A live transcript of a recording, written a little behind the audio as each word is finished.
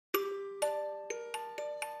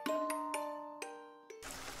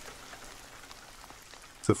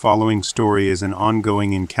The following story is an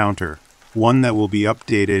ongoing encounter, one that will be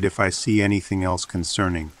updated if I see anything else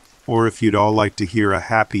concerning, or if you'd all like to hear a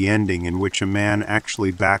happy ending in which a man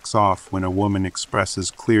actually backs off when a woman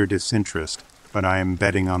expresses clear disinterest, but I am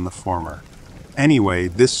betting on the former. Anyway,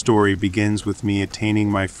 this story begins with me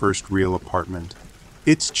attaining my first real apartment.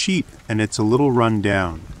 It's cheap and it's a little run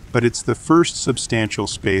down, but it's the first substantial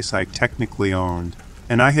space I technically owned,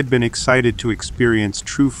 and I had been excited to experience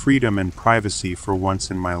true freedom and privacy for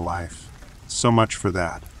once in my life. So much for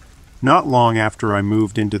that. Not long after I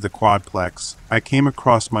moved into the quadplex, I came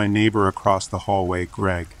across my neighbor across the hallway,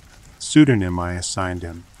 Greg. Pseudonym I assigned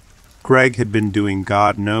him. Greg had been doing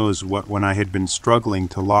God knows what when I had been struggling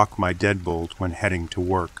to lock my deadbolt when heading to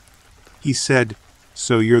work. He said,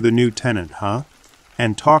 "So you're the new tenant, huh?"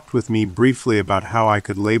 and talked with me briefly about how I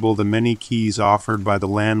could label the many keys offered by the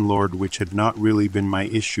landlord, which had not really been my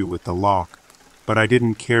issue with the lock, but I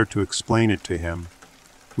didn't care to explain it to him.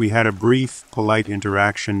 We had a brief, polite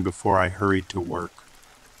interaction before I hurried to work.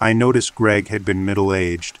 I noticed Greg had been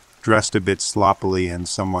middle-aged, dressed a bit sloppily and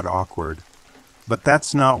somewhat awkward. But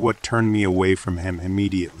that's not what turned me away from him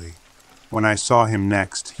immediately. When I saw him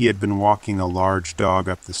next, he had been walking a large dog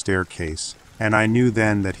up the staircase, and I knew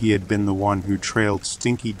then that he had been the one who trailed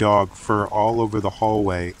stinky dog fur all over the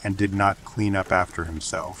hallway and did not clean up after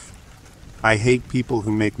himself. I hate people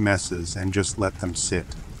who make messes and just let them sit.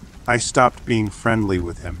 I stopped being friendly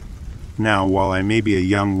with him. Now, while I may be a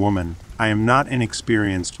young woman, I am not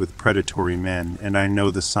inexperienced with predatory men, and I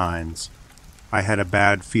know the signs. I had a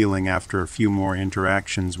bad feeling after a few more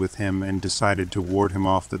interactions with him and decided to ward him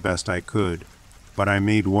off the best I could, but I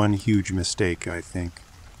made one huge mistake, I think.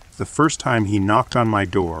 The first time he knocked on my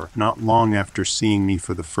door, not long after seeing me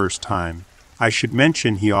for the first time, I should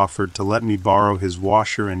mention he offered to let me borrow his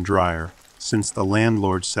washer and dryer, since the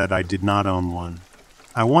landlord said I did not own one.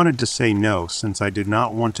 I wanted to say no, since I did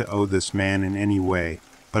not want to owe this man in any way,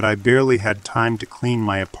 but I barely had time to clean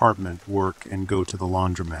my apartment, work, and go to the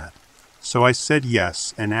laundromat. So I said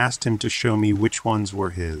yes and asked him to show me which ones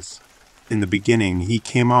were his. In the beginning, he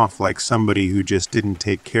came off like somebody who just didn't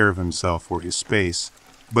take care of himself or his space,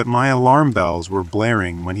 but my alarm bells were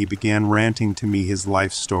blaring when he began ranting to me his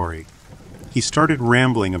life story. He started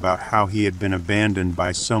rambling about how he had been abandoned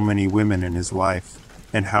by so many women in his life,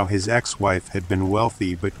 and how his ex-wife had been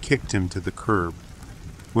wealthy but kicked him to the curb.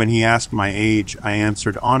 When he asked my age, I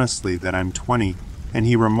answered honestly that I'm 20, and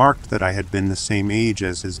he remarked that I had been the same age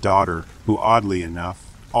as his daughter, who, oddly enough,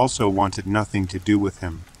 also wanted nothing to do with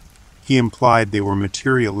him. He implied they were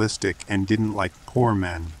materialistic and didn't like poor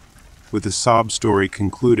men. With the sob story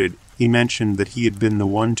concluded, he mentioned that he had been the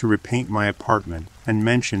one to repaint my apartment, and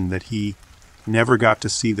mentioned that he never got to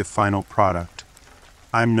see the final product.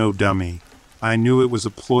 I'm no dummy. I knew it was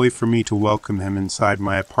a ploy for me to welcome him inside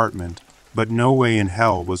my apartment, but no way in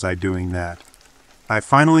hell was I doing that. I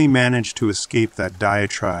finally managed to escape that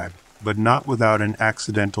diatribe, but not without an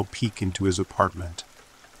accidental peek into his apartment.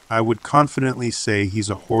 I would confidently say he's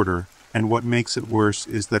a hoarder, and what makes it worse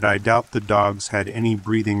is that I doubt the dogs had any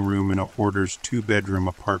breathing room in a hoarder's 2-bedroom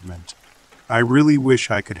apartment. I really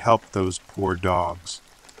wish I could help those poor dogs.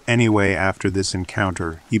 Anyway, after this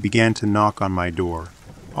encounter, he began to knock on my door,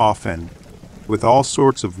 often, with all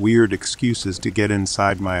sorts of weird excuses to get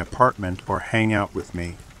inside my apartment or hang out with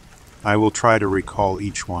me. I will try to recall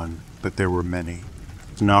each one, but there were many.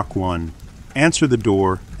 Knock 1. Answer the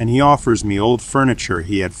door, and he offers me old furniture.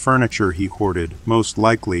 He had furniture he hoarded, most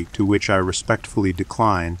likely, to which I respectfully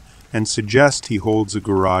decline, and suggest he holds a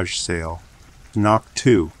garage sale. Knock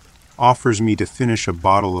 2. Offers me to finish a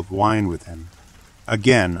bottle of wine with him.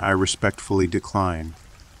 Again, I respectfully decline.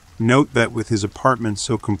 Note that with his apartment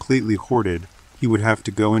so completely hoarded, he would have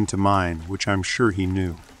to go into mine, which I'm sure he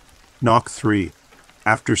knew. Knock 3.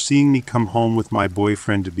 After seeing me come home with my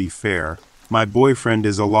boyfriend, to be fair, my boyfriend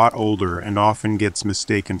is a lot older and often gets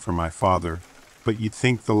mistaken for my father, but you'd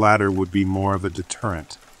think the latter would be more of a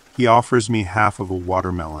deterrent. He offers me half of a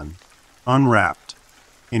watermelon, unwrapped,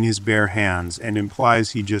 in his bare hands, and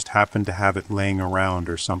implies he just happened to have it laying around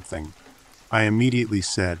or something. I immediately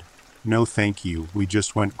said, "No thank you, we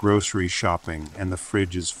just went grocery shopping and the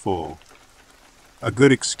fridge is full." A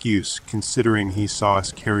good excuse, considering he saw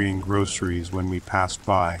us carrying groceries when we passed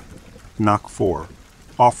by. Knock 4.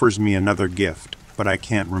 Offers me another gift, but I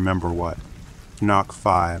can't remember what. Knock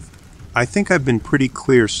 5. I think I've been pretty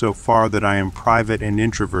clear so far that I am private and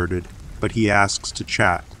introverted, but he asks to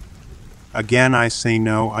chat. Again I say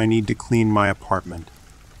no, I need to clean my apartment.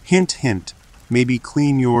 Hint hint, maybe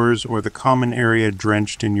clean yours or the common area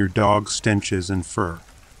drenched in your dog's stenches and fur.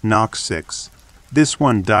 Knock 6. This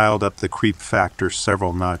one dialed up the creep factor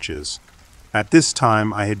several notches. At this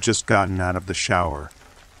time I had just gotten out of the shower.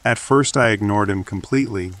 At first I ignored him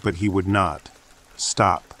completely, but he would not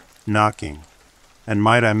stop knocking. And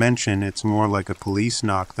might I mention, it's more like a police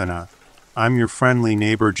knock than a "I'm your friendly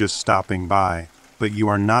neighbor just stopping by, but you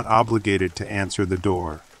are not obligated to answer the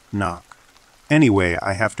door" knock. Anyway,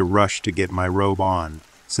 I have to rush to get my robe on,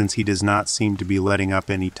 since he does not seem to be letting up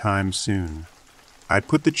any time soon. I'd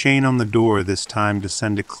put the chain on the door this time to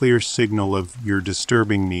send a clear signal of "you're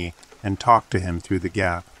disturbing me" and talk to him through the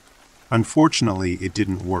gap. Unfortunately, it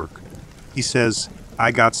didn't work. He says,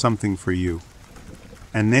 "I got something for you."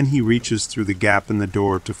 And then he reaches through the gap in the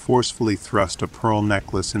door to forcefully thrust a pearl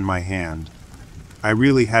necklace in my hand. I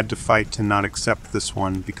really had to fight to not accept this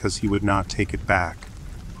one because he would not take it back.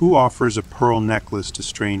 Who offers a pearl necklace to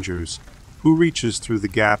strangers? Who reaches through the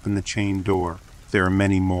gap in the chain door? There are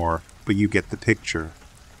many more, but you get the picture.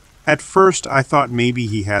 At first, I thought maybe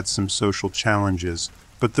he had some social challenges,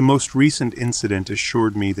 but the most recent incident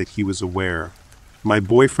assured me that he was aware. My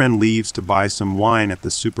boyfriend leaves to buy some wine at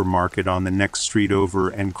the supermarket on the next street over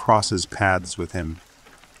and crosses paths with him.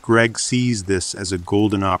 Greg sees this as a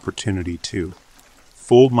golden opportunity to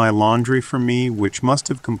fold my laundry for me, which must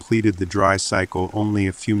have completed the dry cycle only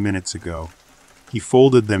a few minutes ago. He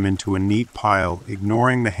folded them into a neat pile,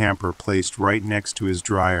 ignoring the hamper placed right next to his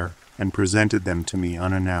dryer, and presented them to me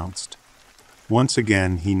unannounced. Once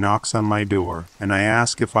again, he knocks on my door, and I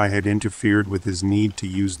ask if I had interfered with his need to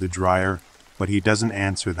use the dryer, but he doesn't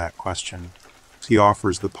answer that question. He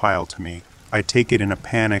offers the pile to me. I take it in a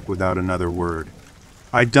panic without another word.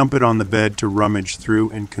 I dump it on the bed to rummage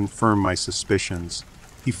through and confirm my suspicions.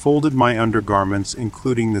 He folded my undergarments,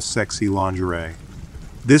 including the sexy lingerie.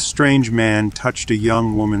 This strange man touched a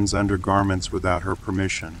young woman's undergarments without her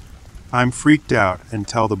permission. I'm freaked out and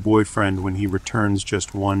tell the boyfriend when he returns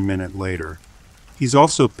just 1 minute later. He's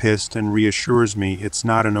also pissed and reassures me it's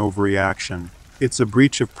not an overreaction. It's a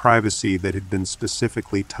breach of privacy that had been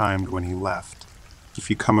specifically timed when he left.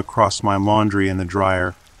 If you come across my laundry in the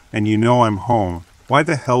dryer and you know I'm home, why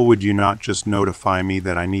the hell would you not just notify me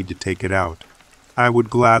that I need to take it out? I would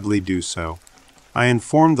gladly do so. I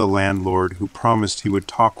informed the landlord, who promised he would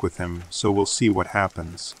talk with him, so we'll see what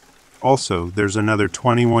happens. Also, there's another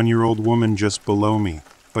 21-year-old woman just below me,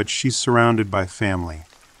 but she's surrounded by family.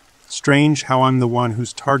 Strange how I'm the one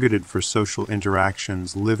who's targeted for social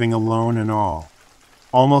interactions, living alone and all.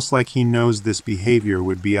 Almost like he knows this behavior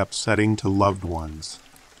would be upsetting to loved ones.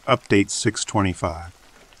 Update 625.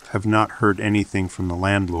 Have not heard anything from the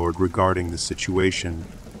landlord regarding the situation,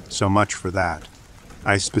 so much for that.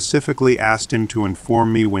 I specifically asked him to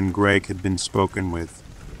inform me when Greg had been spoken with.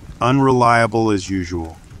 Unreliable as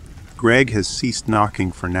usual. Greg has ceased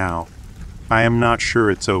knocking for now. I am not sure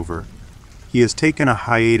it's over. He has taken a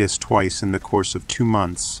hiatus twice in the course of 2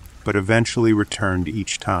 months, but eventually returned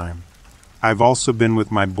each time. I've also been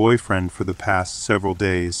with my boyfriend for the past several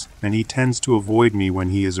days, and he tends to avoid me when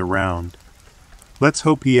he is around. Let's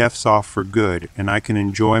hope he F's off for good, and I can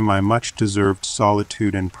enjoy my much-deserved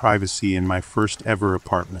solitude and privacy in my first ever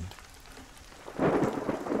apartment.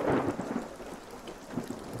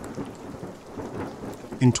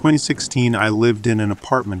 In 2016, I lived in an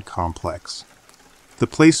apartment complex. The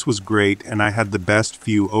place was great, and I had the best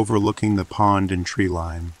view overlooking the pond and tree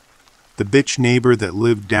line. The bitch neighbor that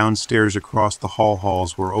lived downstairs across the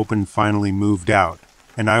halls where Open finally moved out,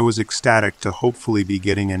 and I was ecstatic to hopefully be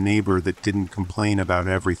getting a neighbor that didn't complain about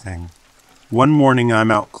everything. One morning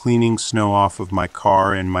I'm out cleaning snow off of my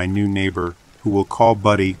car, and my new neighbor, who we'll call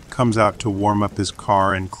Buddy, comes out to warm up his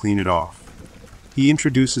car and clean it off. He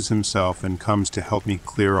introduces himself and comes to help me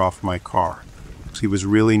clear off my car. He was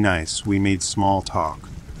really nice. We made small talk.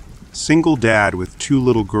 Single dad with 2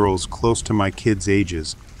 little girls close to my kids'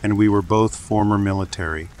 ages, and we were both former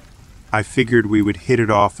military. I figured we would hit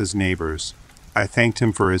it off as neighbors. I thanked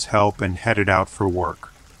him for his help and headed out for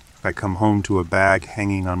work. I come home to a bag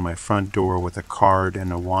hanging on my front door with a card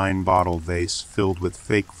and a wine bottle vase filled with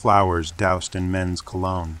fake flowers doused in men's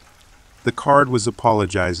cologne. The card was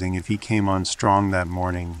apologizing if he came on strong that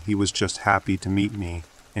morning. He was just happy to meet me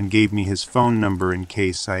and gave me his phone number in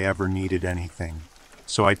case I ever needed anything.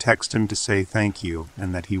 So I text him to say thank you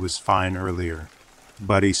and that he was fine earlier.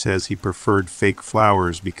 Buddy says he preferred fake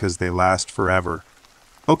flowers because they last forever.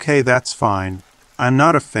 Okay, that's fine. I'm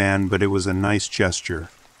not a fan, but it was a nice gesture.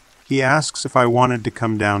 He asks if I wanted to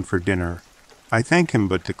come down for dinner. I thank him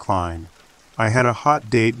but decline. I had a hot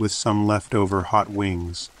date with some leftover hot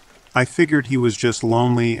wings. I figured he was just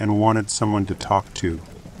lonely and wanted someone to talk to.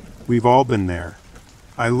 We've all been there.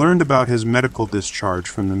 I learned about his medical discharge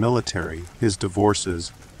from the military, his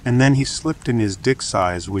divorces, and then he slipped in his dick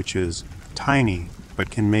size, which is tiny,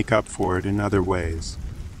 but can make up for it in other ways.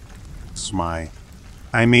 Smile.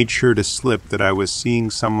 I made sure to slip that I was seeing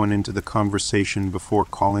someone into the conversation before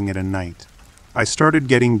calling it a night. I started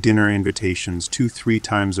getting dinner invitations 2-3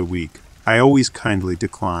 times a week. I always kindly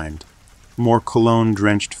declined. More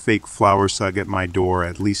cologne-drenched fake flowers at my door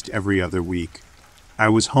at least every other week. I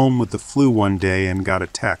was home with the flu one day and got a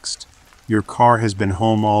text. Your car has been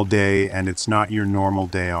home all day and it's not your normal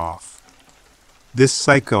day off. This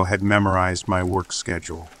psycho had memorized my work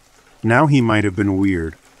schedule. Now he might have been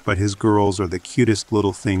weird, but his girls are the cutest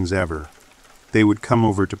little things ever. They would come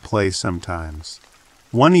over to play sometimes.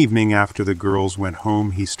 One evening after the girls went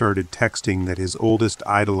home, he started texting that his oldest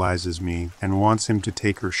idolizes me and wants him to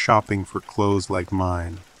take her shopping for clothes like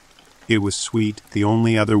mine. It was sweet. The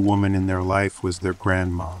only other woman in their life was their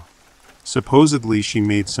grandma. Supposedly she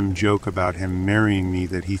made some joke about him marrying me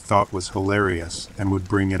that he thought was hilarious and would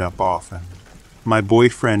bring it up often. My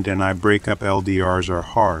boyfriend and I break up LDRs are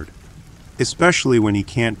hard, especially when he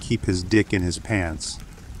can't keep his dick in his pants.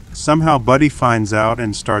 Somehow Buddy finds out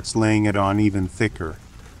and starts laying it on even thicker,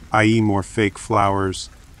 i.e. more fake flowers.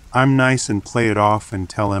 I'm nice and play it off and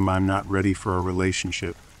tell him I'm not ready for a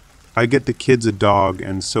relationship. I get the kids a dog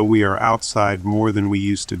and so we are outside more than we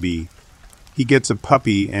used to be. He gets a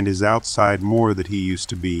puppy and is outside more than he used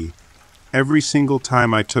to be. Every single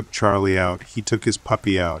time I took Charlie out, he took his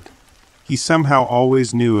puppy out. He somehow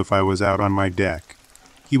always knew if I was out on my deck.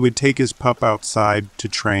 He would take his pup outside to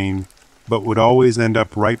train, but would always end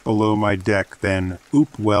up right below my deck then,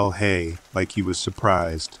 oop well hey, like he was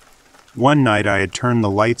surprised. One night I had turned the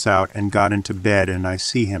lights out and got into bed and I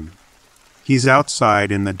see him. He's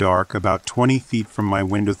outside in the dark about 20 feet from my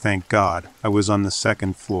window. Thank God, I was on the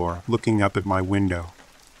second floor, looking up at my window.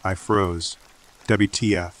 I froze.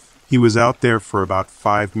 WTF. He was out there for about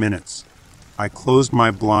 5 minutes. I closed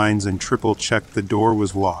my blinds and triple-checked the door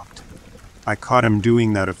was locked. I caught him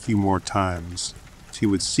doing that a few more times. He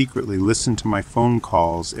would secretly listen to my phone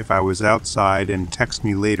calls if I was outside and text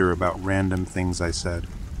me later about random things I said.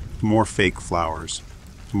 More fake flowers.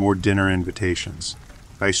 More dinner invitations.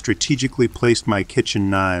 I strategically placed my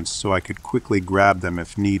kitchen knives so I could quickly grab them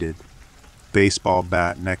if needed. Baseball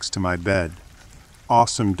bat next to my bed.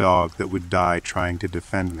 Awesome dog that would die trying to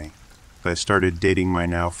defend me. I started dating my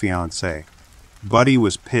now fiancé. Buddy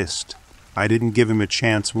was pissed. I didn't give him a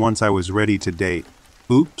chance once I was ready to date.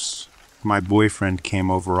 Oops. My boyfriend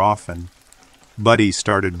came over often. Buddy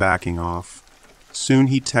started backing off. Soon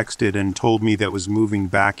he texted and told me that was moving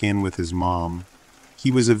back in with his mom.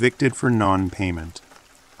 He was evicted for non-payment.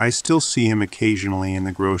 I still see him occasionally in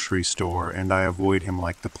the grocery store and I avoid him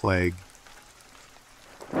like the plague.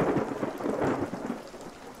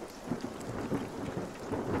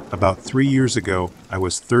 About 3 years ago, I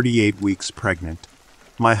was 38 weeks pregnant.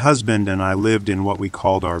 My husband and I lived in what we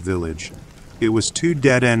called our village. It was 2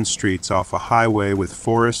 dead-end streets off a highway with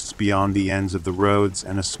forests beyond the ends of the roads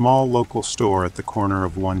and a small local store at the corner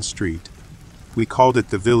of one street. We called it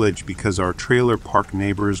the village because our trailer park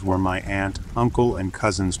neighbors were my aunt, uncle, and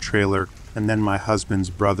cousin's trailer, and then my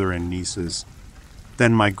husband's brother and nieces.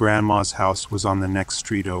 Then my grandma's house was on the next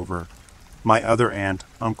street over. My other aunt,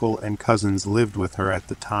 uncle, and cousins lived with her at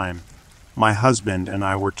the time. My husband and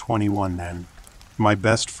I were 21 then. My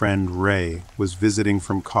best friend, Ray, was visiting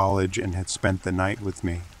from college and had spent the night with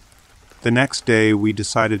me. The next day, we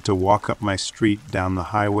decided to walk up my street down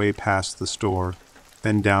the highway past the store,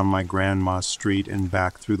 then down my grandma's street and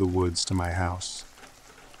back through the woods to my house.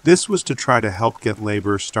 This was to try to help get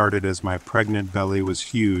labor started as my pregnant belly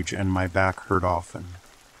was huge and my back hurt often.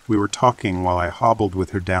 We were talking while I hobbled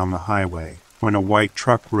with her down the highway, when a white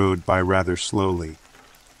truck rode by rather slowly.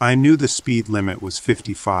 I knew the speed limit was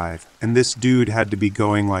 55, and this dude had to be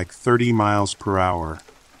going like 30 miles per hour.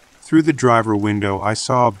 Through the driver window, I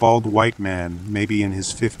saw a bald white man, maybe in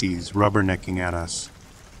his 50s, rubbernecking at us.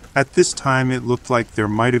 At this time, it looked like there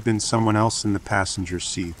might have been someone else in the passenger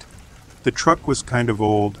seat. The truck was kind of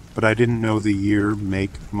old, but I didn't know the year,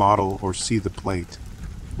 make, model, or see the plate.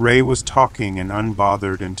 Ray was talking and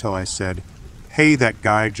unbothered until I said, "Hey, that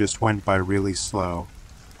guy just went by really slow."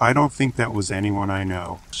 "I don't think that was anyone I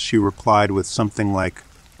know," she replied with something like,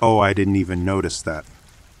 "Oh, I didn't even notice that."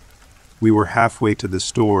 We were halfway to the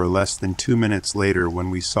store less than 2 minutes later when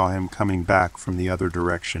we saw him coming back from the other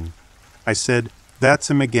direction. I said, "That's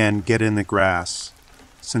him again, get in the grass."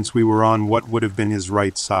 Since we were on what would have been his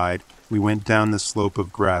right side, we went down the slope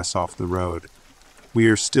of grass off the road. We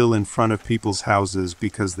are still in front of people's houses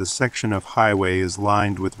because the section of highway is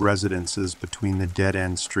lined with residences between the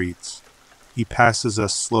dead-end streets. He passes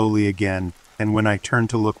us slowly again, and when I turn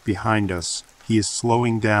to look behind us, he is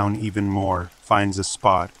slowing down even more, finds a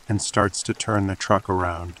spot, and starts to turn the truck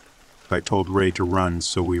around. I told Ray to run,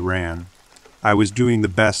 so we ran. I was doing the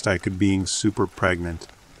best I could being super pregnant.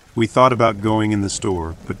 We thought about going in the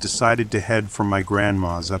store, but decided to head for my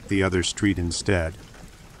grandma's up the other street instead.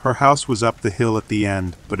 Her house was up the hill at the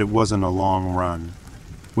end, but it wasn't a long run.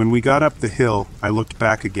 When we got up the hill, I looked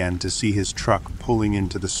back again to see his truck pulling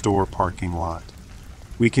into the store parking lot.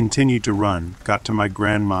 We continued to run, got to my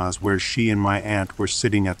grandma's where she and my aunt were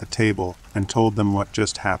sitting at the table, and told them what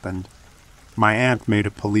just happened. My aunt made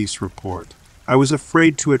a police report. I was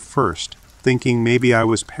afraid to at first, thinking maybe I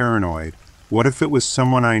was paranoid. What if it was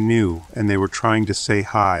someone I knew, and they were trying to say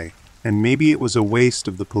hi, and maybe it was a waste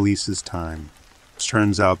of the police's time.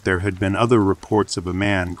 Turns out there had been other reports of a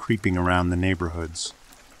man creeping around the neighborhoods.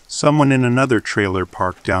 Someone in another trailer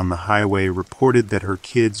park down the highway reported that her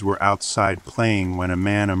kids were outside playing when a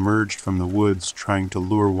man emerged from the woods trying to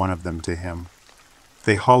lure one of them to him.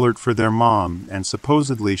 They hollered for their mom, and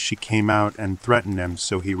supposedly she came out and threatened him,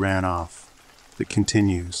 so he ran off. It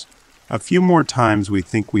continues. A few more times we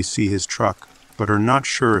think we see his truck, but are not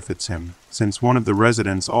sure if it's him, since one of the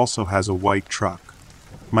residents also has a white truck.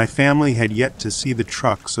 My family had yet to see the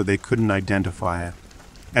truck, so they couldn't identify it.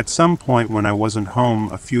 At some point when I wasn't home,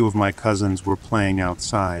 a few of my cousins were playing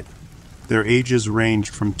outside. Their ages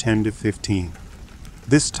ranged from 10 to 15.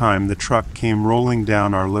 This time the truck came rolling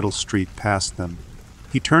down our little street past them.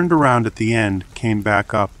 He turned around at the end, came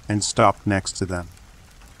back up, and stopped next to them.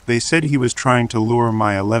 They said he was trying to lure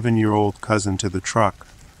my 11-year-old cousin to the truck,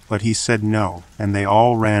 but he said no, and they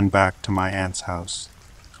all ran back to my aunt's house.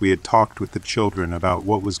 We had talked with the children about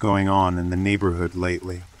what was going on in the neighborhood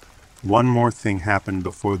lately. One more thing happened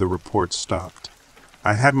before the report stopped.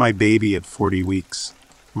 I had my baby at 40 weeks.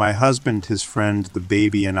 My husband, his friend, the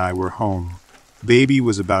baby, and I were home. Baby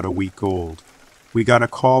was about a week old. We got a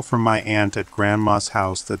call from my aunt at Grandma's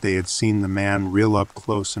house that they had seen the man real up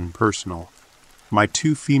close and personal. My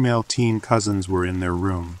 2 female teen cousins were in their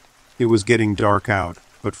room. It was getting dark out,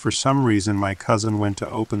 but for some reason my cousin went to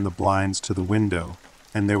open the blinds to the window,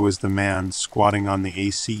 and there was the man squatting on the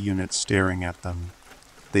AC unit staring at them.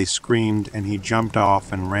 They screamed, and he jumped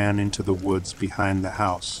off and ran into the woods behind the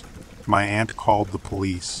house. My aunt called the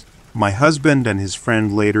police. My husband and his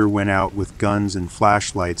friend later went out with guns and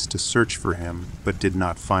flashlights to search for him, but did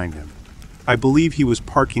not find him. I believe he was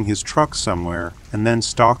parking his truck somewhere and then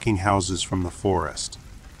stalking houses from the forest.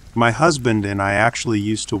 My husband and I actually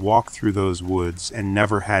used to walk through those woods and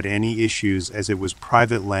never had any issues, as it was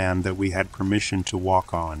private land that we had permission to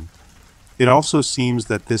walk on. It also seems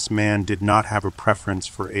that this man did not have a preference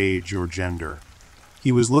for age or gender.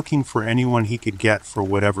 He was looking for anyone he could get for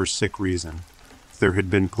whatever sick reason. There had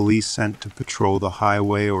been police sent to patrol the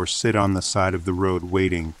highway or sit on the side of the road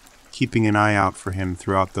waiting, keeping an eye out for him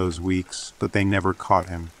throughout those weeks, but they never caught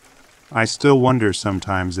him. I still wonder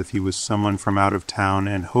sometimes if he was someone from out of town,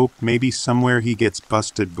 and hope maybe somewhere he gets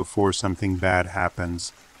busted before something bad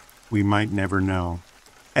happens. We might never know.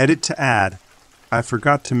 Edit to add. I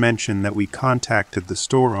forgot to mention that we contacted the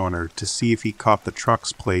store owner to see if he caught the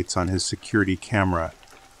truck's plates on his security camera,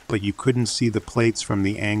 but you couldn't see the plates from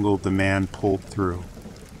the angle the man pulled through.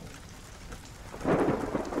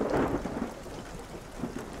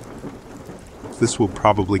 This will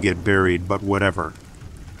probably get buried, but whatever.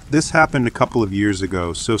 This happened a couple of years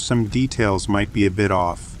ago, so some details might be a bit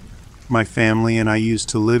off. My family and I used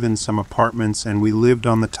to live in some apartments, and we lived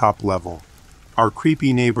on the top level. Our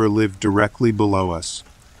creepy neighbor lived directly below us.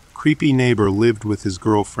 Creepy neighbor lived with his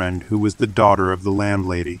girlfriend, who was the daughter of the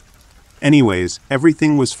landlady. Anyways,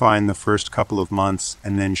 everything was fine the first couple of months,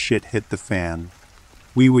 and then shit hit the fan.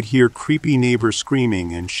 We would hear creepy neighbor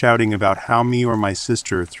screaming and shouting about how me or my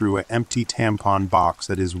sister threw an empty tampon box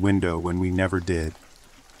at his window when we never did.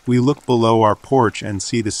 We look below our porch and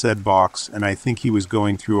see the said box, and I think he was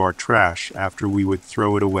going through our trash after we would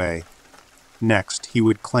throw it away. Next, he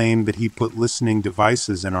would claim that he put listening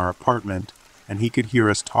devices in our apartment, and he could hear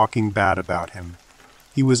us talking bad about him.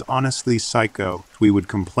 He was honestly psycho. We would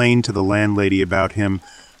complain to the landlady about him,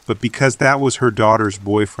 but because that was her daughter's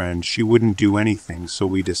boyfriend, she wouldn't do anything, so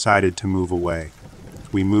we decided to move away.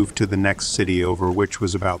 We moved to the next city over, which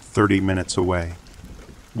was about 30 minutes away.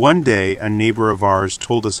 One day, a neighbor of ours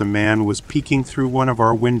told us a man was peeking through one of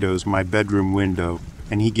our windows, my bedroom window,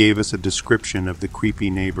 and he gave us a description of the creepy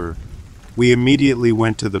neighbor. We immediately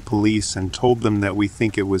went to the police and told them that we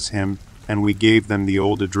think it was him, and we gave them the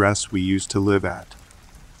old address we used to live at.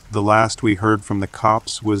 The last we heard from the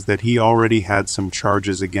cops was that he already had some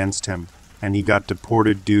charges against him, and he got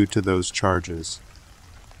deported due to those charges.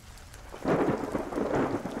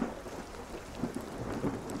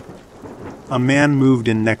 A man moved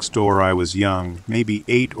in next door. I was young, maybe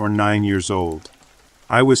 8 or 9 years old.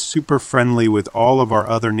 I was super friendly with all of our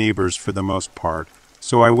other neighbors for the most part.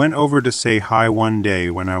 So I went over to say hi one day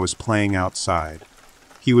when I was playing outside.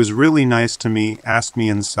 He was really nice to me, asked me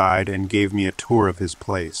inside, and gave me a tour of his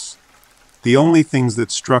place. The only things that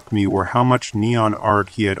struck me were how much neon art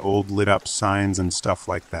he had, old lit-up signs and stuff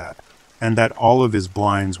like that, and that all of his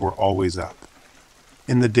blinds were always up.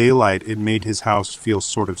 In the daylight, it made his house feel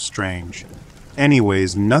sort of strange.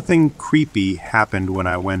 Anyways, nothing creepy happened when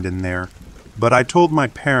I went in there, but I told my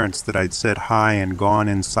parents that I'd said hi and gone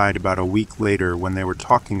inside about a week later when they were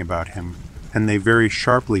talking about him, and they very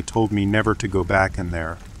sharply told me never to go back in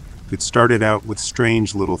there. It started out with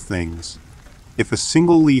strange little things. If a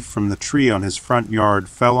single leaf from the tree on his front yard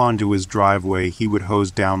fell onto his driveway, he would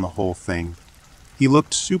hose down the whole thing. He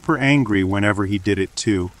looked super angry whenever he did it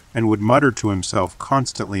too, and would mutter to himself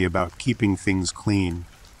constantly about keeping things clean.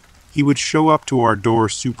 He would show up to our door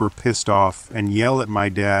super pissed off and yell at my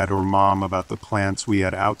dad or mom about the plants we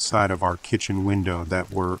had outside of our kitchen window that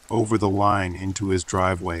were over the line into his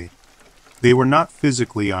driveway. They were not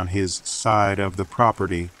physically on his side of the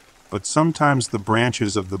property, but sometimes the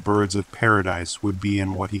branches of the birds of paradise would be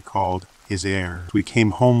in what he called his air. We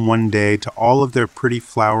came home one day to all of their pretty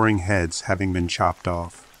flowering heads having been chopped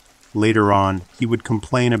off. Later on, he would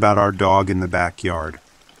complain about our dog in the backyard.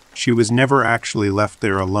 She was never actually left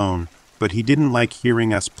there alone, but he didn't like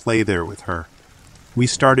hearing us play there with her. We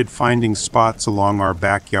started finding spots along our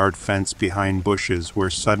backyard fence behind bushes where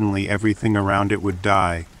suddenly everything around it would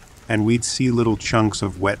die, and we'd see little chunks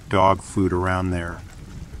of wet dog food around there.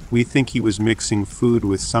 We think he was mixing food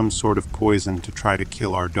with some sort of poison to try to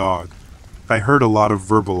kill our dog. I heard a lot of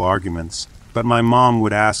verbal arguments, but my mom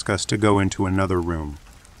would ask us to go into another room.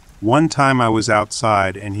 One time I was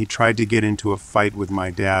outside and he tried to get into a fight with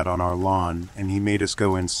my dad on our lawn, and he made us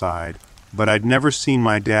go inside. But I'd never seen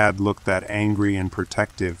my dad look that angry and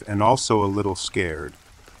protective, and also a little scared.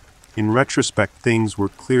 In retrospect, things were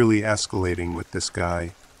clearly escalating with this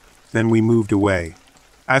guy. Then we moved away.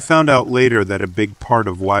 I found out later that a big part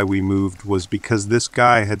of why we moved was because this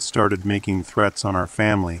guy had started making threats on our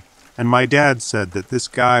family, and my dad said that this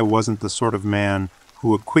guy wasn't the sort of man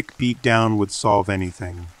who a quick beatdown would solve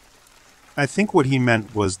anything. I think what he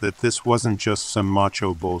meant was that this wasn't just some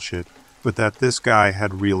macho bullshit, but that this guy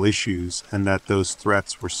had real issues and that those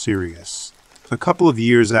threats were serious. A couple of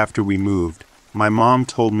years after we moved, my mom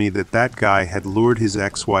told me that that guy had lured his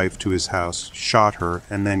ex-wife to his house, shot her,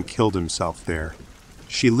 and then killed himself there.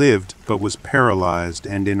 She lived, but was paralyzed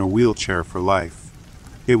and in a wheelchair for life.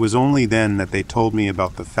 It was only then that they told me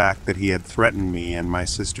about the fact that he had threatened me and my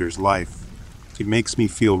sister's life. It makes me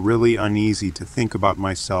feel really uneasy to think about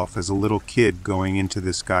myself as a little kid going into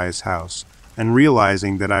this guy's house, and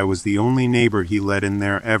realizing that I was the only neighbor he let in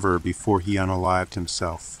there ever before he unalived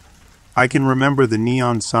himself. I can remember the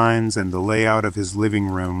neon signs and the layout of his living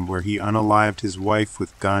room where he unalived his wife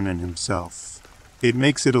with gun and himself. It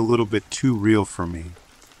makes it a little bit too real for me.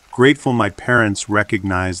 Grateful my parents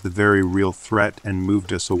recognized the very real threat and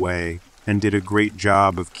moved us away, and did a great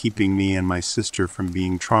job of keeping me and my sister from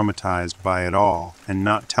being traumatized by it all, and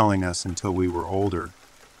not telling us until we were older.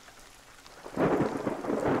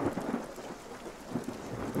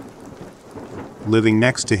 Living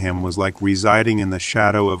next to him was like residing in the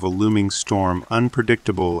shadow of a looming storm,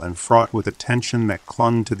 unpredictable and fraught with a tension that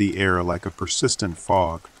clung to the air like a persistent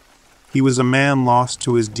fog. He was a man lost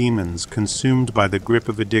to his demons, consumed by the grip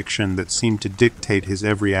of addiction that seemed to dictate his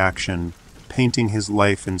every action, painting his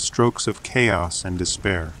life in strokes of chaos and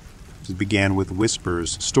despair. It began with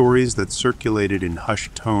whispers, stories that circulated in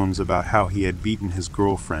hushed tones about how he had beaten his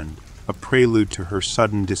girlfriend, a prelude to her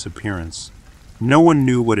sudden disappearance. No one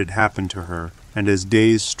knew what had happened to her, and as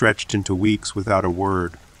days stretched into weeks without a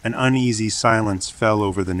word, an uneasy silence fell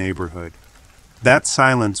over the neighborhood. That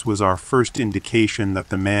silence was our first indication that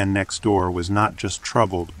the man next door was not just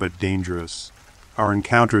troubled but dangerous. Our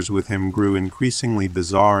encounters with him grew increasingly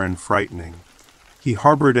bizarre and frightening. He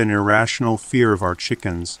harbored an irrational fear of our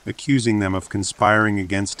chickens, accusing them of conspiring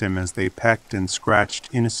against him as they pecked and scratched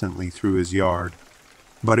innocently through his yard.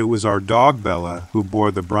 But it was our dog Bella who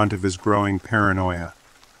bore the brunt of his growing paranoia.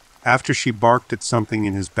 After she barked at something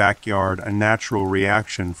in his backyard, a natural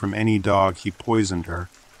reaction from any dog, he poisoned her.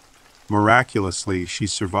 Miraculously, she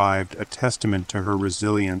survived, a testament to her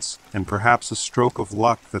resilience and perhaps a stroke of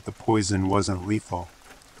luck that the poison wasn't lethal.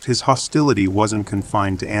 His hostility wasn't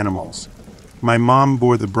confined to animals. My mom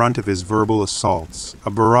bore the brunt of his verbal assaults,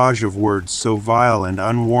 a barrage of words so vile and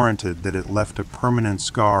unwarranted that it left a permanent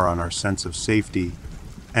scar on our sense of safety.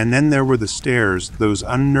 And then there were the stares, those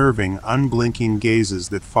unnerving, unblinking gazes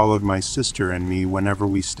that followed my sister and me whenever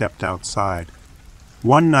we stepped outside.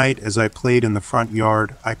 One night, as I played in the front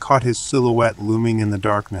yard, I caught his silhouette looming in the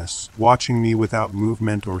darkness, watching me without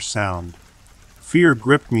movement or sound. Fear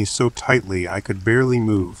gripped me so tightly I could barely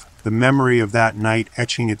move, the memory of that night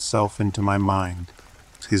etching itself into my mind.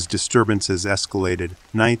 His disturbances escalated,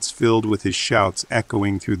 nights filled with his shouts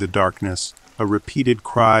echoing through the darkness, a repeated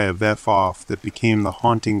cry of F off that became the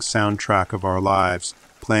haunting soundtrack of our lives,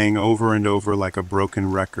 playing over and over like a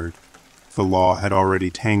broken record. The law had already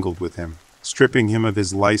tangled with him, stripping him of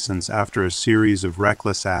his license after a series of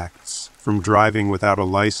reckless acts, from driving without a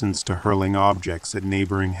license to hurling objects at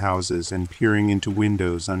neighboring houses and peering into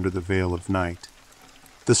windows under the veil of night.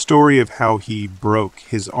 The story of how he broke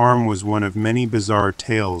his arm was one of many bizarre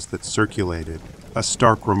tales that circulated, a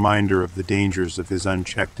stark reminder of the dangers of his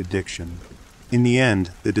unchecked addiction. In the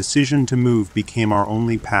end, the decision to move became our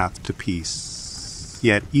only path to peace.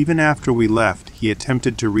 Yet, even after we left, he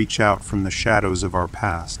attempted to reach out from the shadows of our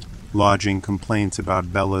past, lodging complaints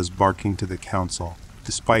about Bella's barking to the council,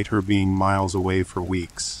 despite her being miles away for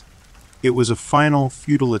weeks. It was a final,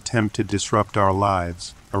 futile attempt to disrupt our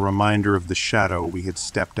lives, a reminder of the shadow we had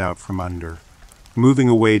stepped out from under. Moving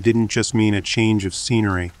away didn't just mean a change of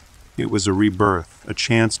scenery. It was a rebirth, a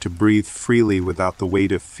chance to breathe freely without the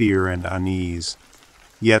weight of fear and unease.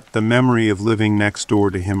 Yet the memory of living next door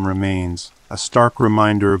to him remains, a stark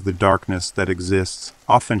reminder of the darkness that exists,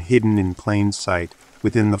 often hidden in plain sight,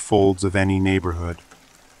 within the folds of any neighborhood.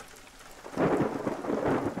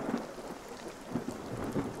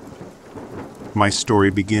 My story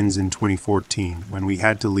begins in 2014, when we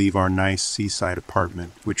had to leave our nice seaside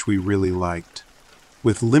apartment, which we really liked.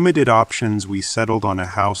 With limited options, we settled on a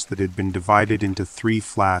house that had been divided into 3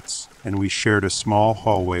 flats, and we shared a small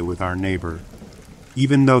hallway with our neighbor.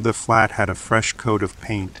 Even though the flat had a fresh coat of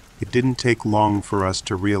paint, it didn't take long for us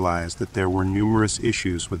to realize that there were numerous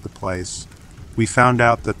issues with the place. We found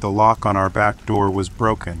out that the lock on our back door was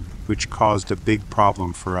broken, which caused a big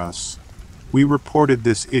problem for us. We reported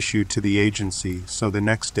this issue to the agency, so the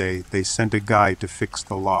next day they sent a guy to fix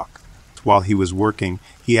the lock. While he was working,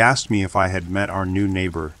 he asked me if I had met our new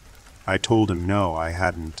neighbor. I told him no, I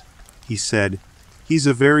hadn't. He said, "He's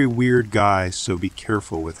a very weird guy, so be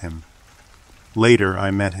careful with him." Later,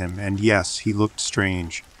 I met him, and yes, he looked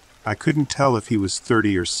strange. I couldn't tell if he was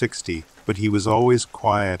 30 or 60, but he was always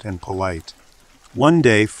quiet and polite. One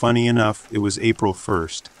day, funny enough, it was April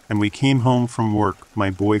 1st, and we came home from work, my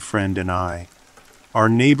boyfriend and I. Our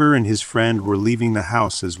neighbor and his friend were leaving the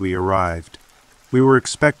house as we arrived. We were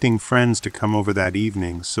expecting friends to come over that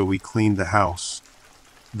evening, so we cleaned the house.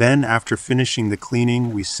 Then, after finishing the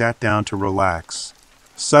cleaning, we sat down to relax.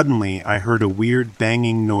 Suddenly, I heard a weird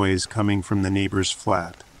banging noise coming from the neighbor's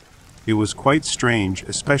flat. It was quite strange,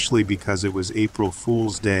 especially because it was April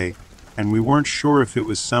Fool's Day, and we weren't sure if it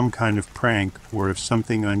was some kind of prank or if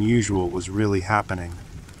something unusual was really happening.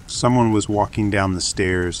 Someone was walking down the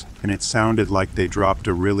stairs, and it sounded like they dropped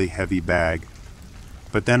a really heavy bag.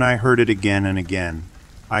 But then I heard it again and again.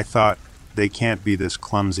 I thought, they can't be this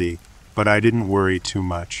clumsy, but I didn't worry too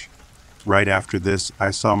much. Right after this,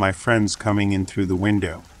 I saw my friends coming in through the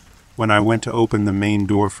window. When I went to open the main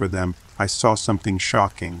door for them, I saw something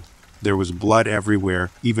shocking. There was blood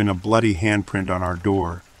everywhere, even a bloody handprint on our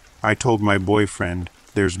door. I told my boyfriend,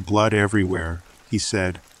 "There's blood everywhere." He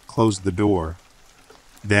said, "Close the door."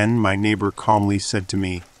 Then my neighbor calmly said to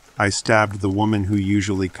me, "I stabbed the woman who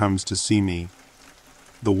usually comes to see me."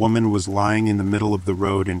 The woman was lying in the middle of the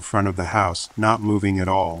road in front of the house, not moving at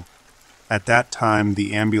all. At that time,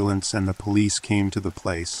 the ambulance and the police came to the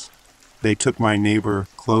place. They took my neighbor,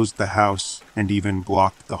 closed the house, and even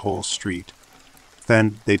blocked the whole street.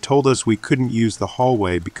 Then they told us we couldn't use the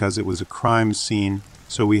hallway because it was a crime scene,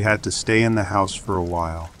 so we had to stay in the house for a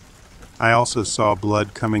while. I also saw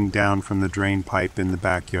blood coming down from the drain pipe in the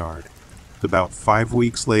backyard. About 5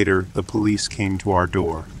 weeks later, the police came to our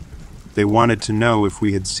door. They wanted to know if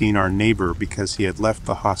we had seen our neighbor because he had left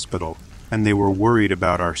the hospital, and they were worried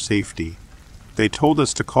about our safety. They told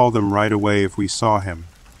us to call them right away if we saw him.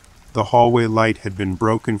 The hallway light had been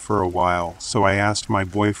broken for a while, so I asked my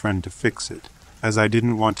boyfriend to fix it, as I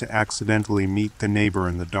didn't want to accidentally meet the neighbor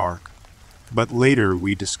in the dark. But later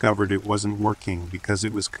we discovered it wasn't working because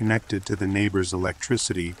it was connected to the neighbor's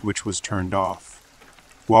electricity, which was turned off.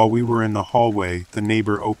 While we were in the hallway, the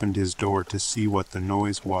neighbor opened his door to see what the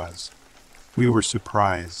noise was. We were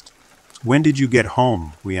surprised. "When did you get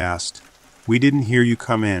home?" we asked. "We didn't hear you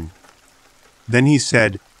come in." Then he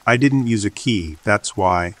said, "I didn't use a key, that's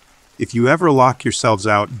why. If you ever lock yourselves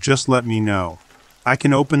out, just let me know. I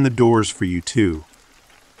can open the doors for you too."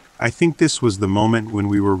 I think this was the moment when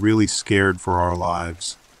we were really scared for our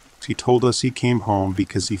lives. He told us he came home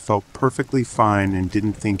because he felt perfectly fine and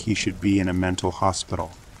didn't think he should be in a mental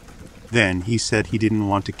hospital. Then he said he didn't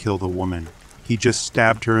want to kill the woman. He just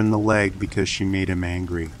stabbed her in the leg because she made him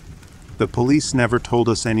angry. The police never told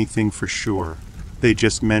us anything for sure. They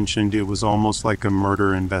just mentioned it was almost like a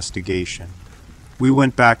murder investigation. We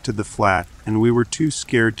went back to the flat, and we were too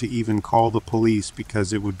scared to even call the police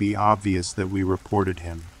because it would be obvious that we reported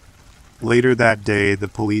him. Later that day, the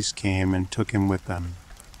police came and took him with them.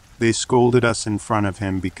 They scolded us in front of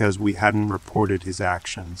him because we hadn't reported his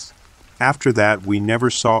actions. After that, we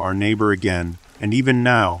never saw our neighbor again, and even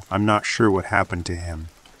now, I'm not sure what happened to him.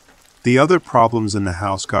 The other problems in the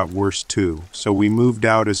house got worse too, so we moved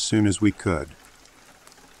out as soon as we could.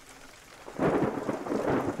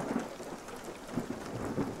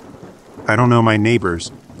 I don't know my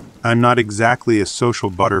neighbors. I'm not exactly a social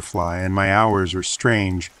butterfly, and my hours are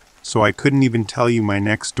strange, so I couldn't even tell you my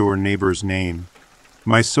next-door neighbor's name.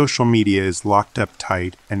 My social media is locked up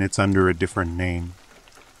tight, and it's under a different name.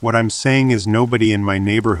 What I'm saying is nobody in my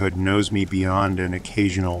neighborhood knows me beyond an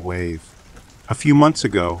occasional wave. A few months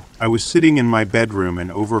ago, I was sitting in my bedroom and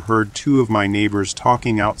overheard two of my neighbors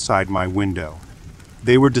talking outside my window.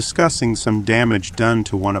 They were discussing some damage done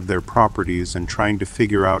to one of their properties and trying to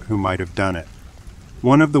figure out who might have done it.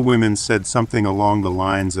 One of the women said something along the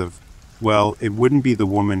lines of, "Well, it wouldn't be the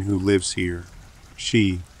woman who lives here.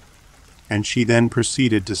 And she then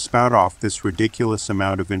proceeded to spout off this ridiculous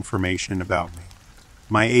amount of information about me.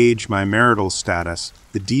 My age, my marital status,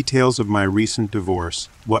 the details of my recent divorce,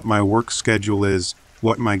 what my work schedule is,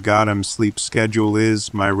 what my goddamn sleep schedule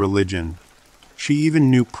is, my religion. She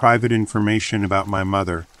even knew private information about my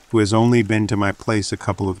mother, who has only been to my place a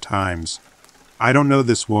couple of times. I don't know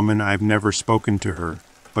this woman, I've never spoken to her,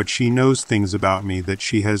 but she knows things about me that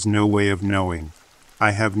she has no way of knowing.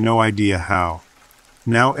 I have no idea how.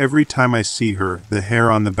 Now every time I see her, the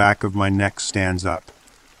hair on the back of my neck stands up.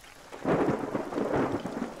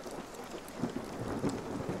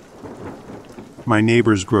 My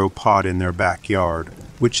neighbors grow pot in their backyard,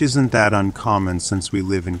 which isn't that uncommon since we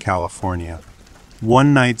live in California.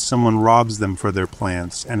 One night someone robs them for their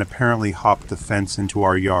plants and apparently hopped the fence into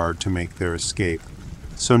our yard to make their escape.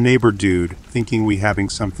 So neighbor dude, thinking we having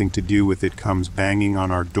something to do with it, comes banging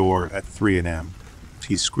on our door at 3 a.m.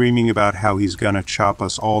 He's screaming about how he's gonna chop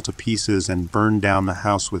us all to pieces and burn down the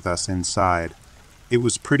house with us inside. It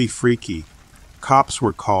was pretty freaky. Cops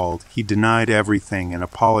were called, he denied everything and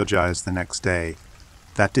apologized the next day.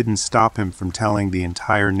 That didn't stop him from telling the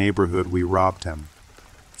entire neighborhood we robbed him.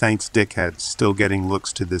 Thanks, dickhead, still getting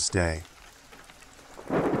looks to this day.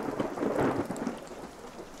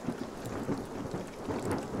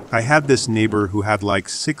 I had this neighbor who had like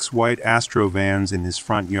 6 white Astro vans in his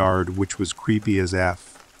front yard, which was creepy as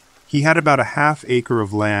F. He had about a half acre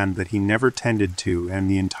of land that he never tended to, and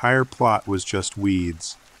the entire plot was just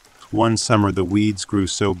weeds. One summer the weeds grew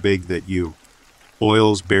so big that you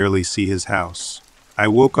oils barely see his house. I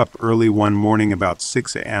woke up early one morning about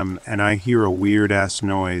 6 a.m. and I hear a weird-ass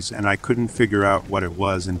noise, and I couldn't figure out what it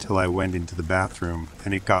was until I went into the bathroom,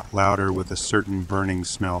 and it got louder with a certain burning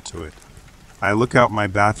smell to it. I look out my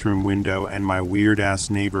bathroom window and my weird-ass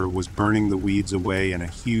neighbor was burning the weeds away in a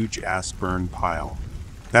huge-ass burn pile.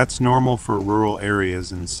 That's normal for rural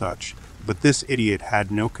areas and such, but this idiot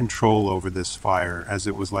had no control over this fire, as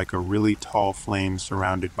it was like a really tall flame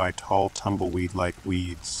surrounded by tall tumbleweed-like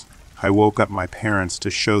weeds. I woke up my parents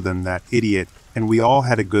to show them that idiot, and we all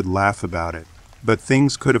had a good laugh about it. But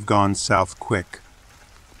things could have gone south quick.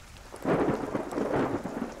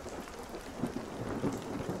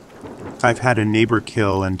 I've had a neighbor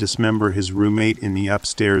kill and dismember his roommate in the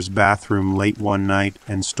upstairs bathroom late one night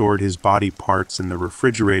and stored his body parts in the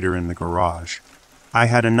refrigerator in the garage. I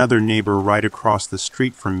had another neighbor right across the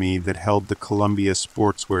street from me that held the Columbia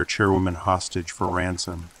sportswear chairwoman hostage for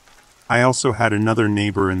ransom. I also had another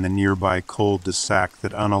neighbor in the nearby cul-de-sac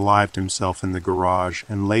that unalived himself in the garage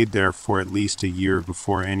and laid there for at least a year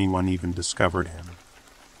before anyone even discovered him.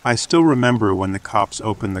 I still remember when the cops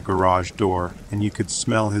opened the garage door and you could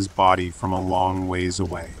smell his body from a long ways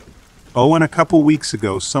away. Oh, and a couple weeks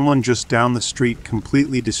ago, someone just down the street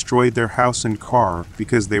completely destroyed their house and car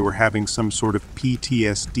because they were having some sort of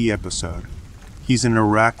PTSD episode. He's an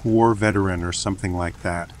Iraq war veteran or something like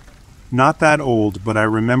that. Not that old, but I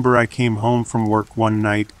remember I came home from work one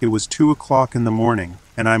night, it was 2 o'clock in the morning,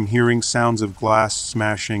 and I'm hearing sounds of glass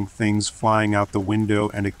smashing, things flying out the window,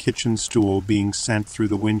 and a kitchen stool being sent through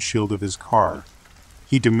the windshield of his car.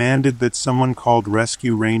 He demanded that someone called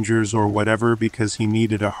rescue rangers or whatever because he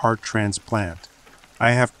needed a heart transplant.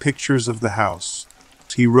 I have pictures of the house.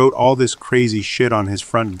 He wrote all this crazy shit on his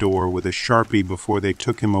front door with a Sharpie before they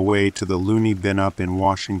took him away to the loony bin up in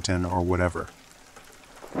Washington or whatever.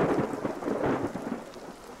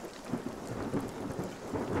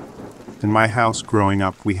 In my house growing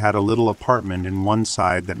up, we had a little apartment in one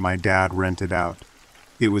side that my dad rented out.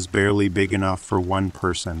 It was barely big enough for one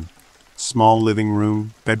person. Small living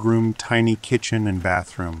room, bedroom, tiny kitchen and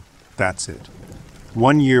bathroom. That's it.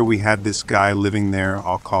 One year we had this guy living there,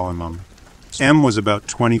 I'll call him M. M was about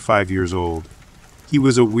 25 years old. He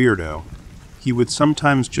was a weirdo. He would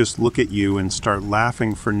sometimes just look at you and start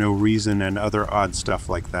laughing for no reason and other odd stuff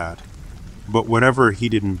like that. But whatever, he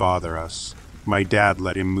didn't bother us. My dad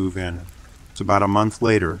let him move in. So about a month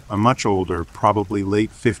later, a much older, probably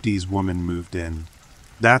late 50s woman moved in.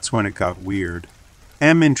 That's when it got weird.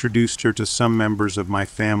 M introduced her to some members of my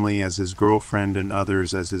family as his girlfriend and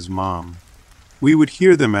others as his mom. We would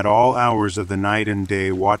hear them at all hours of the night and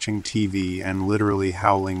day watching TV and literally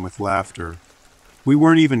howling with laughter. We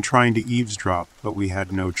weren't even trying to eavesdrop, but we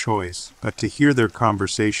had no choice but to hear their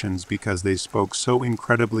conversations because they spoke so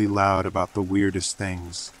incredibly loud about the weirdest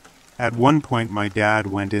things. At one point my dad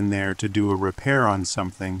went in there to do a repair on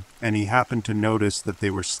something, and he happened to notice that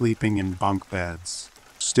they were sleeping in bunk beds.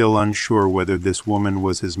 Still unsure whether this woman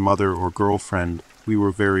was his mother or girlfriend, we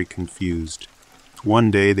were very confused.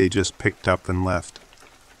 One day they just picked up and left.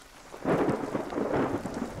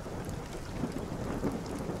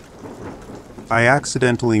 I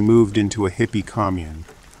accidentally moved into a hippie commune.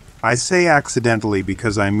 I say accidentally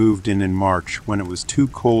because I moved in March when it was too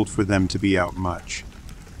cold for them to be out much.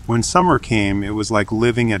 When summer came, it was like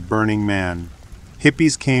living at Burning Man.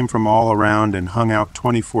 Hippies came from all around and hung out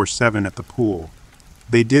 24/7 at the pool.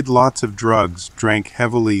 They did lots of drugs, drank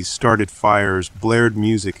heavily, started fires, blared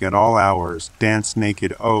music at all hours, danced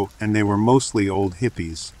naked, and they were mostly old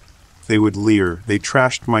hippies. They would leer. They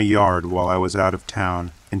trashed my yard while I was out of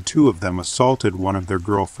town, and 2 of them assaulted one of their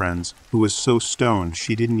girlfriends, who was so stoned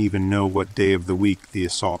she didn't even know what day of the week the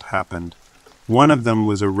assault happened. One of them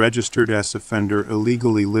was a registered S offender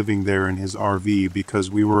illegally living there in his RV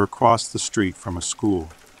because we were across the street from a school.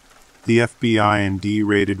 The FBI and D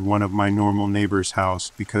raided one of my normal neighbor's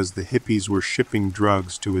house because the hippies were shipping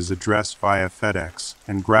drugs to his address via FedEx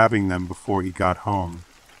and grabbing them before he got home.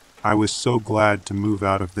 I was so glad to move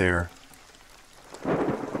out of there.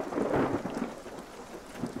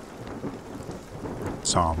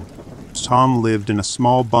 Tom lived in a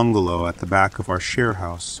small bungalow at the back of our share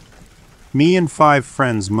house. Me and 5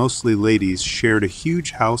 friends, mostly ladies, shared a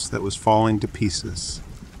huge house that was falling to pieces.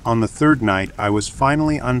 On the 3rd night, I was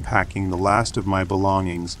finally unpacking the last of my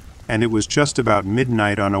belongings, and it was just about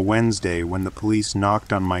midnight on a Wednesday when the police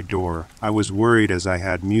knocked on my door. I was worried as I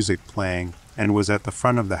had music playing and was at the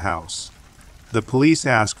front of the house. The police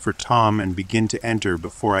ask for Tom and begin to enter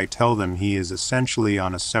before I tell them he is essentially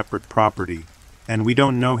on a separate property, and we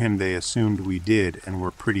don't know him. They assumed we did and were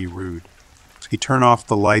pretty rude. He turned off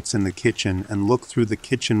the lights in the kitchen and looked through the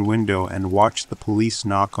kitchen window and watched the police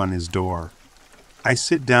knock on his door. I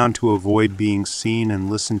sit down to avoid being seen and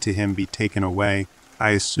listen to him be taken away.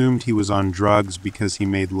 I assumed he was on drugs because he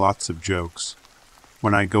made lots of jokes.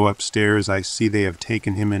 When I go upstairs, I see they have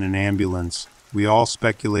taken him in an ambulance. We all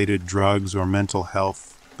speculated drugs or mental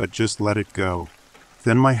health, but just let it go.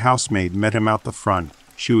 Then my housemaid met him out the front.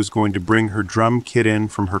 She was going to bring her drum kit in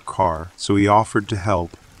from her car, so he offered to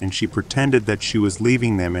help, and she pretended that she was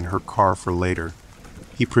leaving them in her car for later.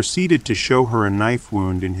 He proceeded to show her a knife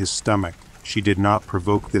wound in his stomach. She did not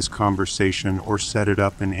provoke this conversation or set it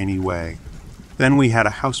up in any way. Then we had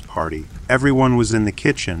a house party. Everyone was in the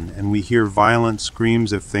kitchen, and we hear violent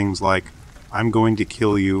screams of things like, "I'm going to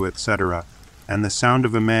kill you," etc., and the sound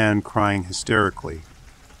of a man crying hysterically.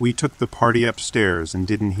 We took the party upstairs and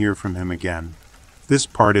didn't hear from him again. This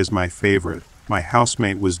part is my favorite. My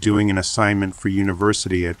housemate was doing an assignment for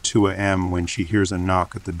university at 2 a.m. when she hears a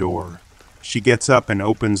knock at the door. She gets up and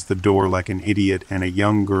opens the door like an idiot, and a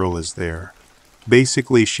young girl is there.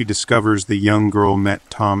 Basically, she discovers the young girl met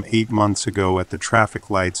Tom 8 months ago at the traffic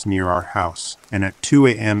lights near our house, and at 2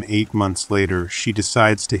 a.m. 8 months later, she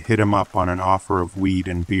decides to hit him up on an offer of weed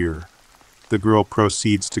and beer. The girl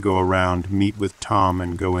proceeds to go around, meet with Tom,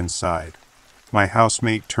 and go inside. My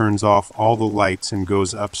housemate turns off all the lights and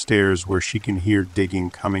goes upstairs where she can hear digging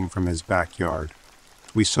coming from his backyard.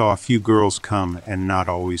 We saw a few girls come and not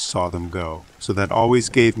always saw them go, so that always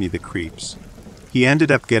gave me the creeps. He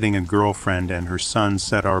ended up getting a girlfriend and her son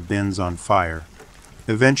set our bins on fire.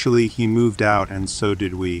 Eventually he moved out and so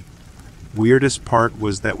did we. Weirdest part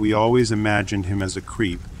was that we always imagined him as a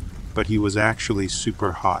creep, but he was actually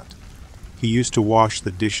super hot. He used to wash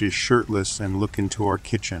the dishes shirtless and look into our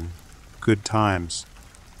kitchen. Good times.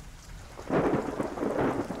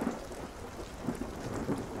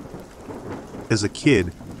 As a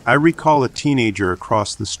kid, I recall a teenager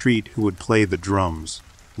across the street who would play the drums,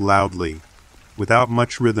 loudly, without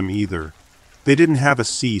much rhythm either. They didn't have a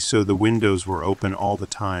C, so the windows were open all the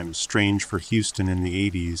time, strange for Houston in the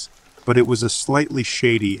 80s. but it was a slightly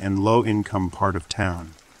shady and low-income part of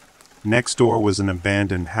town. Next door was an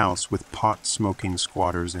abandoned house with pot-smoking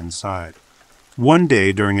squatters inside. One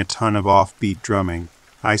day, during a ton of offbeat drumming,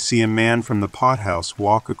 I see a man from the pothouse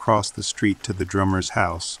walk across the street to the drummer's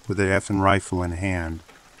house with an effing rifle in hand.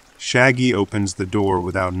 Shaggy opens the door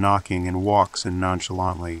without knocking and walks in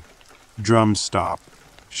nonchalantly. Drums stop.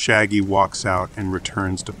 Shaggy walks out and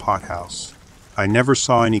returns to pothouse. I never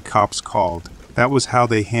saw any cops called. That was how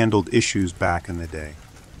they handled issues back in the day.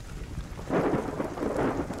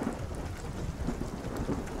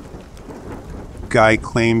 Guy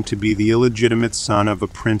claimed to be the illegitimate son of a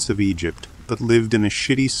prince of Egypt, but lived in a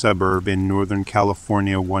shitty suburb in Northern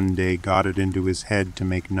California. One day got it into his head to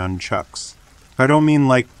make nunchucks. I don't mean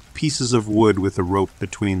like pieces of wood with a rope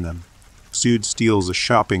between them. Dude steals a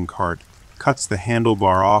shopping cart, cuts the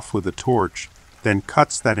handlebar off with a torch, then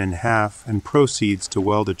cuts that in half and proceeds to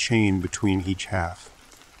weld a chain between each half.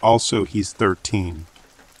 Also, he's 13.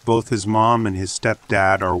 Both his mom and his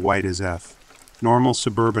stepdad are white as F. Normal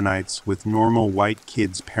suburbanites with normal white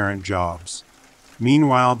kids' parent jobs.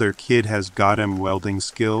 Meanwhile, their kid has goddamn welding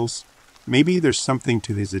skills. Maybe there's something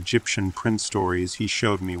to his Egyptian print stories he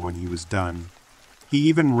showed me when he was done. He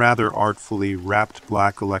even rather artfully wrapped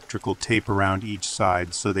black electrical tape around each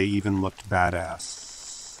side so they even looked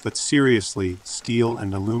badass. But seriously, steel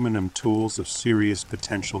and aluminum tools of serious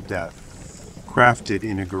potential death. Crafted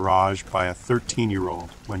in a garage by a 13-year-old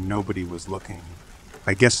when nobody was looking.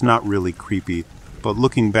 I guess not really creepy, but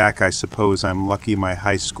looking back I suppose I'm lucky my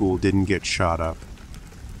high school didn't get shot up.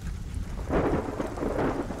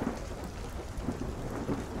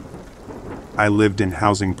 I lived in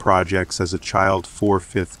housing projects as a child for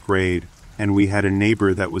 5th grade, and we had a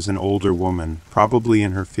neighbor that was an older woman, probably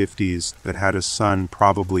in her 50s, that had a son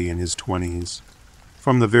probably in his 20s.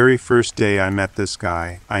 From the very first day I met this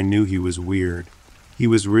guy, I knew he was weird. He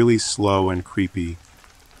was really slow and creepy.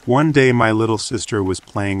 One day my little sister was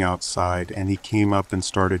playing outside and he came up and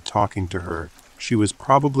started talking to her. She was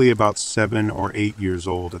probably about 7 or 8 years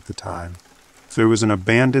old at the time. There was an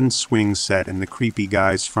abandoned swing set in the creepy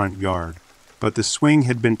guy's front yard, but the swing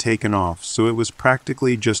had been taken off, so it was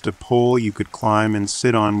practically just a pole you could climb and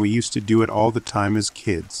sit on. We used to do it all the time as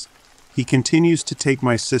kids. He continues to take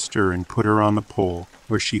my sister and put her on the pole,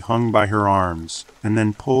 where she hung by her arms, and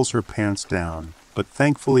then pulls her pants down. But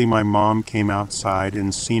thankfully my mom came outside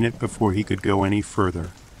and seen it before he could go any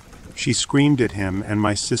further. She screamed at him and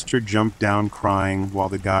my sister jumped down crying while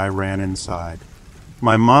the guy ran inside.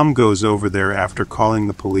 My mom goes over there after calling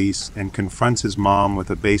the police and confronts his mom with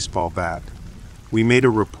a baseball bat. We made a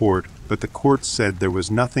report, but the court said there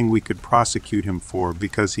was nothing we could prosecute him for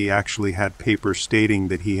because he actually had papers stating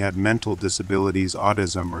that he had mental disabilities,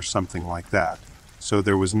 autism or something like that. So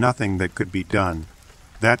there was nothing that could be done.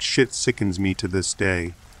 That shit sickens me to this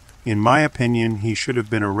day. In my opinion, he should have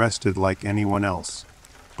been arrested like anyone else.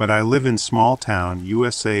 But I live in small town,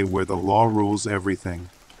 USA, where the law rules everything.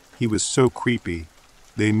 He was so creepy.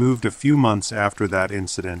 They moved a few months after that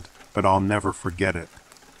incident, but I'll never forget it.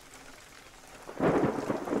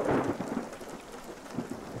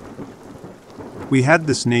 We had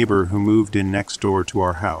this neighbor who moved in next door to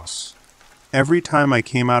our house. Every time I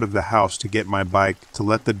came out of the house to get my bike to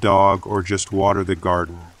let the dog or just water the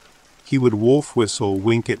garden, he would wolf whistle,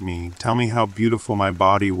 wink at me, tell me how beautiful my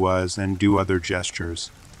body was, and do other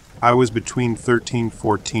gestures. I was between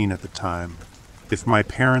 13-14 at the time. If my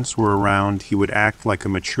parents were around, he would act like a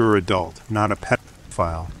mature adult, not a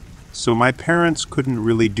pedophile. So my parents couldn't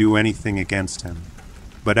really do anything against him.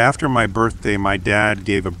 But after my birthday, my dad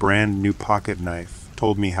gave a brand new pocket knife,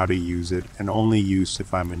 told me how to use it, and only use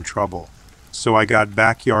if I'm in trouble. So I got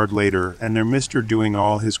backyard later, and their mister doing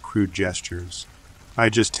all his crude gestures. I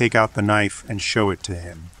just take out the knife and show it to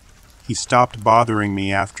him. He stopped bothering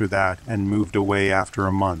me after that and moved away after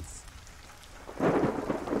a month.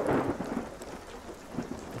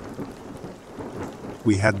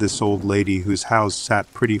 We had this old lady whose house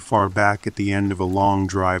sat pretty far back at the end of a long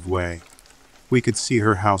driveway. We could see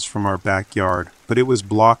her house from our backyard, but it was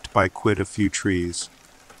blocked by quite a few trees.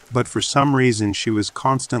 But for some reason she was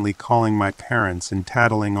constantly calling my parents and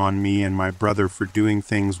tattling on me and my brother for doing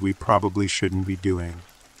things we probably shouldn't be doing.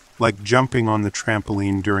 Like jumping on the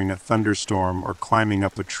trampoline during a thunderstorm or climbing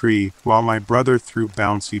up a tree while my brother threw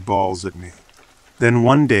bouncy balls at me. Then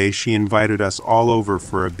one day she invited us all over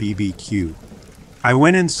for a BBQ. I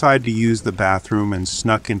went inside to use the bathroom and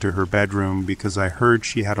snuck into her bedroom because I heard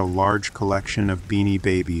she had a large collection of Beanie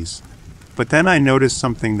Babies. But then I noticed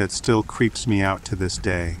something that still creeps me out to this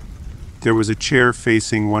day. There was a chair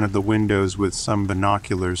facing one of the windows with some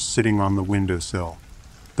binoculars sitting on the windowsill.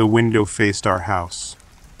 The window faced our house.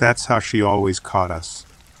 That's how she always caught us.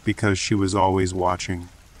 because she was always watching.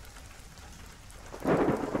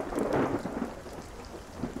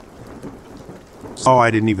 Oh,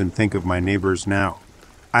 I didn't even think of my neighbors now.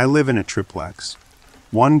 I live in a triplex.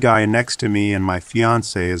 One guy next to me and my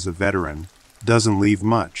fiancé is a veteran. Doesn't leave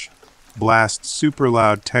much. Blasts super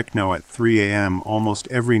loud techno at 3 a.m. almost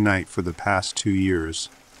every night for the past 2 years.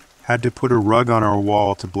 Had to put a rug on our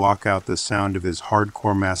wall to block out the sound of his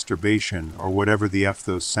hardcore masturbation or whatever the F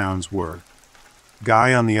those sounds were.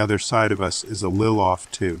 Guy on the other side of us is a lil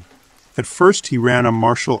off too. At first he ran a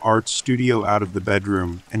martial arts studio out of the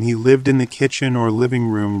bedroom, and he lived in the kitchen or living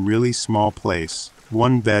room, really small place.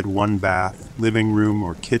 1 bed, 1 bath, living room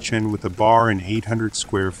or kitchen with a bar and 800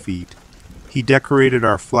 square feet. He decorated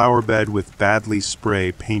our flower bed with badly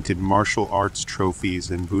spray painted martial arts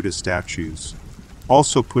trophies and Buddha statues.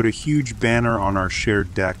 Also put a huge banner on our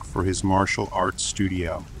shared deck for his martial arts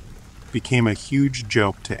studio. Became a huge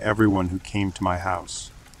joke to everyone who came to my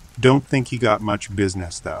house. Don't think he got much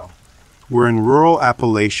business though. We're in rural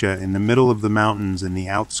Appalachia in the middle of the mountains in the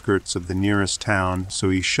outskirts of the nearest town, so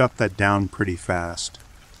he shut that down pretty fast.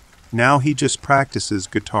 Now he just practices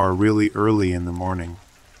guitar really early in the morning,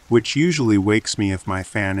 which usually wakes me if my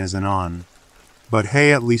fan isn't on. But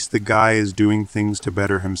hey, at least the guy is doing things to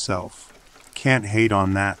better himself. Can't hate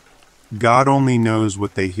on that. God only knows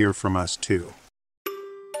what they hear from us too.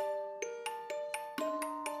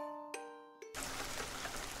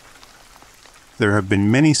 There have been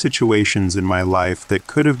many situations in my life that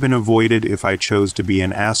could have been avoided if I chose to be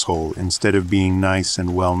an asshole instead of being nice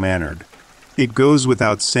and well-mannered. It goes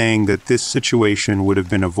without saying that this situation would have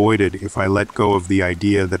been avoided if I let go of the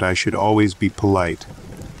idea that I should always be polite.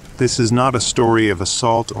 This is not a story of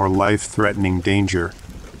assault or life-threatening danger,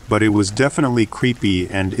 but it was definitely creepy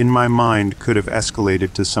and in my mind could have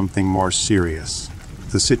escalated to something more serious.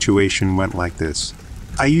 The situation went like this.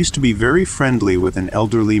 I used to be very friendly with an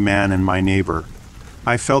elderly man and my neighbor.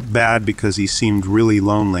 I felt bad because he seemed really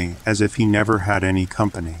lonely, as if he never had any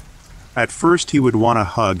company. At first he would want a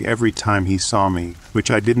hug every time he saw me,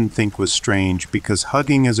 which I didn't think was strange because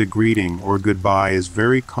hugging as a greeting or goodbye is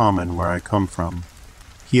very common where I come from.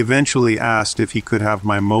 He eventually asked if he could have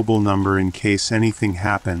my mobile number in case anything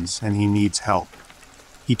happens and he needs help.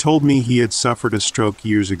 He told me he had suffered a stroke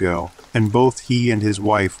years ago, and both he and his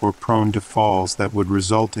wife were prone to falls that would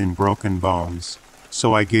result in broken bones,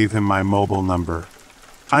 so I gave him my mobile number.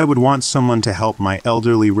 I would want someone to help my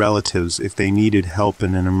elderly relatives if they needed help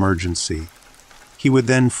in an emergency. He would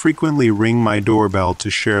then frequently ring my doorbell to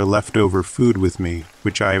share leftover food with me,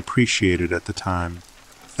 which I appreciated at the time.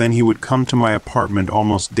 Then he would come to my apartment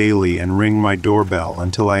almost daily and ring my doorbell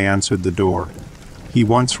until I answered the door. He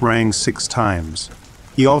once rang 6 times.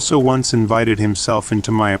 He also once invited himself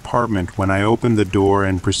into my apartment when I opened the door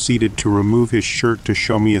and proceeded to remove his shirt to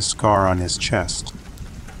show me a scar on his chest.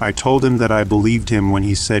 I told him that I believed him when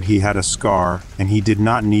he said he had a scar and he did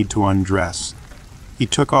not need to undress. He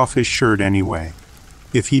took off his shirt anyway.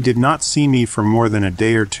 If he did not see me for more than a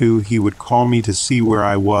day or 2, he would call me to see where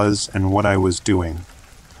I was and what I was doing.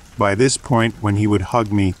 By this point, when he would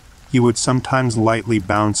hug me, he would sometimes lightly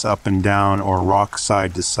bounce up and down or rock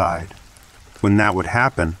side to side. When that would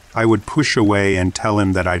happen, I would push away and tell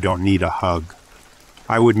him that I don't need a hug.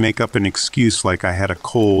 I would make up an excuse like I had a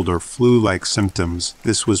cold or flu-like symptoms.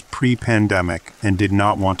 This was pre-pandemic and did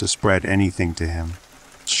not want to spread anything to him.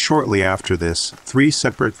 Shortly after this, 3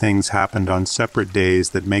 separate things happened on separate days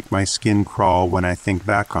that make my skin crawl when I think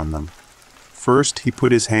back on them. First, he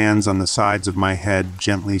put his hands on the sides of my head,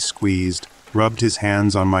 gently squeezed, rubbed his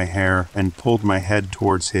hands on my hair, and pulled my head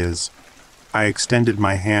towards his. I extended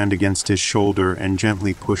my hand against his shoulder and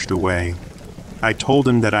gently pushed away. I told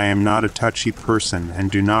him that I am not a touchy person and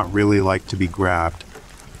do not really like to be grabbed.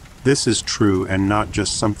 This is true and not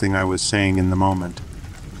just something I was saying in the moment.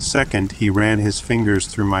 Second, he ran his fingers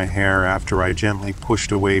through my hair after I gently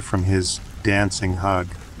pushed away from his dancing hug.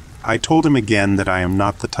 I told him again that I am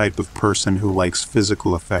not the type of person who likes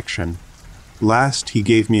physical affection. Last, he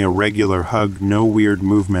gave me a regular hug, no weird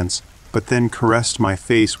movements, but then caressed my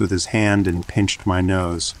face with his hand and pinched my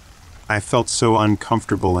nose. I felt so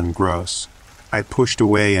uncomfortable and gross. I pushed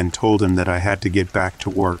away and told him that I had to get back to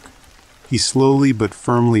work. He slowly but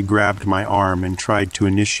firmly grabbed my arm and tried to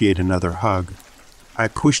initiate another hug. I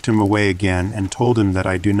pushed him away again and told him that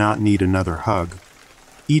I do not need another hug.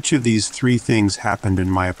 Each of these 3 things happened in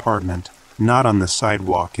my apartment, not on the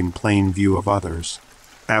sidewalk in plain view of others.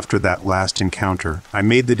 After that last encounter, I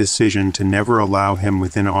made the decision to never allow him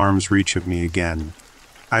within arm's reach of me again.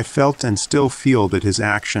 I felt and still feel that his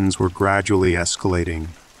actions were gradually escalating.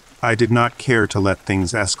 I did not care to let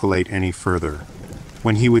things escalate any further.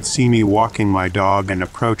 When he would see me walking my dog and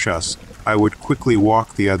approach us, I would quickly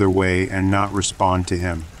walk the other way and not respond to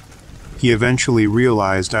him. He eventually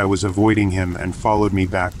realized I was avoiding him and followed me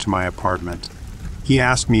back to my apartment. He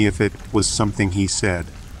asked me if it was something he said.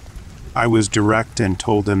 I was direct and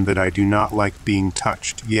told him that I do not like being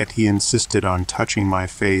touched, yet he insisted on touching my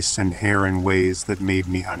face and hair in ways that made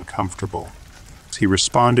me uncomfortable. He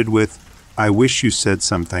responded with, "I wish you said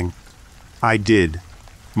something." I did,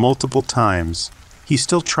 multiple times. He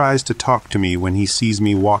still tries to talk to me when he sees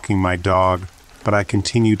me walking my dog, but I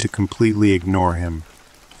continue to completely ignore him.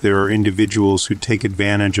 There are individuals who take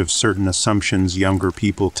advantage of certain assumptions younger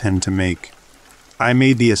people tend to make. I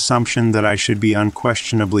made the assumption that I should be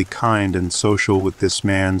unquestionably kind and social with this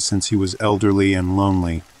man since he was elderly and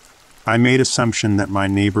lonely. I made assumption that my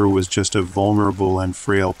neighbor was just a vulnerable and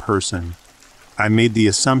frail person. I made the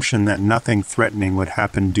assumption that nothing threatening would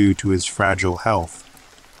happen due to his fragile health.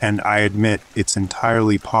 And I admit it's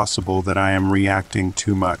entirely possible that I am reacting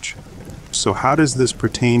too much. So how does this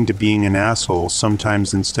pertain to being an asshole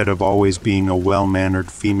sometimes instead of always being a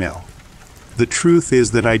well-mannered female? The truth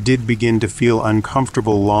is that I did begin to feel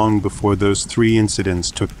uncomfortable long before those 3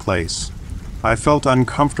 incidents took place. I felt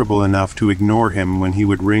uncomfortable enough to ignore him when he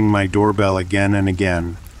would ring my doorbell again and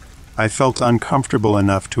again. I felt uncomfortable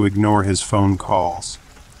enough to ignore his phone calls.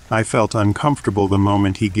 I felt uncomfortable the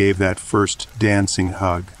moment he gave that first dancing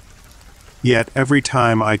hug. Yet every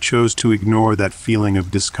time I chose to ignore that feeling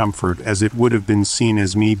of discomfort, as it would have been seen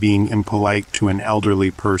as me being impolite to an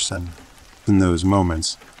elderly person. In those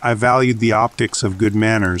moments, I valued the optics of good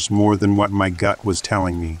manners more than what my gut was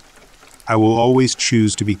telling me. I will always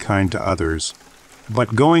choose to be kind to others.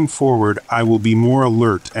 But going forward, I will be more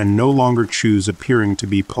alert and no longer choose appearing to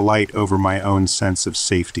be polite over my own sense of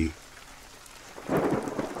safety.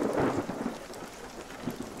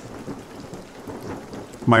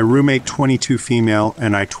 My roommate, 22 female,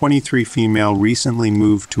 and I, 23 female, recently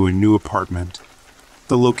moved to a new apartment.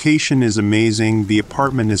 The location is amazing, the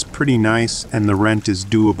apartment is pretty nice, and the rent is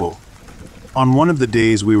doable. On one of the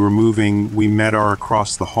days we were moving, we met our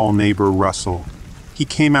across-the-hall neighbor, Russell. He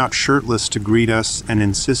came out shirtless to greet us and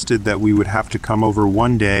insisted that we would have to come over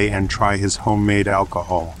one day and try his homemade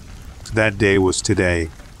alcohol. That day was today.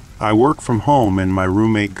 I work from home and my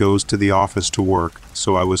roommate goes to the office to work,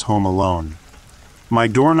 so I was home alone. My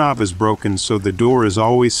doorknob is broken, so the door is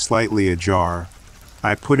always slightly ajar.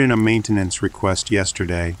 I put in a maintenance request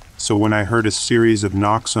yesterday, so when I heard a series of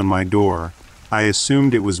knocks on my door, I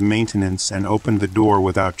assumed it was maintenance and opened the door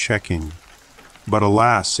without checking. But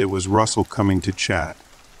alas, it was Russell coming to chat.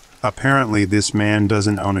 Apparently this man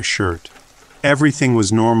doesn't own a shirt. Everything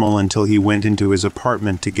was normal until he went into his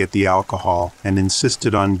apartment to get the alcohol and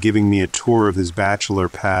insisted on giving me a tour of his bachelor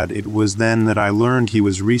pad. It was then that I learned he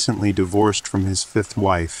was recently divorced from his 5th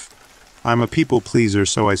wife. I'm a people pleaser,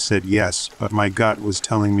 so I said yes, but my gut was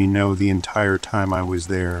telling me no the entire time I was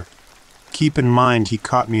there. Keep in mind he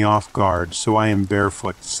caught me off guard, so I am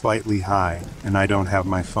barefoot, slightly high, and I don't have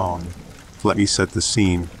my phone. Let me set the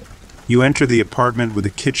scene. You enter the apartment with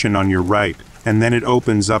a kitchen on your right, and then it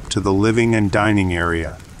opens up to the living and dining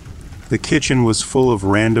area. The kitchen was full of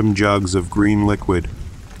random jugs of green liquid.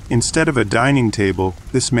 Instead of a dining table,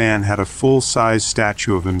 this man had a full-size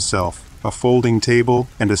statue of himself, a folding table,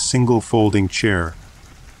 and a single folding chair.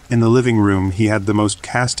 In the living room, he had the most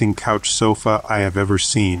casting couch sofa I have ever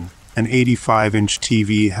seen, an 85-inch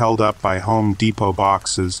TV held up by Home Depot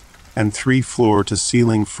boxes, and 3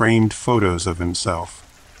 floor-to-ceiling framed photos of himself.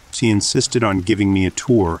 He insisted on giving me a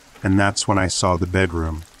tour, and that's when I saw the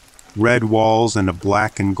bedroom. Red walls and a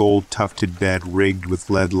black and gold tufted bed rigged with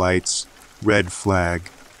LED lights. Red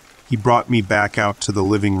flag. He brought me back out to the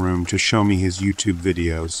living room to show me his YouTube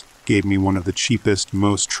videos, gave me one of the cheapest,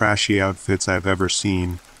 most trashy outfits I've ever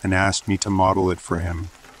seen, and asked me to model it for him.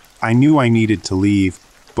 I knew I needed to leave,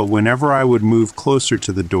 but whenever I would move closer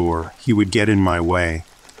to the door, he would get in my way.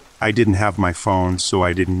 I didn't have my phone, so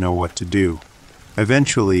I didn't know what to do.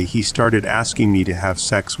 Eventually, he started asking me to have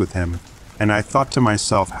sex with him, and I thought to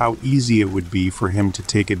myself how easy it would be for him to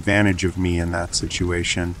take advantage of me in that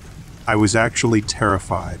situation. I was actually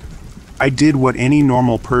terrified. I did what any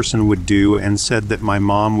normal person would do and said that my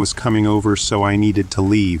mom was coming over, so I needed to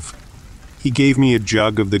leave. He gave me a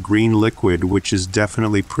jug of the green liquid, which is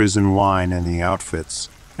definitely prison wine, and the outfits,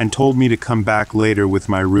 and told me to come back later with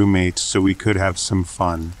my roommates so we could have some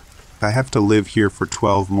fun. I have to live here for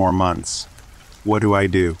 12 more months. What do I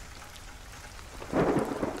do?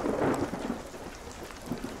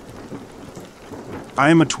 I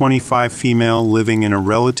am a 25 female living in a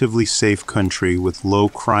relatively safe country with low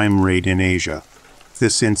crime rate in Asia.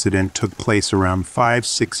 This incident took place around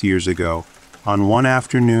 5-6 years ago. on one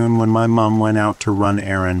afternoon when my mom went out to run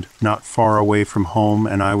errand not far away from home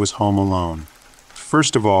and I was home alone.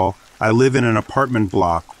 First of all, I live in an apartment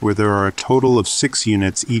block where there are a total of 6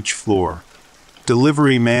 units each floor.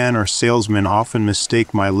 Delivery man or salesman often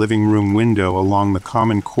mistake my living room window along the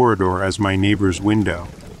common corridor as my neighbor's window.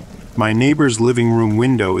 My neighbor's living room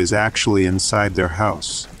window is actually inside their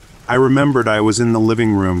house. I remembered I was in the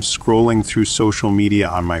living room scrolling through social media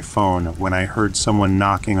on my phone when I heard someone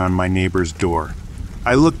knocking on my neighbor's door.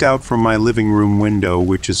 I looked out from my living room window,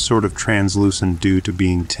 which is sort of translucent due to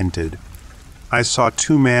being tinted. I saw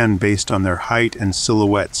 2 men based on their height and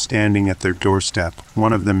silhouette standing at their doorstep,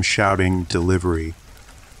 one of them shouting, "Delivery."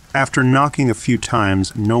 After knocking a few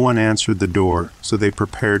times, no one answered the door, so they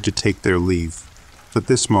prepared to take their leave. At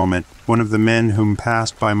this moment, one of the men whom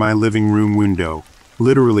passed by my living room window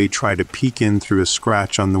literally tried to peek in through a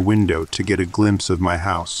scratch on the window to get a glimpse of my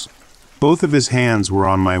house. Both of his hands were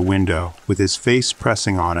on my window, with his face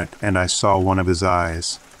pressing on it, and I saw one of his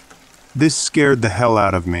eyes. This scared the hell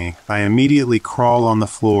out of me. I immediately crawled on the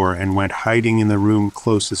floor and went hiding in the room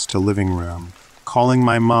closest to living room, calling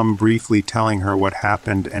my mom, briefly telling her what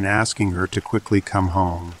happened and asking her to quickly come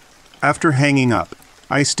home. After hanging up,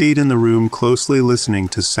 I stayed in the room closely listening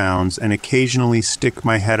to sounds and occasionally stick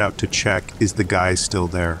my head out to check, is the guy still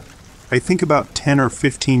there? I think about 10 or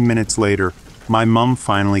 15 minutes later, my mom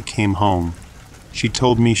finally came home. She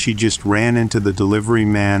told me she just ran into the delivery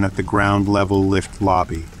man at the ground level lift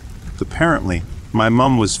lobby. Apparently, my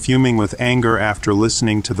mom was fuming with anger after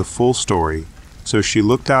listening to the full story, so she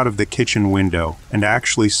looked out of the kitchen window and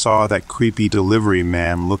actually saw that creepy delivery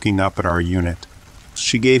man looking up at our unit.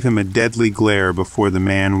 She gave him a deadly glare before the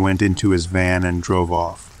man went into his van and drove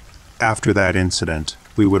off. After that incident,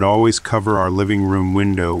 we would always cover our living room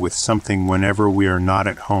window with something whenever we are not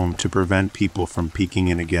at home to prevent people from peeking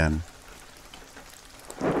in again.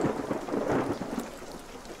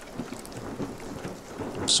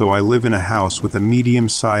 So I live in a house with a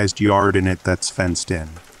medium-sized yard in it that's fenced in.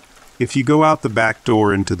 If you go out the back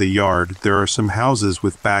door into the yard, there are some houses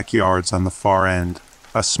with backyards on the far end.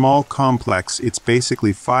 A small complex. It's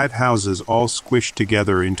basically 5 houses all squished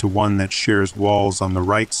together into one that shares walls on the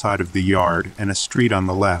right side of the yard and a street on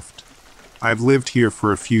the left. I've lived here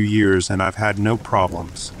for a few years and I've had no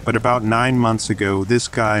problems, but about 9 months ago this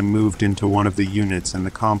guy moved into one of the units in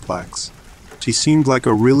the complex. He seemed like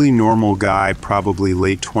a really normal guy, probably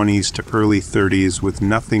late 20s to early 30s, with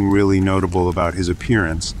nothing really notable about his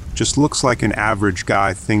appearance. Just looks like an average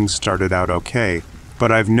guy. Things started out okay,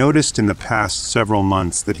 but I've noticed in the past several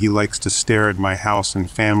months that he likes to stare at my house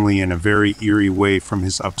and family in a very eerie way from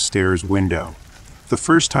his upstairs window. The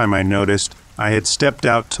first time I noticed, I had stepped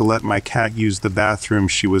out to let my cat use the bathroom.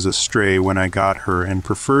 She was a stray when I got her and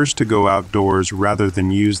prefers to go outdoors rather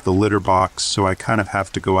than use the litter box, so I kind of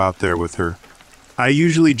have to go out there with her. I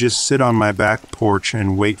usually just sit on my back porch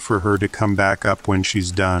and wait for her to come back up when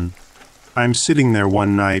she's done. I'm sitting there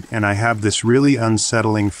one night and I have this really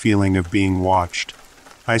unsettling feeling of being watched.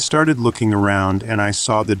 I started looking around and I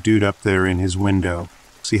saw the dude up there in his window.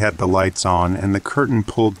 He had the lights on and the curtain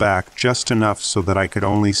pulled back just enough so that I could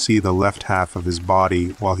only see the left half of his body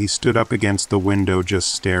while he stood up against the window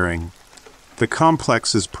just staring. The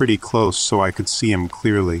complex is pretty close so I could see him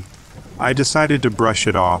clearly. I decided to brush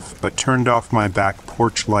it off, but turned off my back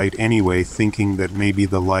porch light anyway, thinking that maybe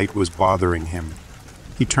the light was bothering him.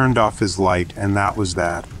 He turned off his light, and that was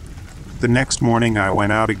that. The next morning I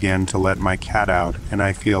went out again to let my cat out, and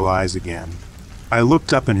I feel eyes again. I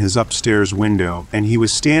looked up in his upstairs window, and he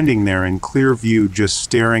was standing there in clear view just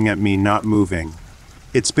staring at me, not moving.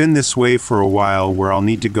 It's been this way for a while where I'll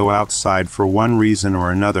need to go outside for one reason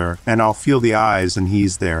or another, and I'll feel the eyes and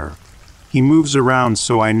he's there. He moves around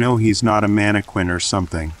so I know he's not a mannequin or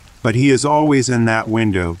something, but he is always in that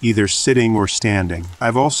window, either sitting or standing.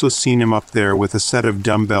 I've also seen him up there with a set of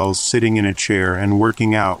dumbbells sitting in a chair and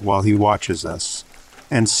working out while he watches us,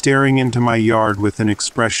 and staring into my yard with an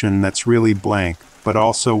expression that's really blank, but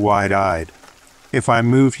also wide-eyed. If I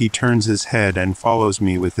move, he turns his head and follows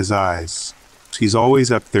me with his eyes. He's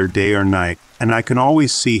always up there day or night, and I can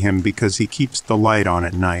always see him because he keeps the light on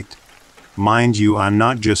at night. Mind you, I'm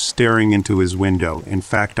not just staring into his window. In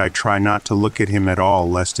fact, I try not to look at him at all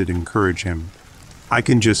lest it encourage him. I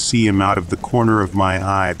can just see him out of the corner of my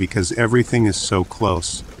eye because everything is so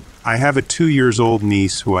close. I have a 2-year-old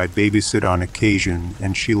niece who I babysit on occasion,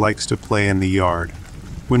 and she likes to play in the yard.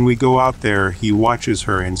 When we go out there, he watches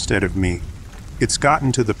her instead of me. It's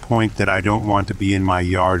gotten to the point that I don't want to be in my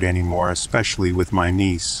yard anymore, especially with my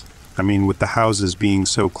niece. With the houses being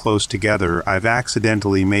so close together, I've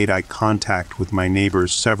accidentally made eye contact with my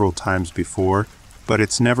neighbors several times before, but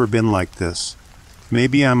it's never been like this.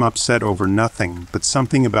 Maybe I'm upset over nothing, but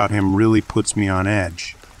something about him really puts me on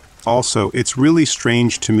edge. Also, it's really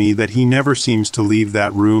strange to me that he never seems to leave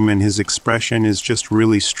that room and his expression is just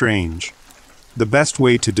really strange. The best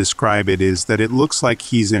way to describe it is that it looks like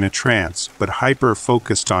he's in a trance, but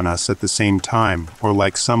hyper-focused on us at the same time, or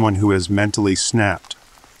like someone who has mentally snapped.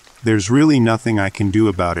 There's really nothing I can do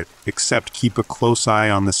about it, except keep a close eye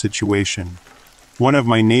on the situation. One of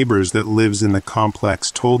my neighbors that lives in the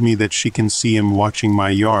complex told me that she can see him watching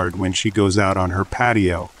my yard when she goes out on her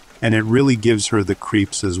patio, and it really gives her the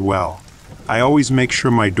creeps as well. I always make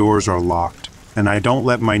sure my doors are locked, and I don't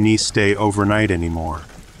let my niece stay overnight anymore.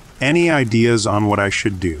 Any ideas on what I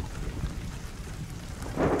should do?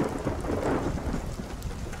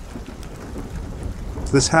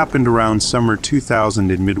 This happened around summer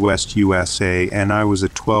 2000 in Midwest USA, and I was a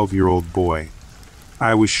 12-year-old boy.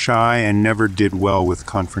 I was shy and never did well with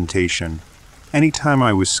confrontation. Anytime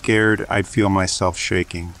I was scared, I'd feel myself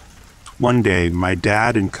shaking. One day, my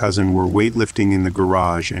dad and cousin were weightlifting in the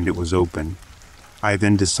garage and it was open. I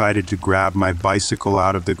then decided to grab my bicycle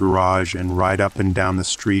out of the garage and ride up and down the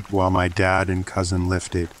street while my dad and cousin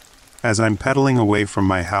lifted. As I'm pedaling away from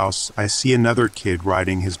my house, I see another kid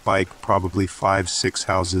riding his bike probably 5-6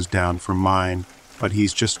 houses down from mine, but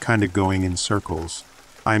he's just kinda going in circles.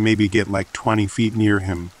 I maybe get like 20 feet near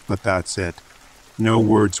him, but that's it. No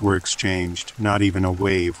words were exchanged, not even a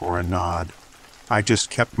wave or a nod. I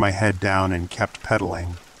just kept my head down and kept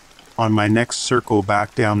pedaling. On my next circle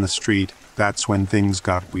back down the street, that's when things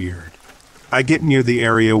got weird. I get near the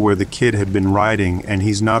area where the kid had been riding and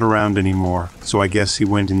he's not around anymore, so I guess he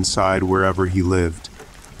went inside wherever he lived.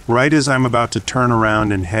 Right as I'm about to turn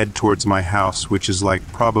around and head towards my house, which is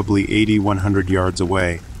like probably 80-100 yards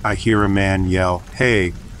away, I hear a man yell,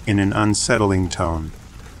 "Hey," in an unsettling tone.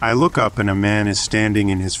 I look up and a man is standing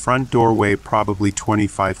in his front doorway probably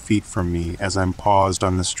 25 feet from me as I'm paused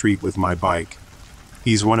on the street with my bike.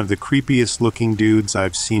 He's one of the creepiest looking dudes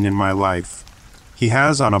I've seen in my life. He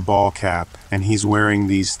has on a ball cap, and he's wearing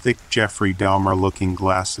these thick Jeffrey Dahmer looking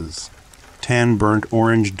glasses. Tan burnt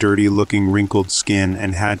orange dirty looking wrinkled skin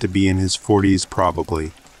and had to be in his 40s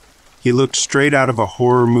probably. He looked straight out of a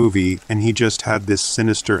horror movie and he just had this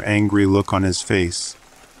sinister angry look on his face.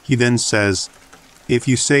 He then says, "If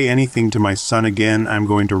you say anything to my son again, I'm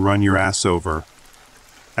going to run your ass over."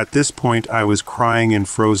 At this point I was crying and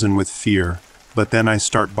frozen with fear. But then I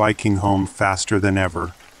start biking home faster than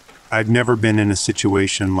ever. I'd never been in a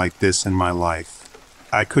situation like this in my life.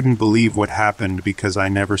 I couldn't believe what happened because I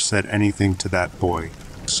never said anything to that boy.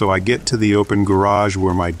 So I get to the open garage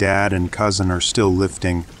where my dad and cousin are still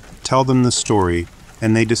lifting, tell them the story,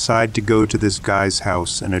 and they decide to go to this guy's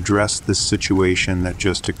house and address this situation that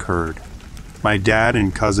just occurred. My dad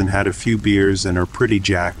and cousin had a few beers and are pretty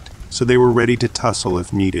jacked, so they were ready to tussle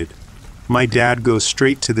if needed. My dad goes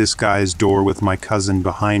straight to this guy's door with my cousin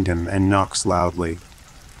behind him and knocks loudly.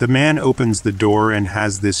 The man opens the door and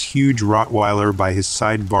has this huge Rottweiler by his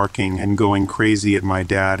side barking and going crazy at my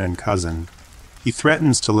dad and cousin. He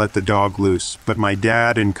threatens to let the dog loose, but my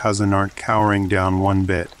dad and cousin aren't cowering down one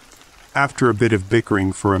bit. After a bit of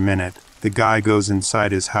bickering for a minute, the guy goes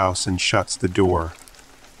inside his house and shuts the door.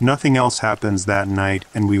 Nothing else happens that night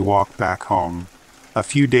and we walk back home. A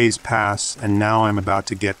few days pass, and now I'm about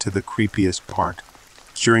to get to the creepiest part.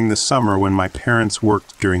 During the summer when my parents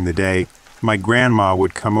worked during the day, my grandma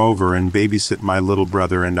would come over and babysit my little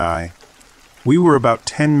brother and I. We were about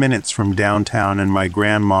 10 minutes from downtown and my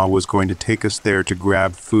grandma was going to take us there to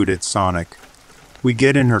grab food at Sonic. We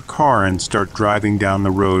get in her car and start driving down the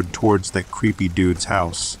road towards that creepy dude's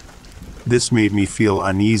house. This made me feel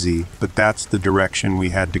uneasy, but that's the direction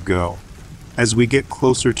we had to go. As we get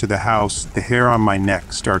closer to the house, the hair on my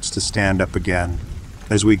neck starts to stand up again.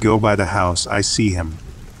 As we go by the house, I see him.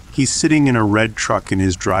 He's sitting in a red truck in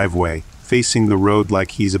his driveway, facing the road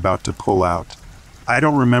like he's about to pull out. I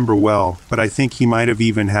don't remember well, but I think he might have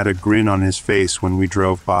even had a grin on his face when we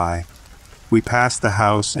drove by. We pass the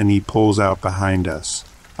house and he pulls out behind us.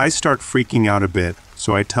 I start freaking out a bit,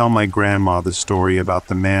 so I tell my grandma the story about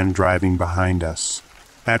the man driving behind us.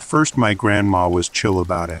 At first my grandma was chill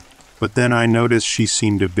about it. But then I noticed she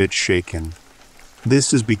seemed a bit shaken.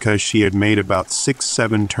 This is because she had made about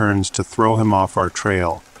 6-7 turns to throw him off our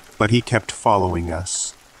trail, but he kept following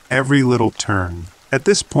us. Every little turn. At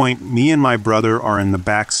this point, me and my brother are in the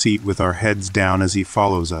back seat with our heads down as he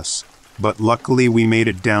follows us, but luckily we made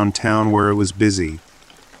it downtown where it was busy.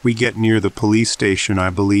 We get near the police station, I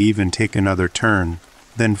believe, and take another turn.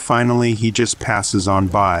 Then finally he just passes on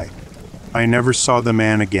by. I never saw the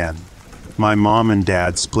man again. My mom and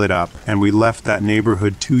dad split up, and we left that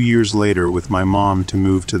neighborhood 2 years later with my mom to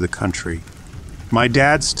move to the country. My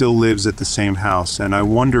dad still lives at the same house, and I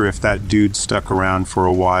wonder if that dude stuck around for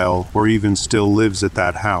a while or even still lives at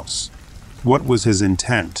that house. What was his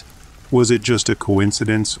intent? Was it just a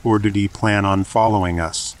coincidence, or did he plan on following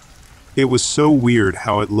us? It was so weird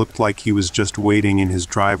how it looked like he was just waiting in his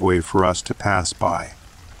driveway for us to pass by.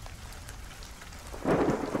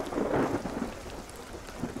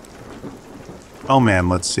 Oh man,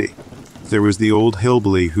 let's see. There was the old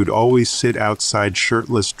hillbilly who'd always sit outside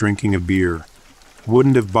shirtless drinking a beer.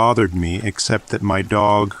 Wouldn't have bothered me, except that my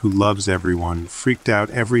dog, who loves everyone, freaked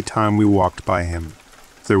out every time we walked by him.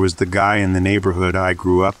 There was the guy in the neighborhood I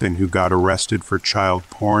grew up in who got arrested for child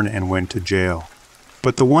porn and went to jail.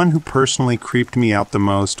 But the one who personally creeped me out the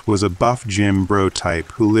most was a buff gym bro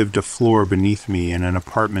type who lived a floor beneath me in an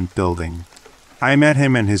apartment building. I met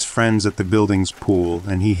him and his friends at the building's pool,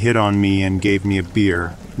 and he hit on me and gave me a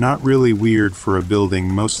beer, not really weird for a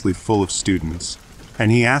building mostly full of students. And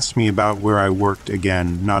he asked me about where I worked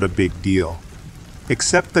again, not a big deal.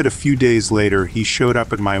 Except that a few days later he showed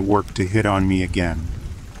up at my work to hit on me again.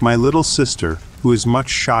 My little sister, who is much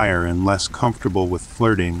shyer and less comfortable with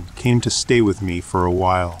flirting, came to stay with me for a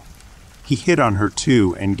while. He hit on her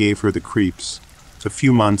too and gave her the creeps. A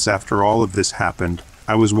few months after all of this happened,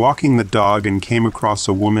 I was walking the dog and came across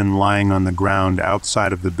a woman lying on the ground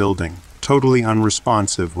outside of the building, totally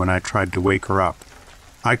unresponsive when I tried to wake her up.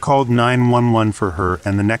 I called 911 for her,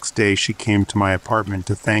 and the next day she came to my apartment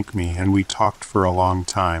to thank me, and we talked for a long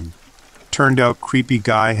time. Turned out creepy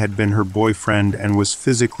guy had been her boyfriend and was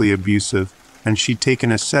physically abusive, and she'd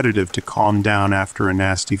taken a sedative to calm down after a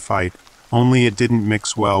nasty fight, only it didn't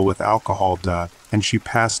mix well with alcohol, and she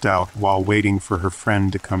passed out while waiting for her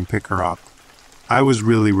friend to come pick her up. I was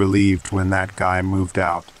really relieved when that guy moved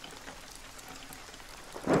out.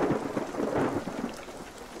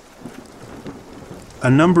 A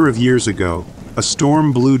number of years ago, a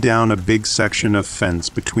storm blew down a big section of fence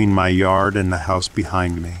between my yard and the house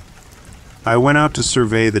behind me. I went out to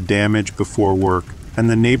survey the damage before work, and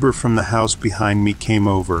the neighbor from the house behind me came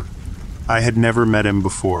over. I had never met him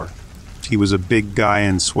before. He was a big guy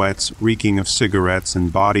in sweats, reeking of cigarettes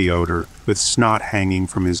and body odor, with snot hanging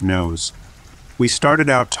from his nose. We started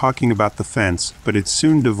out talking about the fence, but it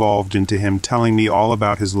soon devolved into him telling me all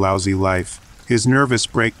about his lousy life, his nervous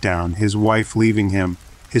breakdown, his wife leaving him,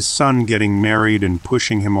 his son getting married and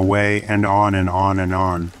pushing him away, and on and on and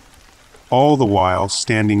on. All the while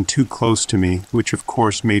standing too close to me, which of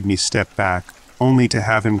course made me step back, only to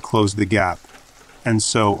have him close the gap. And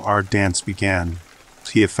so our dance began.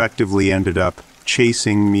 He effectively ended up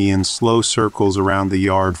chasing me in slow circles around the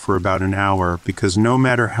yard for about an hour, because no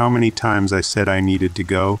matter how many times I said I needed to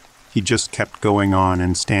go, he just kept going on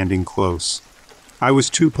and standing close. I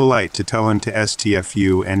was too polite to tell him to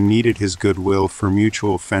STFU and needed his goodwill for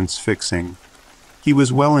mutual fence fixing. He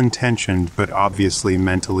was well-intentioned but obviously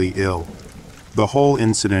mentally ill. The whole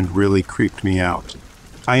incident really creeped me out.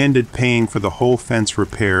 I ended paying for the whole fence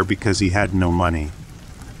repair because he had no money.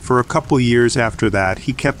 For a couple years after that,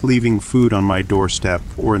 he kept leaving food on my doorstep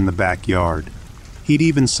or in the backyard. He'd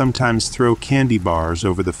even sometimes throw candy bars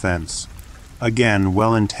over the fence. Again,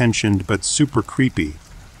 well-intentioned but super creepy.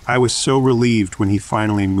 I was so relieved when he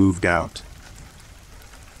finally moved out.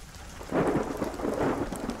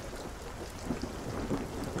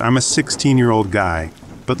 I'm a 16-year-old guy,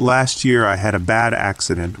 but last year I had a bad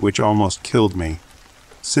accident which almost killed me.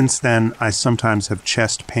 Since then, I sometimes have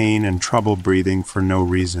chest pain and trouble breathing for no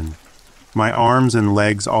reason. My arms and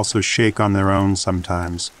legs also shake on their own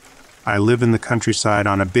sometimes. I live in the countryside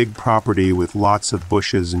on a big property with lots of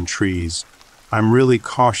bushes and trees. I'm really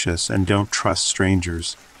cautious and don't trust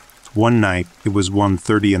strangers. One night, it was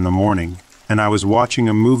 1:30 in the morning, and I was watching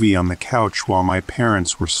a movie on the couch while my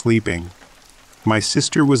parents were sleeping. My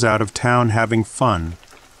sister was out of town having fun.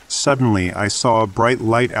 Suddenly, I saw a bright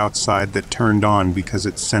light outside that turned on because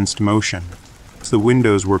it sensed motion. The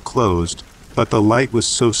windows were closed, but the light was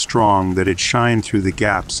so strong that it shined through the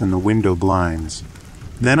gaps in the window blinds.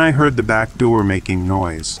 Then I heard the back door making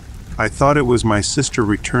noise. I thought it was my sister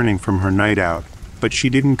returning from her night out, but she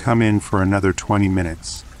didn't come in for another 20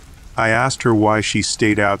 minutes. I asked her why she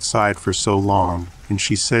stayed outside for so long, and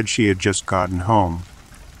she said she had just gotten home.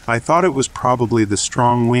 I thought it was probably the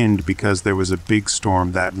strong wind because there was a big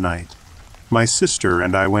storm that night. My sister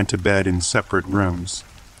and I went to bed in separate rooms.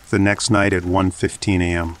 The next night at 1:15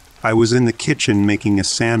 a.m., I was in the kitchen making a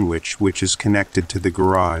sandwich which is connected to the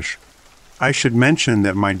garage. I should mention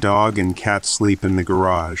that my dog and cat sleep in the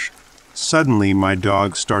garage. Suddenly, my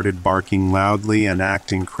dog started barking loudly and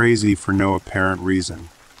acting crazy for no apparent reason.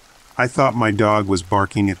 I thought my dog was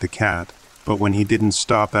barking at the cat, but when he didn't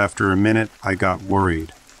stop after a minute, I got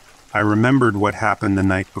worried. I remembered what happened the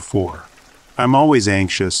night before. I'm always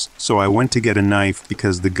anxious, so I went to get a knife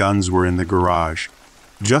because the guns were in the garage.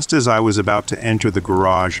 Just as I was about to enter the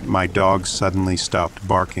garage, my dog suddenly stopped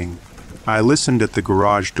barking. I listened at the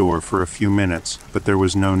garage door for a few minutes, but there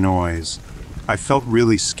was no noise. I felt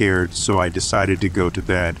really scared, so I decided to go to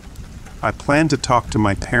bed. I planned to talk to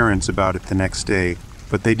my parents about it the next day,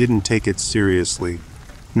 but they didn't take it seriously.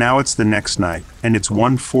 Now it's the next night, and it's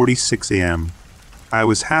 1:46 a.m. I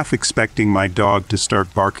was half expecting my dog to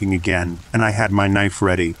start barking again, and I had my knife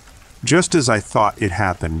ready. Just as I thought it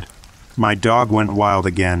happened, my dog went wild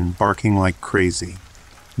again, barking like crazy.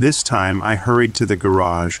 This time I hurried to the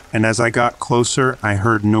garage, and as I got closer, I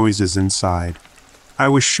heard noises inside. I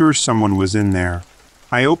was sure someone was in there.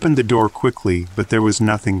 I opened the door quickly, but there was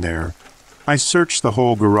nothing there. I searched the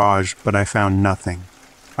whole garage, but I found nothing.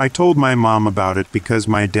 I told my mom about it because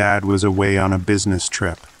my dad was away on a business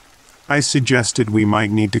trip. I suggested we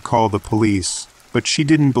might need to call the police, but she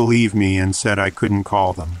didn't believe me and said I couldn't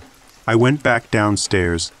call them. I went back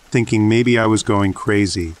downstairs, thinking maybe I was going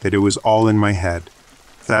crazy, that it was all in my head.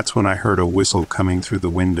 That's when I heard a whistle coming through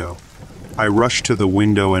the window. I rushed to the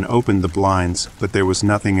window and opened the blinds, but there was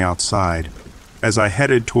nothing outside. As I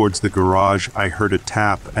headed towards the garage, I heard a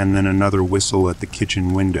tap and then another whistle at the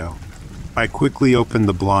kitchen window. I quickly opened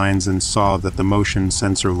the blinds and saw that the motion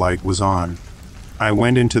sensor light was on. I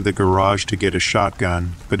went into the garage to get a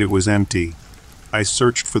shotgun, but it was empty. I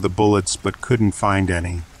searched for the bullets but couldn't find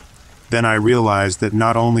any. Then I realized that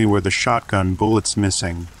not only were the shotgun bullets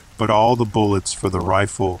missing, but all the bullets for the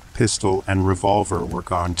rifle, pistol, and revolver were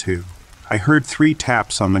gone too. I heard 3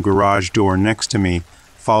 taps on the garage door next to me,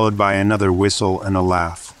 followed by another whistle and a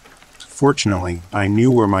laugh. Fortunately, I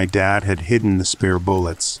knew where my dad had hidden the spare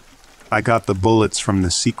bullets. I got the bullets from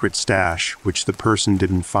the secret stash, which the person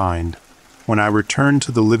didn't find. When I returned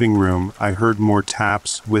to the living room, I heard more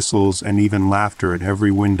taps, whistles, and even laughter at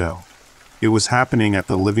every window. It was happening at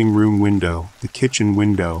the living room window, the kitchen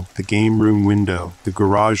window, the game room window, the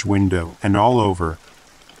garage window, and all over.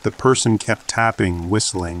 The person kept tapping,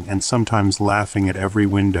 whistling, and sometimes laughing at every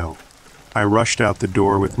window. I rushed out the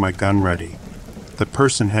door with my gun ready. The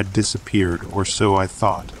person had disappeared, or so I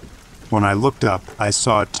thought. When I looked up, I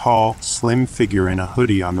saw a tall, slim figure in a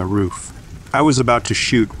hoodie on the roof. I was about to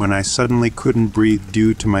shoot when I suddenly couldn't breathe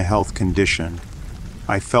due to my health condition.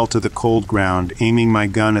 I fell to the cold ground, aiming my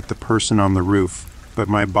gun at the person on the roof, but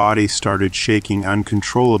my body started shaking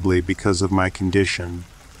uncontrollably because of my condition.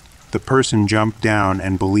 The person jumped down,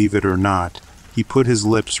 and believe it or not, he put his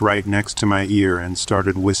lips right next to my ear and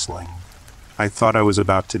started whistling. I thought I was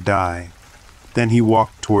about to die. Then he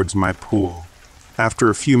walked towards my pool. After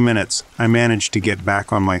a few minutes, I managed to get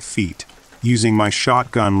back on my feet, using my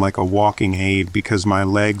shotgun like a walking aid because my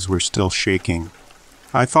legs were still shaking.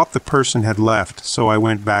 I thought the person had left, so I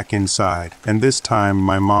went back inside, and this time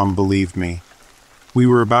my mom believed me. We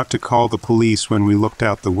were about to call the police when we looked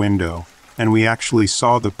out the window, and we actually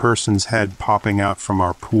saw the person's head popping out from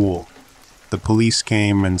our pool. The police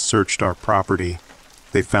came and searched our property.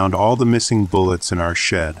 They found all the missing bullets in our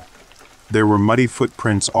shed. There were muddy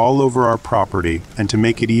footprints all over our property, and to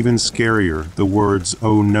make it even scarier, the words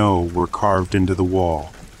 "Oh no" were carved into the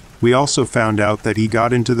wall. We also found out that he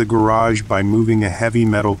got into the garage by moving a heavy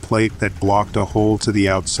metal plate that blocked a hole to the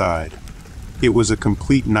outside. It was a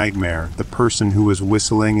complete nightmare, the person who was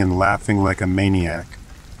whistling and laughing like a maniac.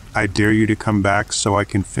 I dare you to come back so I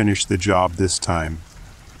can finish the job this time.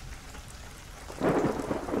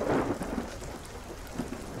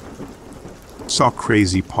 Saw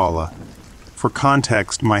Crazy Paula. For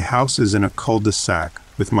context, my house is in a cul-de-sac,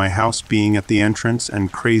 with my house being at the entrance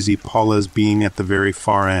and Crazy Paula's being at the very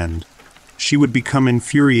far end. She would become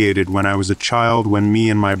infuriated when I was a child when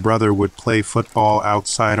me and my brother would play football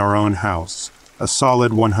outside our own house, a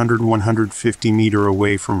solid 150 meter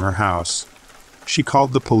away from her house. She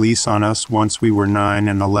called the police on us once we were 9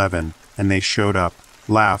 and 11, and they showed up,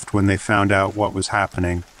 laughed when they found out what was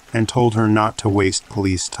happening, and told her not to waste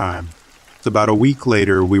police time. About a week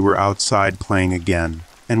later, we were outside playing again,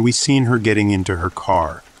 and we seen her getting into her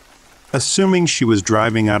car. Assuming she was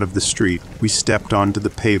driving out of the street, we stepped onto the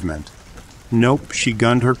pavement. Nope, she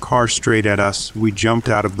gunned her car straight at us, we jumped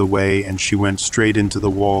out of the way, and she went straight into the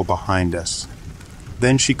wall behind us.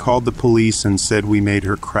 Then she called the police and said we made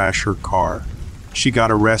her crash her car. She got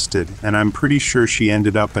arrested, and I'm pretty sure she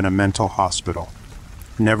ended up in a mental hospital.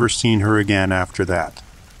 Never seen her again after that.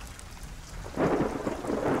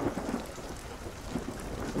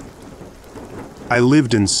 I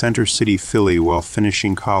lived in Center City, Philly while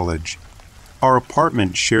finishing college. Our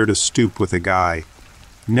apartment shared a stoop with a guy.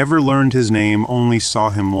 Never learned his name, only saw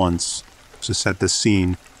him once. To set the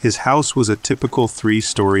scene, his house was a typical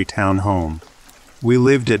 3-story townhome. We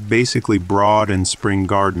lived at basically Broad and Spring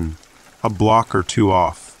Garden, a block or two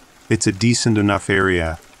off. It's a decent enough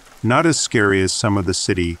area, not as scary as some of the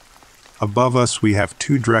city. Above us we have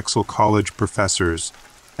 2 Drexel College professors,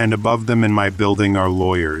 and above them in my building are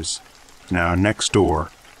lawyers. Now next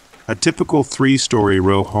door, a typical 3-story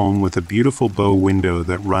row home with a beautiful bow window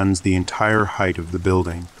that runs the entire height of the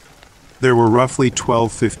building. There were roughly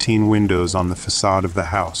 12-15 windows on the facade of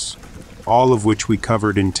the house, all of which we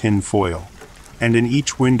covered in tin foil, and in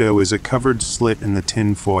each window is a covered slit in the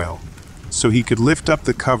tin foil, so he could lift up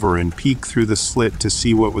the cover and peek through the slit to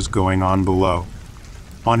see what was going on below.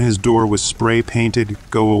 On his door was spray painted,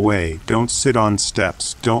 "Go away, don't sit on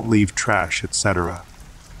steps, don't leave trash," etc.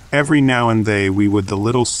 Every now and then we would the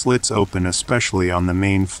little slits open, especially on the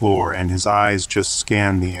main floor, and his eyes just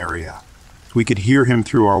scanned the area. We could hear him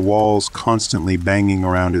through our walls constantly banging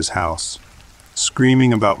around his house,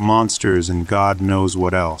 screaming about monsters and God knows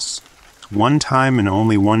what else. One time and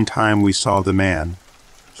only one time we saw the man.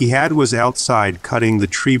 He was outside cutting the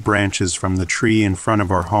tree branches from the tree in front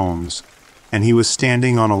of our homes, and he was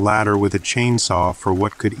standing on a ladder with a chainsaw for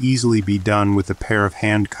what could easily be done with a pair of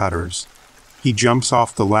hand cutters. He jumps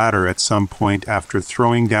off the ladder at some point after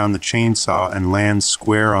throwing down the chainsaw and lands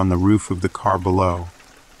square on the roof of the car below,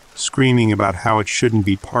 screaming about how it shouldn't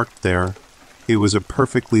be parked there. It was a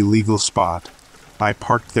perfectly legal spot. I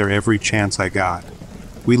parked there every chance I got.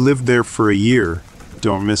 We lived there for a year.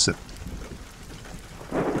 Don't miss it.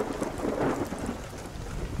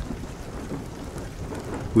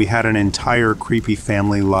 We had an entire creepy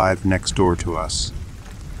family live next door to us.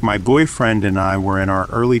 My boyfriend and I were in our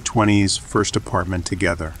early 20s, first apartment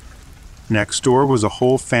together. Next door was a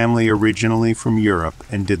whole family originally from Europe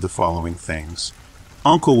and did the following things.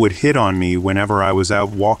 Uncle would hit on me whenever I was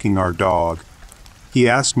out walking our dog. He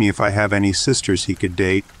asked me if I have any sisters he could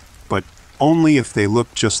date, but only if they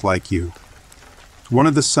looked just like you. One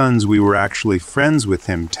of the sons we were actually friends with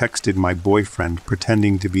him texted my boyfriend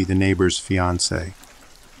pretending to be the neighbor's fiancé.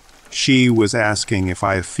 She was asking if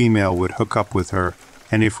a female would hook up with her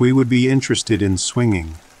and if we would be interested in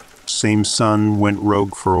swinging. Same son went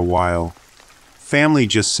rogue for a while. Family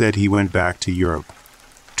just said he went back to Europe.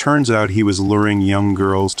 Turns out he was luring young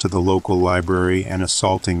girls to the local library and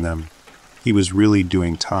assaulting them. He was really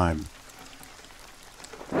doing time.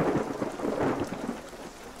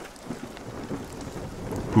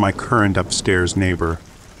 My current upstairs neighbor.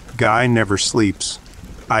 Guy never sleeps.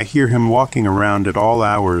 I hear him walking around at all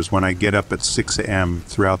hours when I get up at 6 a.m.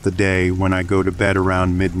 throughout the day when I go to bed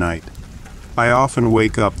around midnight. I often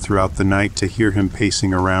wake up throughout the night to hear him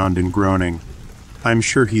pacing around and groaning. I'm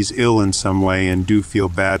sure he's ill in some way and do feel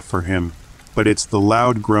bad for him, but it's the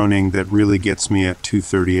loud groaning that really gets me at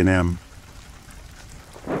 2:30 a.m.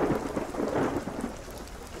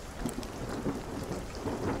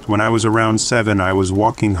 When I was around 7, I was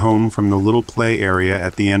walking home from the little play area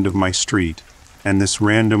at the end of my street, and this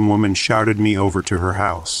random woman shouted me over to her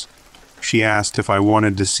house. She asked if I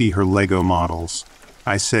wanted to see her Lego models.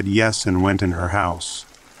 I said yes and went in her house.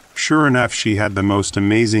 Sure enough, she had the most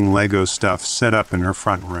amazing Lego stuff set up in her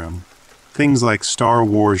front room. Things like Star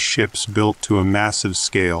Wars ships built to a massive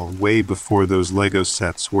scale way before those Lego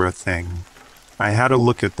sets were a thing. I had a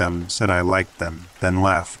look at them, said I liked them, then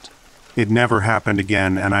left. It never happened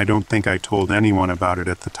again, and I don't think I told anyone about it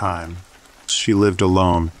at the time. She lived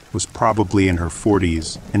alone, was probably in her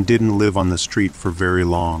 40s, and didn't live on the street for very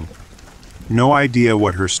long. No idea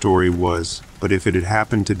what her story was, but if it had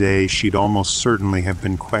happened today, she'd almost certainly have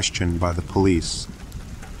been questioned by the police.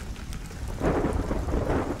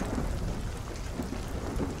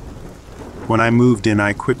 When I moved in,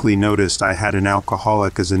 I quickly noticed I had an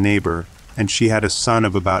alcoholic as a neighbor, and she had a son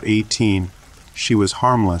of about 18. She was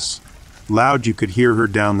harmless. Loud, you could hear her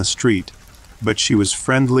down the street, but she was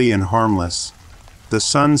friendly and harmless. The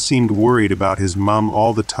son seemed worried about his mum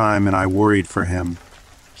all the time, and I worried for him.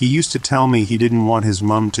 He used to tell me he didn't want his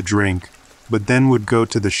mum to drink, but then would go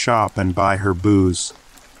to the shop and buy her booze.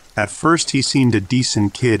 At first he seemed a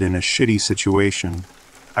decent kid in a shitty situation.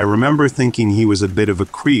 I remember thinking he was a bit of a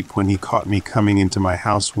creep when he caught me coming into my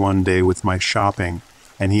house one day with my shopping,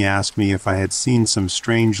 and he asked me if I had seen some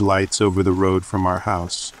strange lights over the road from our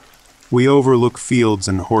house. We overlook fields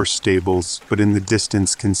and horse stables, but in the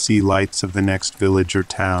distance can see lights of the next village or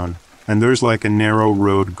town. And there's like a narrow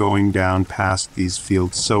road going down past these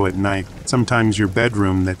fields, so at night, sometimes your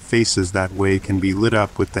bedroom that faces that way can be lit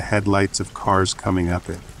up with the headlights of cars coming up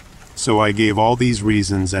it. So I gave all these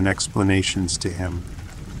reasons and explanations to him.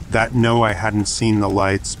 That no, I hadn't seen the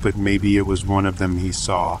lights, but maybe it was one of them he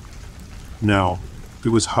saw. No, it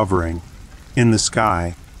was hovering in the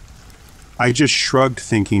sky. I just shrugged,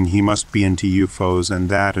 thinking he must be into UFOs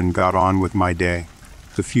and got on with my day.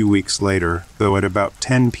 A few weeks later, though, at about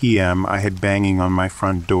 10 p.m. I had banging on my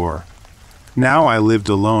front door. Now I lived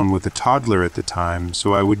alone with a toddler at the time,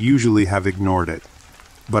 so I would usually have ignored it.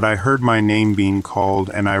 But I heard my name being called,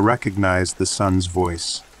 and I recognized the son's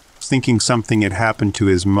voice. Thinking something had happened to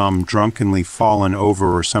his mum, drunkenly fallen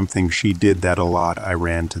over or something. She did that a lot. I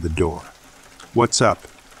ran to the door. "What's up?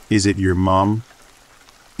 Is it your mom?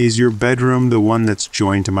 Is your bedroom the one that's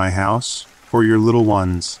joined to my house? Or your little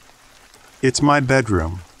one's?" "It's my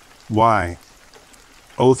bedroom." "Why?"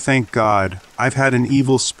 "Oh, thank God. I've had an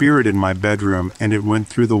evil spirit in my bedroom, and it went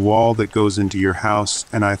through the wall that goes into your house,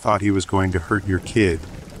 and I thought he was going to hurt your kid.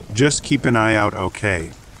 Just keep an eye out, okay?"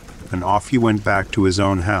 And off he went back to his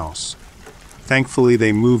own house. Thankfully,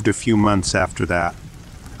 they moved a few months after that.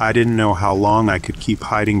 I didn't know how long I could keep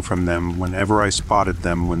hiding from them whenever I spotted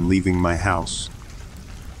them when leaving my house.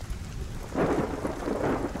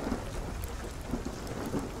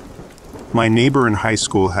 My neighbor in high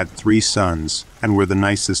school had 3 sons, and were the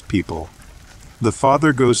nicest people. The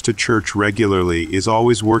father goes to church regularly, is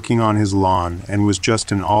always working on his lawn, and was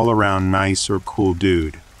just an all-around nice or cool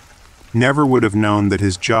dude. Never would have known that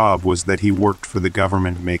his job was that he worked for the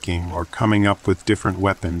government, making or coming up with different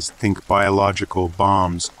weapons, think biological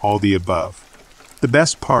bombs, all the above. The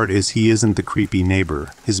best part is he isn't the creepy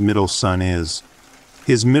neighbor, his middle son is.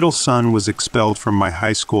 His middle son was expelled from my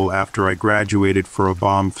high school after I graduated for a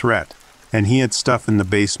bomb threat, and he had stuff in the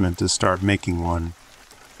basement to start making one.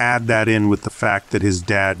 Add that in with the fact that his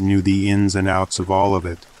dad knew the ins and outs of all of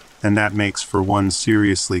it, and that makes for one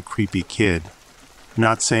seriously creepy kid.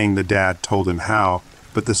 Not saying the dad told him how,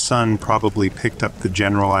 but the son probably picked up the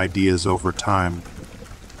general ideas over time.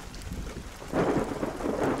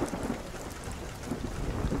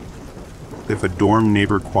 If a dorm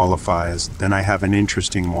neighbor qualifies, then I have an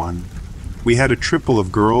interesting one. We had a triple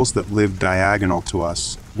of girls that lived diagonal to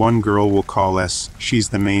us. One girl we'll call S, she's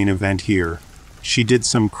the main event here. She did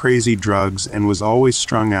some crazy drugs and was always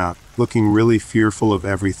strung out, looking really fearful of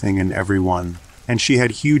everything and everyone. And she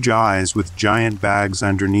had huge eyes with giant bags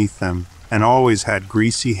underneath them, and always had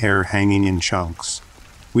greasy hair hanging in chunks.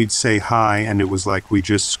 We'd say hi, and it was like we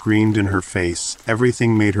just screamed in her face.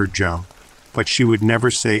 Everything made her jump. But she would never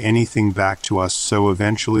say anything back to us, so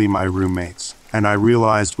eventually my roommates and I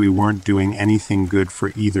realized we weren't doing anything good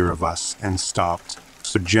for either of us, and stopped.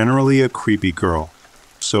 So generally a creepy girl.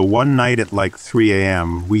 So one night at like 3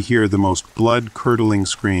 a.m., we hear the most blood-curdling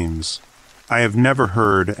screams I have never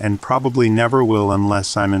heard, and probably never will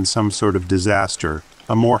unless I'm in some sort of disaster,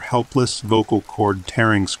 a more helpless vocal cord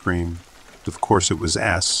tearing scream. Of course it was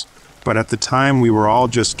S. But at the time we were all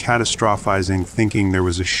just catastrophizing, thinking there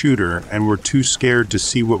was a shooter, and were too scared to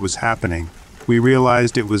see what was happening. We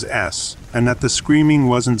realized it was S, and that the screaming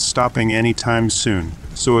wasn't stopping anytime soon.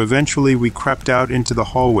 So eventually we crept out into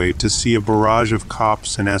the hallway to see a barrage of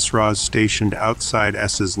cops and SRAs stationed outside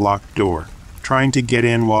S's locked door, trying to get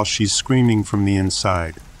in while she's screaming from the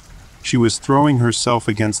inside. She was throwing herself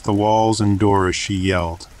against the walls and door as she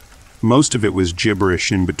yelled. Most of it was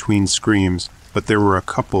gibberish in between screams, but there were a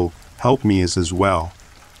couple "help me" as well.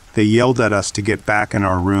 They yelled at us to get back in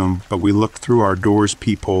our room, but we looked through our door's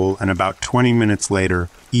peephole, and about 20 minutes later,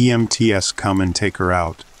 EMTs come and take her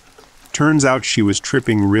out. Turns out she was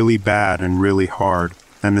tripping really bad and really hard,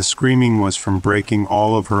 and the screaming was from breaking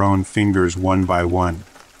all of her own fingers one by one.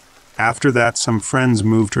 After that, some friends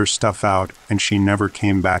moved her stuff out, and she never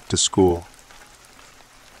came back to school.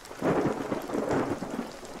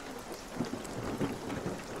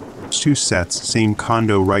 Two sets, same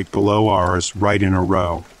condo right below ours, right in a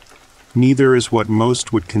row. Neither is what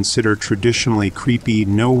most would consider traditionally creepy,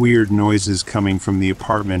 no weird noises coming from the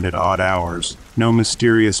apartment at odd hours, no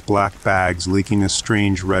mysterious black bags leaking a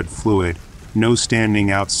strange red fluid, no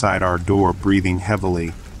standing outside our door breathing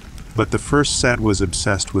heavily. But the first set was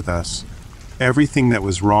obsessed with us. Everything that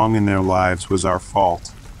was wrong in their lives was our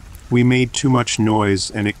fault. We made too much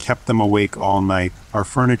noise and it kept them awake all night. Our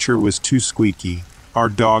furniture was too squeaky. Our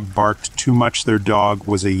dog barked too much. Their dog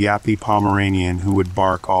was a yappy Pomeranian who would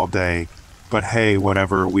bark all day. But hey,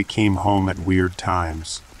 whatever, we came home at weird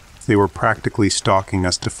times. They were practically stalking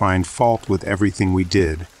us to find fault with everything we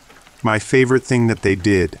did. My favorite thing that they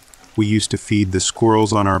did, we used to feed the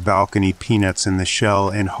squirrels on our balcony peanuts in the shell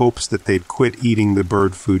in hopes that they'd quit eating the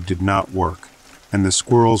bird food. Did not work, and the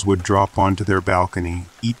squirrels would drop onto their balcony,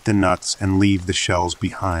 eat the nuts, and leave the shells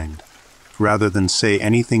behind. Rather than say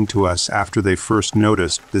anything to us after they first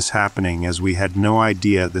noticed this happening, as we had no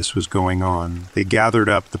idea this was going on, they gathered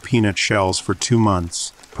up the peanut shells for 2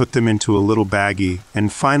 months, put them into a little baggie,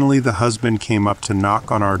 and finally the husband came up to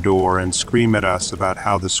knock on our door and scream at us about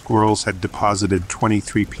how the squirrels had deposited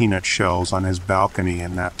 23 peanut shells on his balcony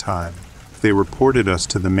in that time. They reported us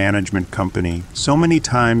to the management company so many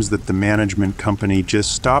times that the management company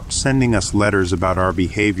just stopped sending us letters about our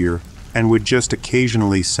behavior and would just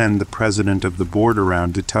occasionally send the president of the board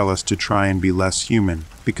around to tell us to try and be less human,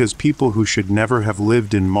 because people who should never have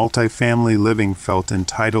lived in multifamily living felt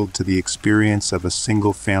entitled to the experience of a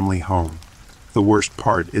single-family home. The worst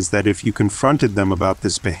part is that if you confronted them about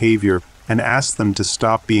this behavior and asked them to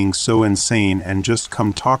stop being so insane and just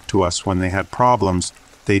come talk to us when they had problems,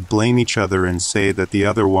 they'd blame each other and say that the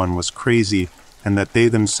other one was crazy and that they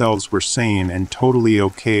themselves were sane and totally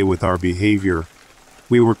okay with our behavior.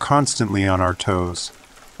 We were constantly on our toes.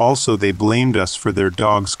 Also, they blamed us for their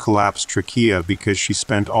dog's collapsed trachea because she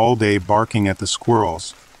spent all day barking at the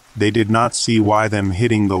squirrels. They did not see why them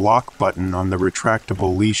hitting the lock button on the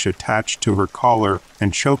retractable leash attached to her collar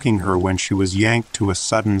and choking her when she was yanked to a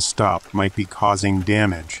sudden stop might be causing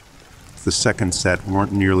damage. The second set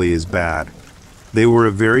weren't nearly as bad. They were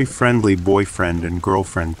a very friendly boyfriend and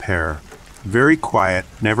girlfriend pair. Very quiet,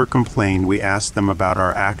 never complained. We asked them about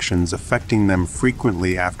our actions affecting them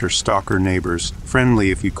frequently after stalker neighbors, friendly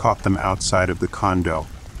if you caught them outside of the condo.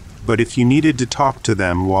 But if you needed to talk to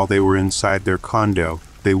them while they were inside their condo,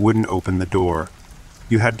 they wouldn't open the door.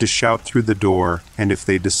 You had to shout through the door, and if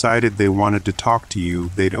they decided they wanted to talk to you,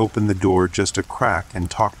 they'd open the door just a crack and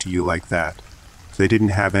talk to you like that. They didn't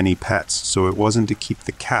have any pets, so it wasn't to keep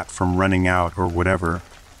the cat from running out or whatever.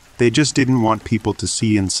 They just didn't want people to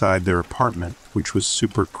see inside their apartment, which was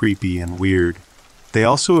super creepy and weird. They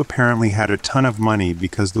also apparently had a ton of money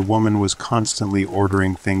because the woman was constantly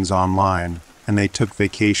ordering things online, and they took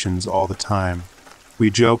vacations all the time.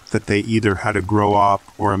 We joked that they either had a grow-op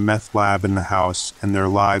or a meth lab in the house, and their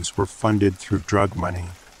lives were funded through drug money.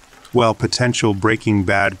 Well, potential Breaking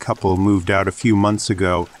Bad couple moved out a few months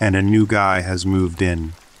ago, and a new guy has moved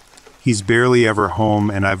in. He's barely ever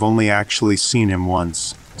home, and I've only actually seen him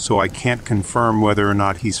once, so I can't confirm whether or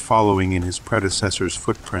not he's following in his predecessor's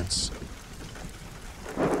footprints.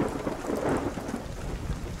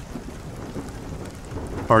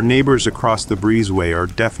 Our neighbors across the breezeway are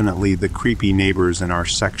definitely the creepy neighbors in our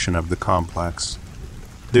section of the complex.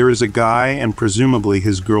 There is a guy and presumably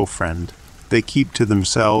his girlfriend. They keep to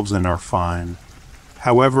themselves and are fine.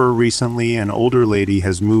 However, recently an older lady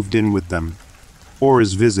has moved in with them, or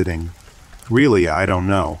is visiting. Really, I don't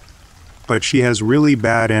know. But she has really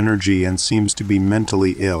bad energy and seems to be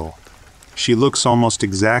mentally ill. She looks almost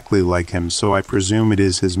exactly like him, so I presume it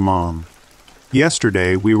is his mom.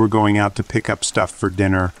 Yesterday, we were going out to pick up stuff for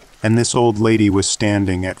dinner, and this old lady was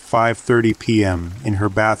standing at 5:30 p.m. in her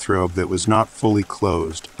bathrobe that was not fully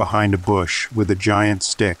closed, behind a bush with a giant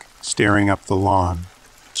stick, staring up the lawn.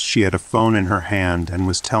 She had a phone in her hand and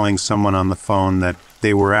was telling someone on the phone that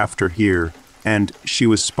they were after here, and she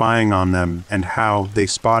was spying on them and how they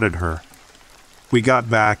spotted her. We got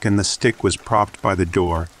back and the stick was propped by the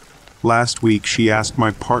door. Last week she asked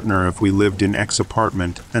my partner if we lived in X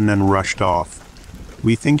apartment and then rushed off.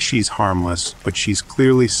 We think she's harmless, but she's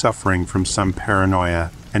clearly suffering from some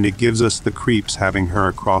paranoia, and it gives us the creeps having her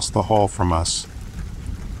across the hall from us.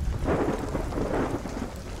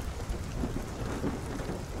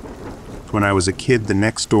 When I was a kid, the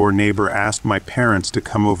next-door neighbor asked my parents to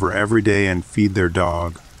come over every day and feed their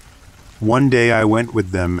dog. One day I went with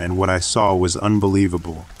them, and what I saw was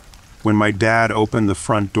unbelievable. When my dad opened the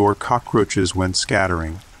front door, cockroaches went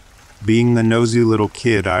scattering. Being the nosy little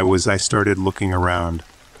kid I started looking around.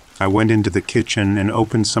 I went into the kitchen and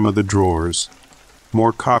opened some of the drawers.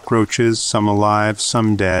 More cockroaches, some alive,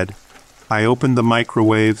 some dead. I opened the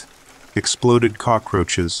microwave, exploded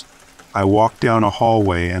cockroaches. I walked down a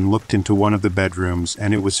hallway and looked into one of the bedrooms,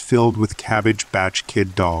 and it was filled with Cabbage Patch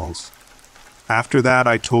Kid dolls. After that,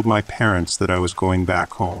 I told my parents that I was going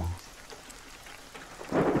back home.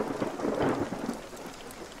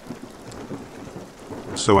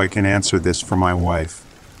 So I can answer this for my wife.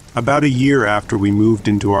 About a year after we moved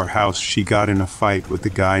into our house, she got in a fight with the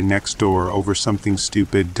guy next door over something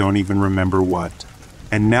stupid, don't even remember what.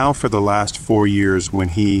 And now for the last 4 years, when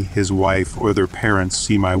he, his wife, or their parents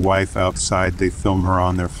see my wife outside, they film her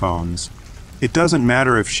on their phones. It doesn't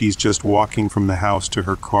matter if she's just walking from the house to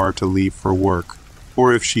her car to leave for work,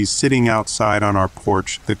 or if she's sitting outside on our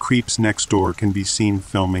porch, the creeps next door can be seen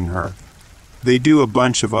filming her. They do a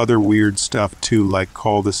bunch of other weird stuff too, like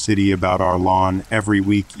call the city about our lawn every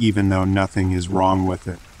week even though nothing is wrong with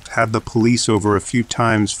it. Had the police over a few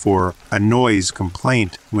times for a noise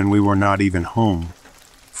complaint when we were not even home.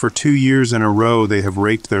 For 2 years in a row they have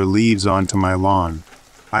raked their leaves onto my lawn.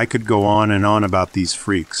 I could go on and on about these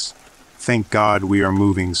freaks. Thank God we are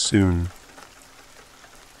moving soon.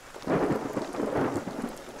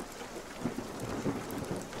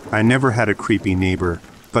 I never had a creepy neighbor,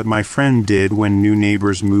 but my friend did when new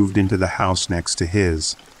neighbors moved into the house next to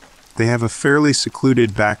his. They have a fairly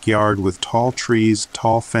secluded backyard with tall trees,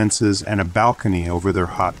 tall fences, and a balcony over their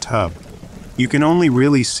hot tub. You can only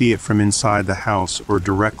really see it from inside the house or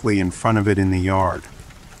directly in front of it in the yard.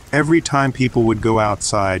 Every time people would go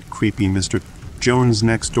outside, creepy Mr. Jones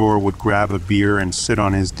next door would grab a beer and sit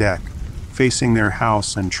on his deck, facing their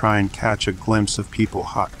house and try and catch a glimpse of people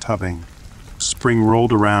hot tubbing. Spring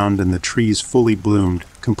rolled around and the trees fully bloomed,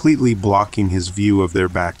 completely blocking his view of their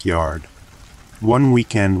backyard. One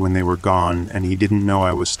weekend when they were gone and he didn't know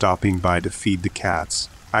I was stopping by to feed the cats,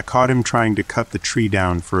 I caught him trying to cut the tree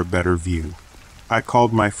down for a better view. I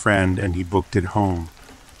called my friend and he booked it home.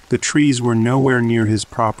 The trees were nowhere near his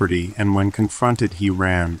property, and when confronted he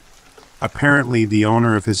ran. Apparently the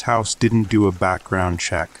owner of his house didn't do a background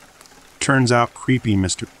check. Turns out creepy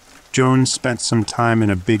Mr. Jones spent some time in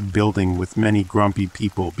a big building with many grumpy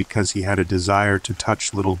people because he had a desire to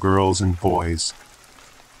touch little girls and boys.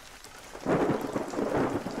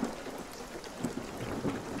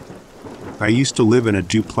 I used to live in a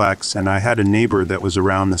duplex and I had a neighbor that was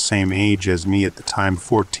around the same age as me at the time,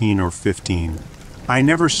 14 or 15. I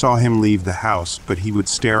never saw him leave the house, but he would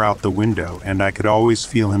stare out the window and I could always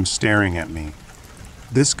feel him staring at me.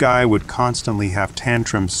 This guy would constantly have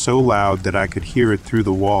tantrums so loud that I could hear it through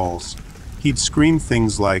the walls. He'd scream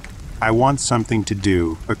things like, "I want something to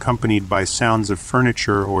do," accompanied by sounds of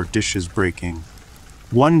furniture or dishes breaking.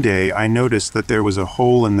 One day I noticed that there was a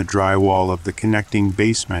hole in the drywall of the connecting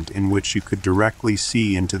basement in which you could directly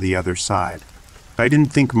see into the other side. I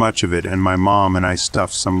didn't think much of it, and my mom and I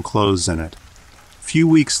stuffed some clothes in it. A few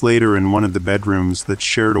weeks later, in one of the bedrooms that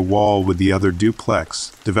shared a wall with the other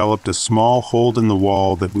duplex, developed a small hole in the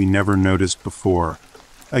wall that we never noticed before.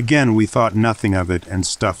 Again, we thought nothing of it and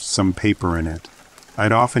stuffed some paper in it.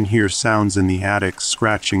 I'd often hear sounds in the attic,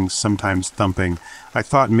 scratching, sometimes thumping. I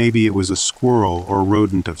thought maybe it was a squirrel or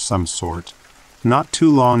rodent of some sort. Not too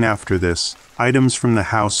long after this, items from the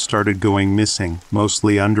house started going missing,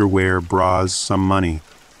 mostly underwear, bras, some money.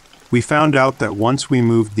 We found out that once we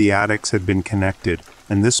moved, the attics had been connected,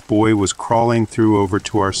 and this boy was crawling through over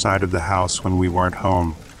to our side of the house when we weren't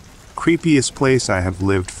home. Creepiest place I have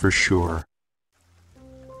lived for sure.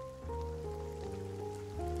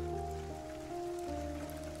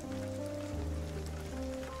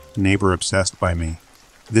 Neighbor obsessed by me.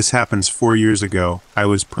 This happens 4 years ago. I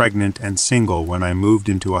was pregnant and single when I moved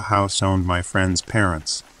into a house owned by my friend's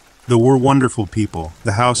parents. They were wonderful people.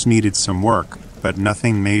 The house needed some work, but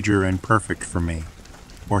nothing major and perfect for me.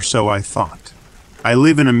 Or so I thought. I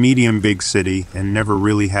live in a medium-big city and never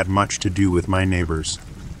really had much to do with my neighbors.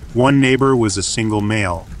 One neighbor was a single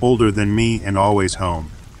male, older than me and always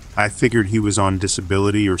home. I figured he was on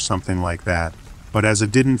disability or something like that, but as I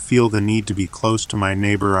didn't feel the need to be close to my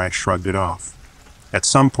neighbor, I shrugged it off. At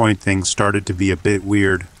some point things started to be a bit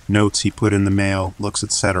weird, notes he put in the mail, looks,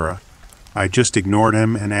 etc. I just ignored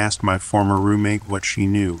him and asked my former roommate what she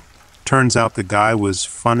knew. Turns out the guy was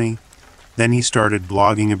funny. Then he started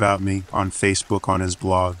blogging about me on Facebook on his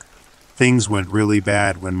blog. Things went really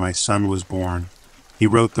bad when my son was born. He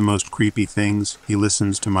wrote the most creepy things. He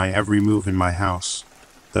listens to my every move in my house.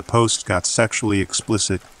 The posts got sexually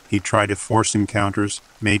explicit. He tried to force encounters,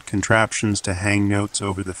 made contraptions to hang notes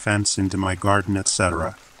over the fence into my garden,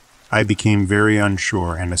 etc. I became very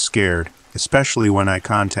unsure and scared, especially when I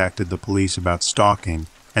contacted the police about stalking,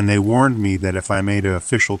 and they warned me that if I made an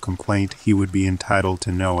official complaint, he would be entitled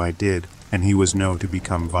to know I did, and he was known to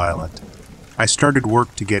become violent. I started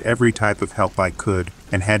work to get every type of help I could,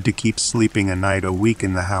 and had to keep sleeping a night a week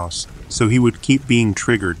in the house, so he would keep being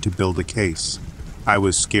triggered to build a case. I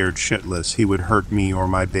was scared shitless he would hurt me or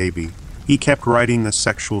my baby. He kept writing the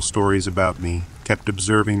sexual stories about me, kept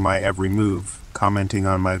observing my every move, commenting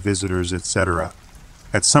on my visitors, etc.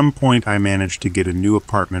 At some point I managed to get a new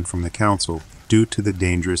apartment from the council, due to the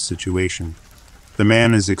dangerous situation. The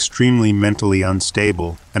man is extremely mentally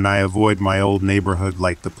unstable, and I avoid my old neighborhood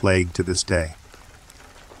like the plague to this day.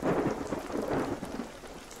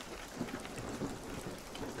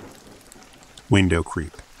 Window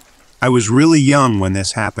creep. I was really young when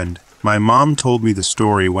this happened. My mom told me the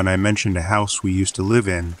story when I mentioned a house we used to live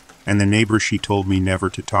in, and the neighbor she told me never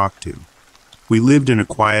to talk to. We lived in a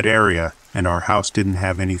quiet area, and our house didn't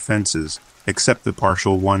have any fences, except the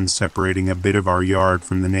partial one separating a bit of our yard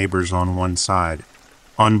from the neighbors on one side.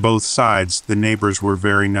 On both sides, the neighbors were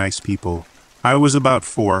very nice people. I was about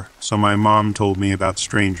 4, so my mom told me about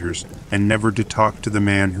strangers, and never to talk to the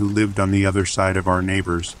man who lived on the other side of our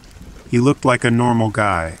neighbors. He looked like a normal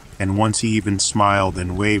guy, and once he even smiled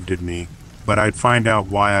and waved at me, but I'd find out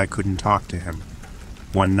why I couldn't talk to him.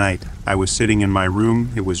 One night, I was sitting in my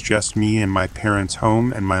room, it was just me and my parents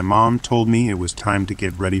home, and my mom told me it was time to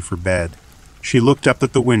get ready for bed. She looked up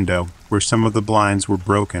at the window, where some of the blinds were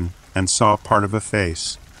broken, and saw part of a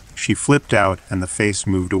face. She flipped out, and the face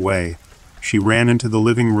moved away. She ran into the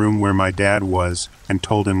living room where my dad was, and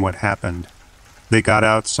told him what happened. They got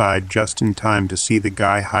outside just in time to see the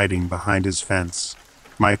guy hiding behind his fence.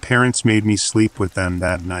 My parents made me sleep with them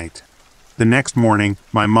that night. The next morning,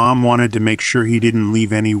 my mom wanted to make sure he didn't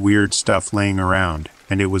leave any weird stuff laying around,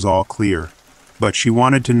 and it was all clear. But she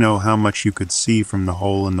wanted to know how much you could see from the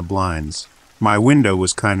hole in the blinds. My window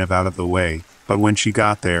was kind of out of the way, but when she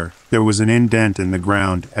got there, there was an indent in the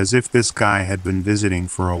ground as if this guy had been visiting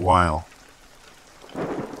for a while.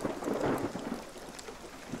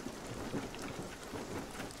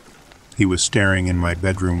 He was staring in my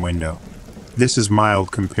bedroom window. This is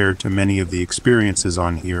mild compared to many of the experiences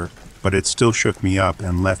on here, but it still shook me up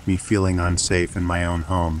and left me feeling unsafe in my own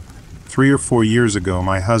home. 3 or 4 years ago,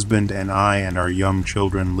 my husband and I and our young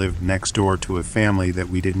children lived next door to a family that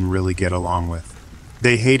we didn't really get along with.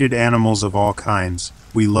 They hated animals of all kinds.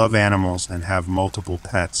 We love animals and have multiple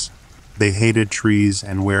pets. They hated trees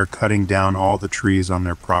and were cutting down all the trees on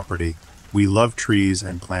their property. We love trees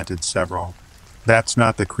and planted several. That's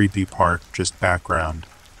not the creepy part, just background.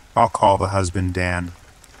 I'll call the husband Dan.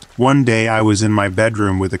 One day I was in my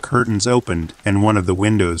bedroom with the curtains opened and one of the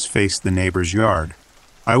windows faced the neighbor's yard.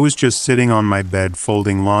 I was just sitting on my bed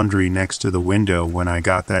folding laundry next to the window when I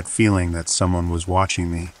got that feeling that someone was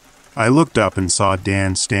watching me. I looked up and saw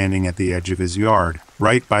Dan standing at the edge of his yard,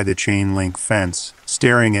 right by the chain-link fence,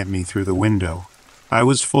 staring at me through the window. I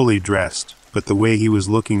was fully dressed, but the way he was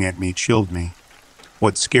looking at me chilled me.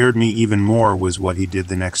 What scared me even more was what he did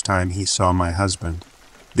the next time he saw my husband.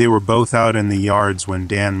 They were both out in the yards when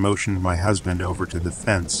Dan motioned my husband over to the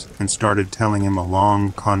fence and started telling him a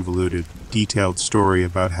long, convoluted, detailed story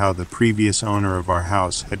about how the previous owner of our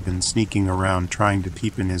house had been sneaking around trying to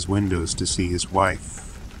peep in his windows to see his wife.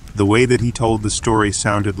 The way that he told the story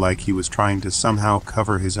sounded like he was trying to somehow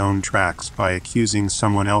cover his own tracks by accusing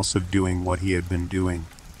someone else of doing what he had been doing.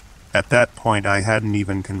 At that point, I hadn't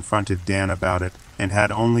even confronted Dan about it and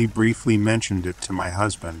had only briefly mentioned it to my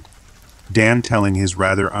husband. Dan telling his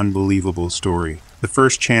rather unbelievable story. The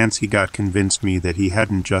first chance he got convinced me that he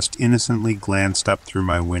hadn't just innocently glanced up through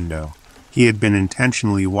my window. He had been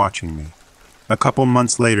intentionally watching me. A couple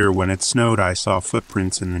months later, when it snowed, I saw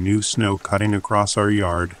footprints in the new snow cutting across our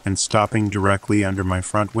yard and stopping directly under my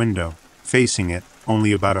front window, facing it,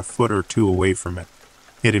 only about a foot or two away from it.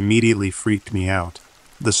 It immediately freaked me out.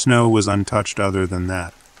 The snow was untouched other than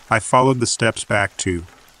that. I followed the steps back to,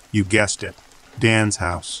 you guessed it, Dan's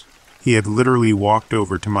house. He had literally walked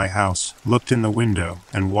over to my house, looked in the window,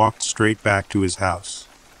 and walked straight back to his house.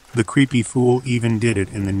 The creepy fool even did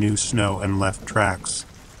it in the new snow and left tracks.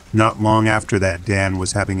 Not long after that, Dan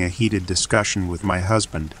was having a heated discussion with my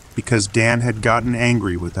husband, because Dan had gotten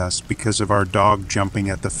angry with us because of our dog jumping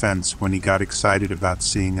at the fence when he got excited about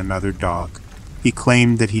seeing another dog. He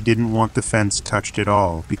claimed that he didn't want the fence touched at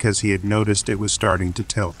all because he had noticed it was starting to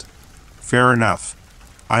tilt. Fair enough.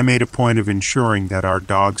 I made a point of ensuring that our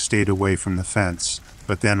dog stayed away from the fence,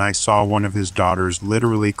 but then I saw one of his daughters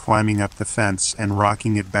literally climbing up the fence and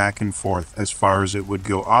rocking it back and forth as far as it would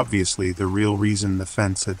go, obviously the real reason the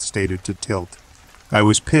fence had started to tilt. I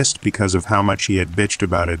was pissed because of how much he had bitched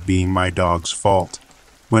about it being my dog's fault.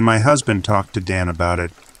 When my husband talked to Dan about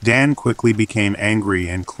it, Dan quickly became angry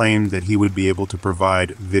and claimed that he would be able to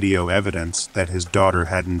provide video evidence that his daughter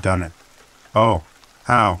hadn't done it. Oh,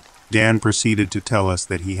 how? Dan proceeded to tell us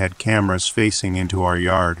that he had cameras facing into our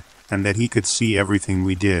yard, and that he could see everything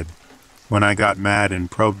we did. When I got mad and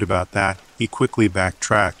probed about that, he quickly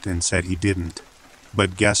backtracked and said he didn't.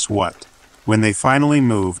 But guess what? When they finally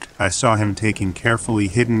moved, I saw him taking carefully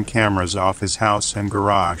hidden cameras off his house and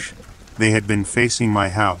garage. They had been facing my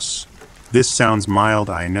house. This sounds mild,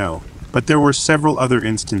 I know, but there were several other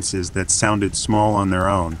instances that sounded small on their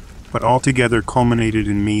own, but altogether culminated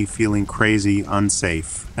in me feeling crazy,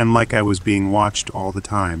 unsafe, and like I was being watched all the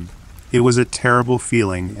time. It was a terrible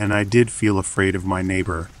feeling, and I did feel afraid of my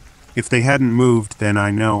neighbor. If they hadn't moved, then I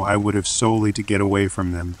know I would have solely to get away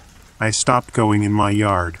from them. I stopped going in my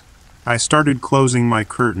yard. I started closing my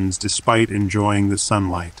curtains despite enjoying the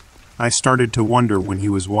sunlight. I started to wonder when he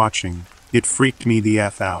was watching. It freaked me the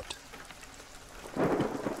F out.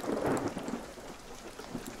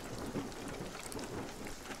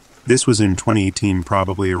 This was in 2018,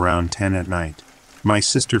 probably around 10 at night. My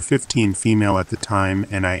sister, 15 female at the time,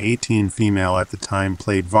 and I, 18 female at the time,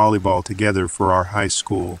 played volleyball together for our high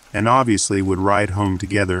school, and obviously would ride home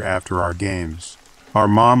together after our games. Our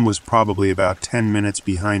mom was probably about 10 minutes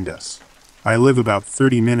behind us. I live about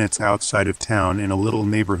 30 minutes outside of town in a little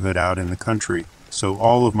neighborhood out in the country, so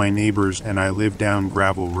all of my neighbors and I live down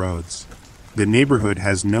gravel roads. The neighborhood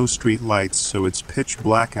has no street lights, so it's pitch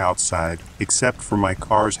black outside, except for my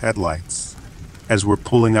car's headlights. As we're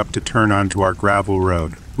pulling up to turn onto our gravel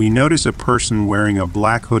road, we notice a person wearing a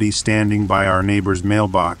black hoodie standing by our neighbor's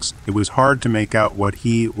mailbox. It was hard to make out what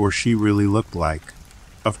he or she really looked like.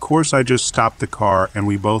 Of course, I just stopped the car and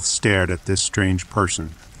we both stared at this strange person.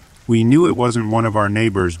 We knew it wasn't one of our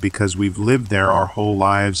neighbors because we've lived there our whole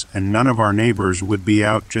lives, and none of our neighbors would be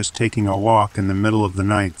out just taking a walk in the middle of the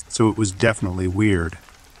night, so it was definitely weird.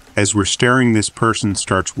 As we're staring, this person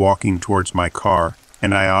starts walking towards my car,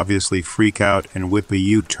 and I obviously freak out and whip a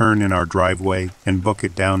U-turn in our driveway and book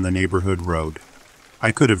it down the neighborhood road.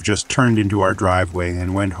 I could have just turned into our driveway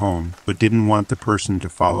and went home, but didn't want the person to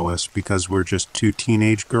follow us because we're just two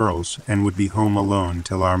teenage girls and would be home alone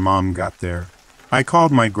till our mom got there. I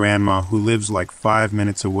called my grandma, who lives like 5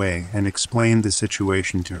 minutes away, and explained the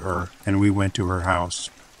situation to her, and we went to her house.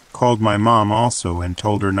 Called my mom also and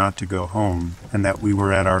told her not to go home and that we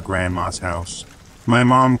were at our grandma's house. My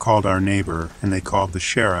mom called our neighbor and they called the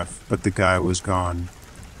sheriff, but the guy was gone.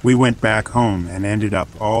 We went back home and ended up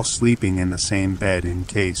all sleeping in the same bed in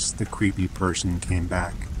case the creepy person came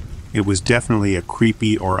back. It was definitely a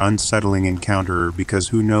creepy or unsettling encounter because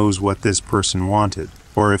who knows what this person wanted,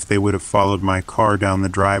 or if they would have followed my car down the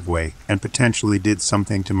driveway and potentially did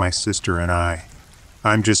something to my sister and I.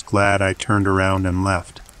 I'm just glad I turned around and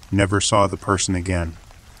left. Never saw the person again.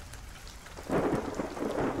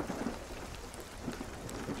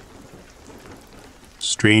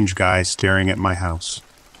 Strange guy staring at my house.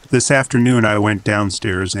 This afternoon I went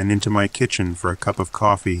downstairs and into my kitchen for a cup of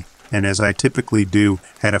coffee, and as I typically do,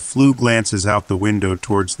 had a few glances out the window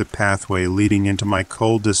towards the pathway leading into my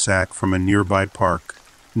cul-de-sac from a nearby park.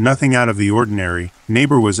 Nothing out of the ordinary.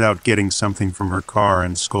 Neighbor was out getting something from her car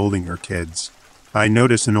and scolding her kids. I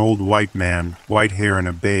notice an old white man, white hair and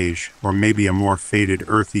a beige, or maybe a more faded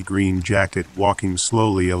earthy green jacket, walking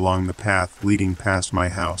slowly along the path leading past my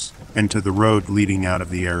house and to the road leading out of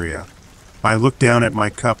the area. I look down at my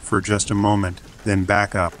cup for just a moment, then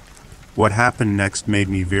back up. What happened next made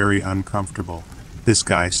me very uncomfortable. This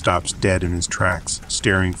guy stops dead in his tracks,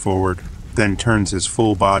 staring forward, then turns his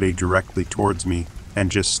full body directly towards me and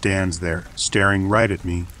just stands there, staring right at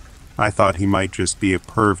me. I thought he might just be a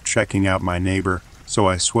perv checking out my neighbor, so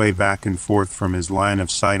I sway back and forth from his line of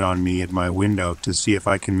sight on me at my window to see if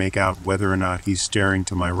I can make out whether or not he's staring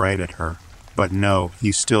to my right at her. But no,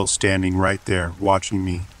 he's still standing right there, watching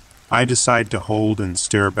me. I decide to hold and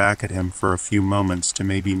stare back at him for a few moments to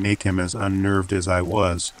maybe make him as unnerved as I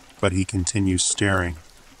was, but he continues staring.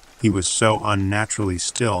 He was so unnaturally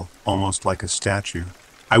still, almost like a statue.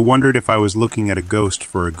 I wondered if I was looking at a ghost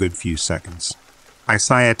for a good few seconds. I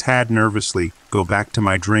sigh a tad nervously, go back to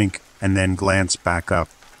my drink, and then glance back up,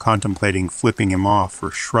 contemplating flipping him off or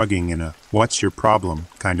shrugging in a "what's your problem"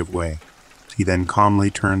 kind of way. He then calmly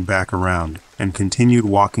turned back around and continued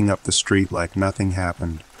walking up the street like nothing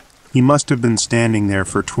happened. He must have been standing there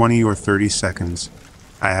for 20 or 30 seconds.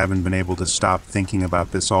 I haven't been able to stop thinking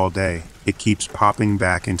about this all day. It keeps popping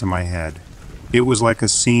back into my head. It was like a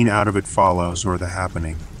scene out of It Follows or The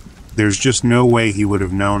Happening. There's just no way he would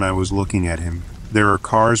have known I was looking at him. There are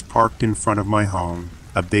cars parked in front of my home,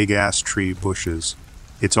 a big-ass tree, bushes.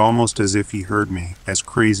 It's almost as if he heard me, as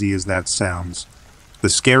crazy as that sounds. The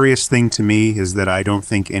scariest thing to me is that I don't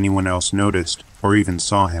think anyone else noticed or even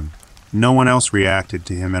saw him. No one else reacted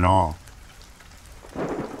to him at all.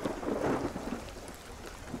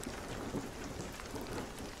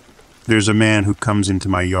 There's a man who comes into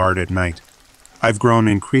my yard at night. I've grown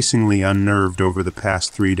increasingly unnerved over the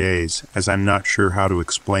past 3 days, as I'm not sure how to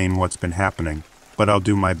explain what's been happening, but I'll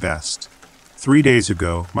do my best. 3 days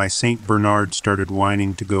ago, my St. Bernard started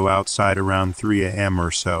whining to go outside around 3 a.m. or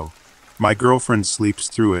so. My girlfriend sleeps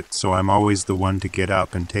through it, so I'm always the one to get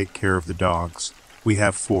up and take care of the dogs. We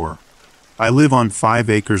have 4. I live on 5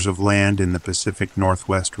 acres of land in the Pacific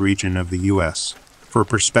Northwest region of the U.S. For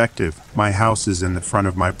perspective, my house is in the front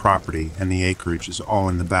of my property and the acreage is all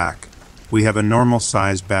in the back. We have a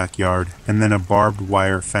normal-sized backyard and then a barbed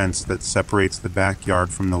wire fence that separates the backyard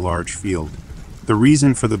from the large field. The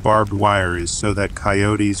reason for the barbed wire is so that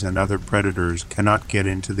coyotes and other predators cannot get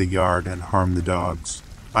into the yard and harm the dogs.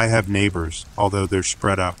 I have neighbors, although they're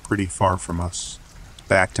spread out pretty far from us.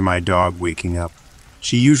 Back to my dog waking up.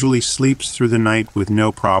 She usually sleeps through the night with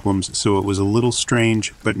no problems, so it was a little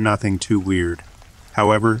strange, but nothing too weird.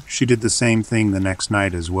 However, she did the same thing the next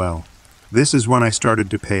night as well. This is when I started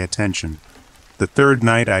to pay attention. The third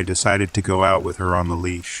night I decided to go out with her on the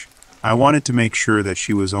leash. I wanted to make sure that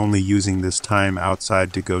she was only using this time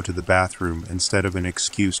outside to go to the bathroom instead of an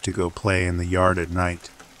excuse to go play in the yard at night.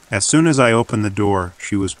 As soon as I opened the door,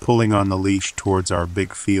 she was pulling on the leash towards our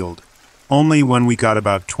big field. Only when we got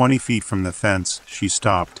about 20 feet from the fence, she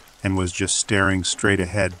stopped and was just staring straight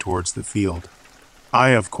ahead towards the field. I,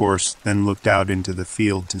 of course, then looked out into the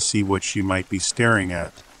field to see what she might be staring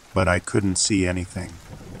at, but I couldn't see anything.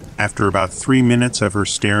 After about 3 minutes of her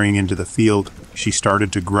staring into the field, she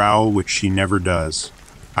started to growl, which she never does.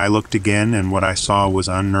 I looked again, and what I saw was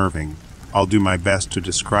unnerving. I'll do my best to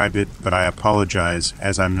describe it, but I apologize,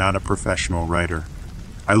 as I'm not a professional writer.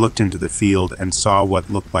 I looked into the field and saw what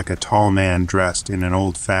looked like a tall man dressed in an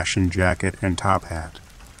old-fashioned jacket and top hat.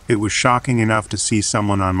 It was shocking enough to see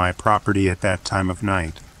someone on my property at that time of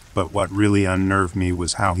night, but what really unnerved me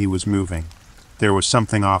was how he was moving. There was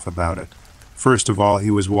something off about it. First of all,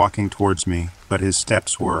 he was walking towards me, but his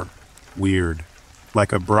steps were weird,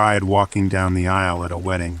 like a bride walking down the aisle at a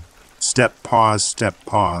wedding. Step, pause, step,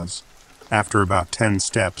 pause. After about 10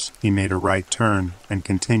 steps, he made a right turn and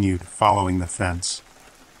continued following the fence.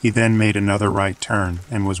 He then made another right turn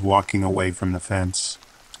and was walking away from the fence.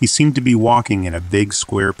 He seemed to be walking in a big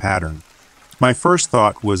square pattern. My first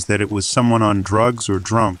thought was that it was someone on drugs or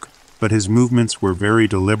drunk, but his movements were very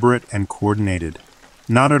deliberate and coordinated.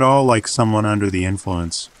 Not at all like someone under the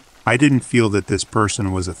influence. I didn't feel that this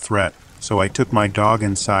person was a threat, so I took my dog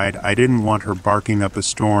inside. I didn't want her barking up a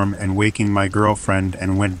storm and waking my girlfriend,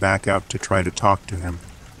 and went back out to try to talk to him.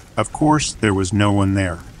 Of course, there was no one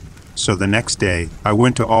there. So the next day, I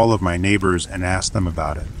went to all of my neighbors and asked them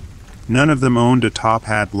about it. None of them owned a top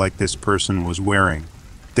hat like this person was wearing.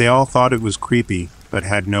 They all thought it was creepy, but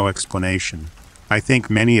had no explanation. I think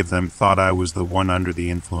many of them thought I was the one under the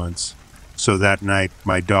influence. So that night,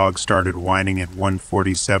 my dog started whining at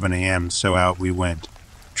 1:47 a.m., so out we went.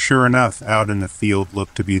 Sure enough, out in the field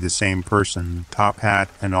looked to be the same person, top hat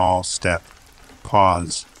and all. Step,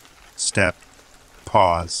 pause, step,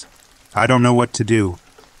 pause. I don't know what to do.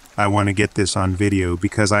 I want to get this on video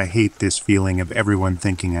because I hate this feeling of everyone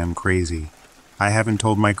thinking I'm crazy. I haven't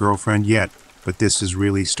told my girlfriend yet, but this is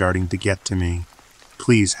really starting to get to me.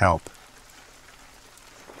 Please help.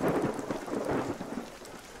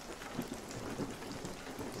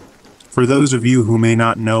 For those of you who may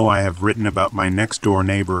not know, I have written about my next-door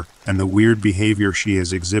neighbor and the weird behavior she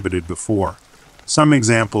has exhibited before. Some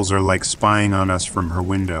examples are like spying on us from her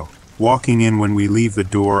window, walking in when we leave the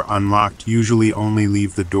door unlocked, usually only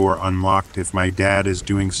leave the door unlocked if my dad is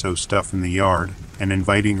doing stuff in the yard, and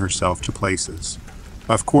inviting herself to places.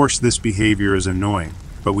 Of course, this behavior is annoying,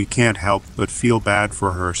 but we can't help but feel bad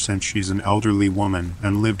for her since she's an elderly woman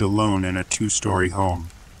and lived alone in a 2-story home.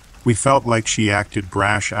 We felt like she acted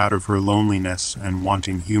brash out of her loneliness and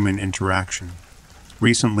wanting human interaction.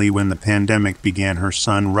 Recently, when the pandemic began, her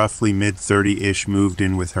son, roughly mid-30-ish, moved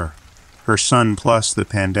in with her. Her son plus the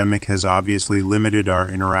pandemic has obviously limited our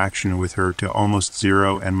interaction with her to almost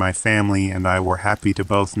zero, and my family and I were happy to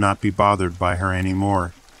both not be bothered by her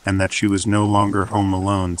anymore, and that she was no longer home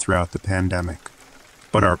alone throughout the pandemic.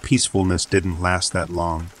 But our peacefulness didn't last that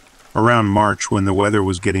long. Around March, when the weather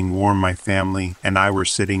was getting warm, my family and I were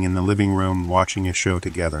sitting in the living room watching a show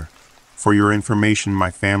together. For your information, my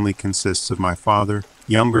family consists of my father,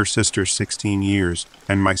 younger sister 16 years,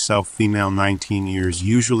 and myself, female 19 years.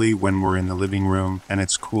 Usually when we're in the living room and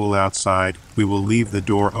it's cool outside, we will leave the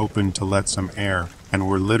door open to let some air, and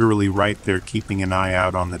we're literally right there keeping an eye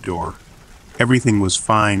out on the door. Everything was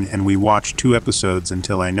fine, and we watched 2 episodes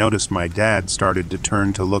until I noticed my dad started to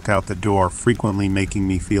turn to look out the door, frequently making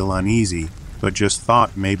me feel uneasy, but just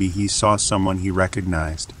thought maybe he saw someone he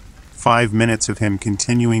recognized. 5 minutes of him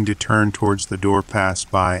continuing to turn towards the door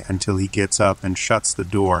passed by until he gets up and shuts the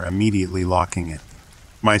door, immediately locking it.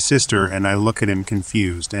 My sister and I look at him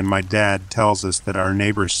confused, and my dad tells us that our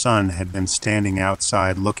neighbor's son had been standing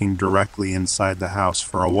outside looking directly inside the house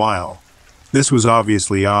for a while. This was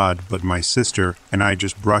obviously odd, but my sister and I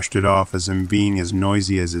just brushed it off as him being as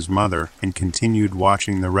noisy as his mother and continued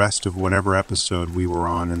watching the rest of whatever episode we were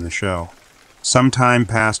on in the show. Some time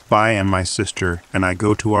passed by and my sister and I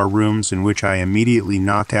go to our rooms, in which I immediately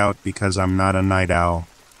knock out because I'm not a night owl.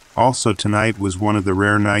 Also, tonight was one of the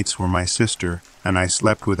rare nights where my sister and I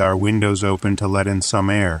slept with our windows open to let in some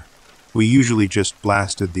air. We usually just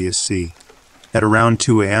blasted the AC. At around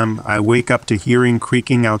 2 a.m., I wake up to hearing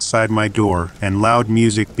creaking outside my door and loud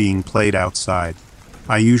music being played outside.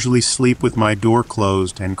 I usually sleep with my door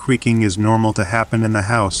closed, and creaking is normal to happen in the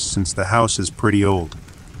house since the house is pretty old.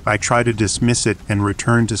 I try to dismiss it and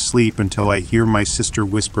return to sleep until I hear my sister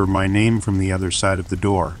whisper my name from the other side of the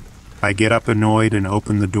door. I get up annoyed and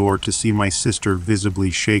open the door to see my sister visibly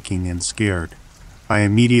shaking and scared. I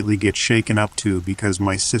immediately get shaken up too because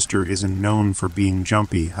my sister isn't known for being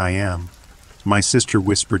jumpy. I am. My sister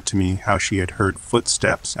whispered to me how she had heard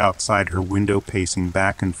footsteps outside her window pacing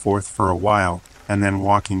back and forth for a while, and then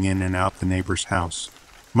walking in and out the neighbor's house.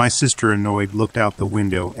 My sister, annoyed, looked out the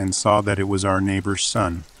window and saw that it was our neighbor's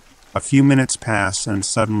son. A few minutes passed and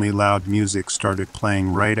suddenly loud music started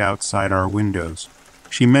playing right outside our windows.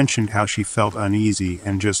 She mentioned how she felt uneasy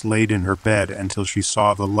and just laid in her bed until she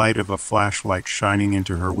saw the light of a flashlight shining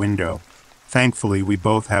into her window. Thankfully, we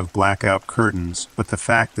both have blackout curtains, but the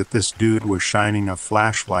fact that this dude was shining a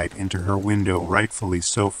flashlight into her window rightfully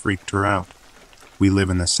so freaked her out. We live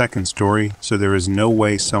in the second story, so there is no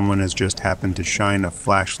way someone has just happened to shine a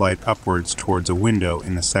flashlight upwards towards a window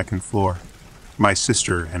in the second floor. My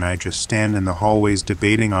sister and I just stand in the hallways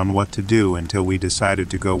debating on what to do until we decided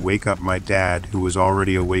to go wake up my dad, who was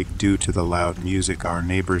already awake due to the loud music our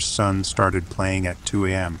neighbor's son started playing at 2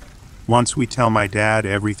 a.m. Once we tell my dad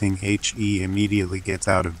everything, he immediately gets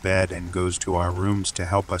out of bed and goes to our rooms to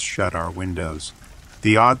help us shut our windows.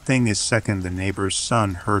 The odd thing is, the neighbor's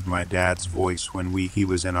son heard my dad's voice when he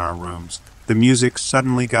was in our rooms. The music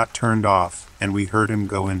suddenly got turned off, and we heard him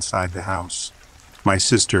go inside the house. My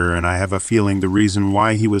sister and I have a feeling the reason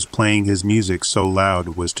why he was playing his music so loud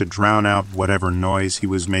was to drown out whatever noise he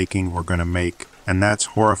was making or gonna make, and that's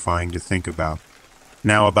horrifying to think about.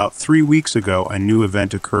 Now, about 3 weeks ago, a new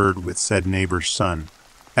event occurred with said neighbor's son.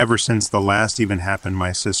 Ever since the last event happened,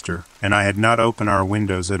 my sister and I had not opened our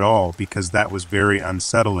windows at all because that was very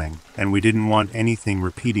unsettling, and we didn't want anything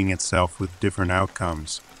repeating itself with different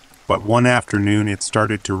outcomes. But one afternoon it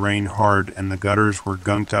started to rain hard and the gutters were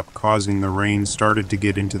gunked up, causing the rain started to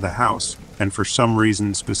get into the house, and for some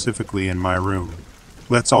reason specifically in my room.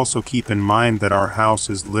 Let's also keep in mind that our house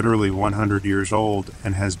is literally 100 years old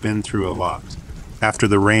and has been through a lot. After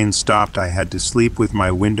the rain stopped, I had to sleep with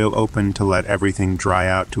my window open to let everything dry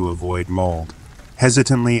out to avoid mold.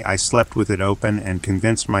 Hesitantly, I slept with it open and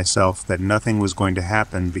convinced myself that nothing was going to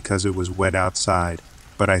happen because it was wet outside,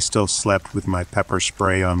 but I still slept with my pepper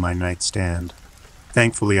spray on my nightstand.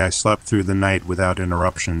 Thankfully, I slept through the night without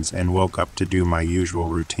interruptions and woke up to do my usual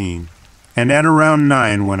routine. And at around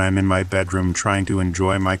 9, when I'm in my bedroom trying to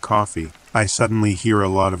enjoy my coffee, I suddenly hear a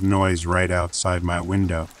lot of noise right outside my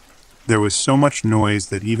window. There was so much noise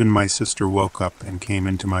that even my sister woke up and came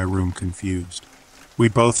into my room confused. We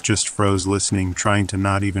both just froze listening, trying to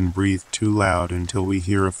not even breathe too loud until we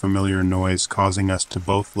hear a familiar noise, causing us to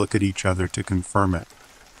both look at each other to confirm it.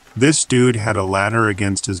 This dude had a ladder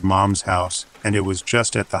against his mom's house, and it was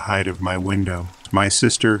just at the height of my window. My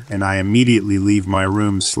sister and I immediately leave my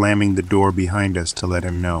room, slamming the door behind us to let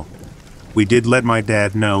him know. We did let my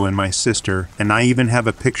dad know and my sister, and I even have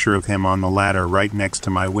a picture of him on the ladder right next to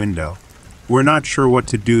my window. We're not sure what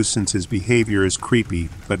to do since his behavior is creepy,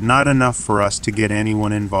 but not enough for us to get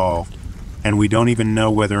anyone involved. And we don't even know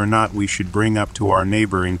whether or not we should bring up to our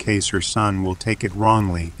neighbor in case her son will take it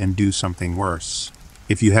wrongly and do something worse.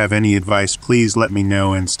 If you have any advice, please let me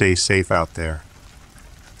know, and stay safe out there.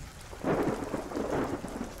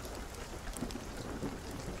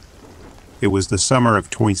 It was the summer of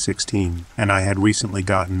 2016, and I had recently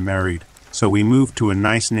gotten married, so we moved to a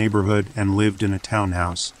nice neighborhood and lived in a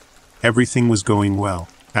townhouse. Everything was going well.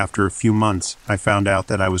 After a few months, I found out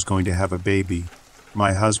that I was going to have a baby.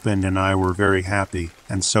 My husband and I were very happy,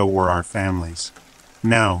 and so were our families.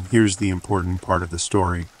 Now, here's the important part of the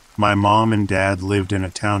story. My mom and dad lived in a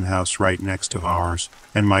townhouse right next to ours,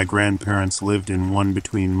 and my grandparents lived in one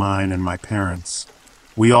between mine and my parents.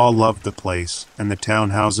 We all loved the place, and the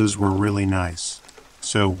townhouses were really nice.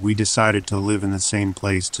 So we decided to live in the same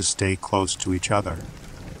place to stay close to each other.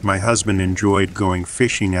 My husband enjoyed going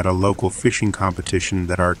fishing at a local fishing competition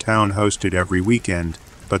that our town hosted every weekend,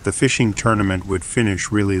 but the fishing tournament would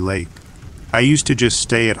finish really late. I used to just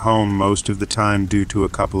stay at home most of the time due to a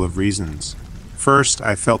couple of reasons. First,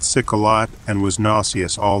 I felt sick a lot and was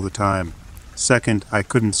nauseous all the time. Second, I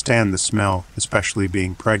couldn't stand the smell, especially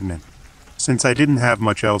being pregnant. Since I didn't have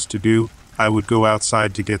much else to do, I would go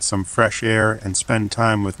outside to get some fresh air and spend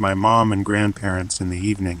time with my mom and grandparents in the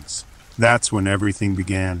evenings. That's when everything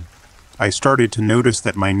began. I started to notice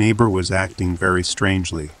that my neighbor was acting very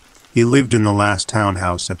strangely. He lived in the last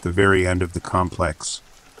townhouse at the very end of the complex.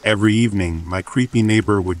 Every evening, my creepy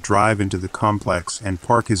neighbor would drive into the complex and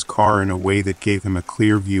park his car in a way that gave him a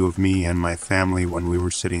clear view of me and my family when we were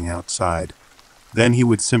sitting outside. Then he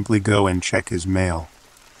would simply go and check his mail.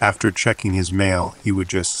 After checking his mail, he would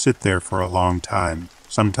just sit there for a long time,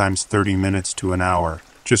 sometimes 30 minutes to an hour,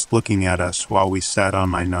 just looking at us while we sat on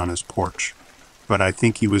my nana's porch. But I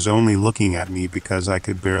think he was only looking at me because I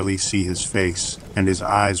could barely see his face, and his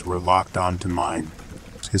eyes were locked onto mine.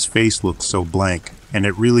 His face looked so blank, and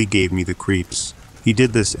it really gave me the creeps. He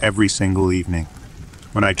did this every single evening.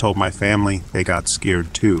 When I told my family, they got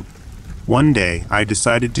scared too. One day, I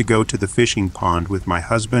decided to go to the fishing pond with my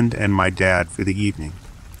husband and my dad for the evening.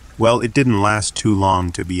 Well, it didn't last too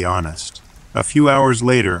long, to be honest. A few hours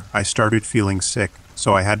later, I started feeling sick,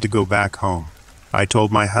 so I had to go back home. I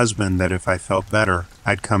told my husband that if I felt better,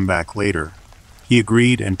 I'd come back later. He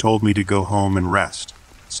agreed and told me to go home and rest.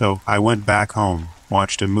 So I went back home,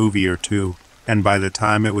 watched a movie or two, and by the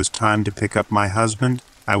time it was time to pick up my husband,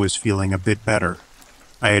 I was feeling a bit better.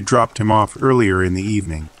 I had dropped him off earlier in the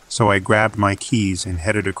evening, so I grabbed my keys and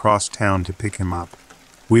headed across town to pick him up.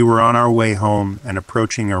 We were on our way home and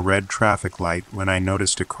approaching a red traffic light when I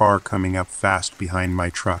noticed a car coming up fast behind my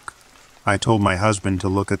truck. I told my husband to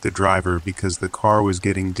look at the driver because the car was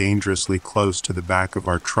getting dangerously close to the back of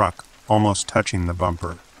our truck, almost touching the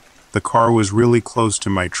bumper. The car was really close to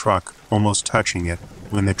my truck, almost touching it,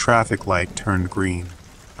 when the traffic light turned green.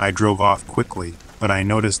 I drove off quickly, but I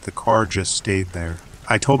noticed the car just stayed there.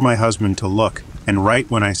 I told my husband to look, and right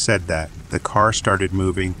when I said that, the car started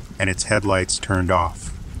moving and its headlights turned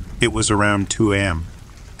off. It was around 2 a.m.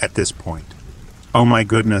 at this point. "Oh my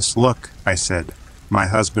goodness, look," I said. My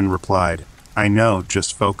husband replied, "I know,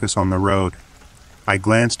 just focus on the road." I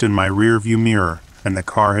glanced in my rearview mirror, and the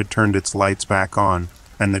car had turned its lights back on,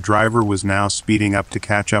 and the driver was now speeding up to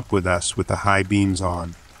catch up with us with the high beams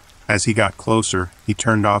on. As he got closer, he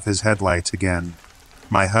turned off his headlights again.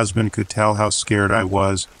 My husband could tell how scared I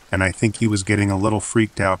was, and I think he was getting a little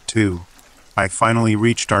freaked out too. I finally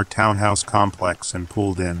reached our townhouse complex and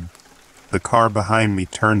pulled in. The car behind me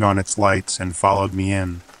turned on its lights and followed me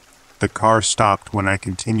in. The car stopped when I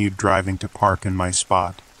continued driving to park in my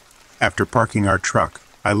spot. After parking our truck,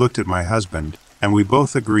 I looked at my husband, and we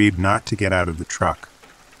both agreed not to get out of the truck.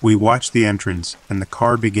 We watched the entrance, and the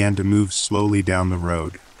car began to move slowly down the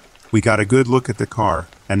road. We got a good look at the car,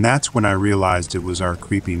 and that's when I realized it was our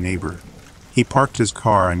creepy neighbor. He parked his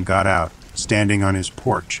car and got out, standing on his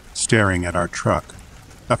porch, staring at our truck.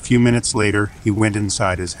 A few minutes later, he went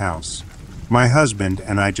inside his house. My husband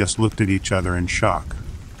and I just looked at each other in shock.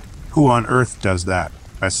 "Who on earth does that?"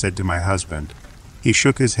 I said to my husband. He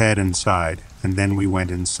shook his head and sighed, and then we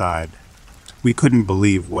went inside. We couldn't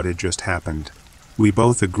believe what had just happened. We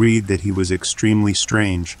both agreed that he was extremely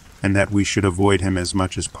strange, and that we should avoid him as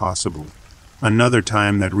much as possible. Another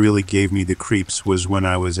time that really gave me the creeps was when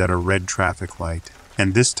I was at a red traffic light,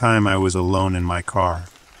 and this time I was alone in my car.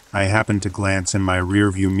 I happened to glance in my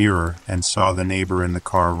rearview mirror and saw the neighbor in the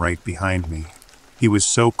car right behind me. He was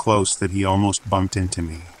so close that he almost bumped into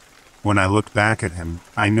me. When I looked back at him,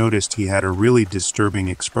 I noticed he had a really disturbing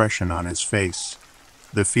expression on his face.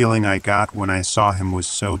 The feeling I got when I saw him was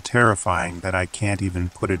so terrifying that I can't even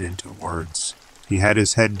put it into words. He had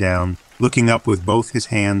his head down, looking up with both his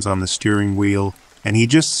hands on the steering wheel, and he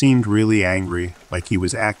just seemed really angry, like he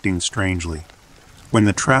was acting strangely. When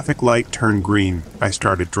the traffic light turned green, I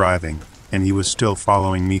started driving, and he was still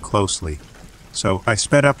following me closely. So I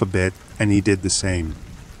sped up a bit, and he did the same.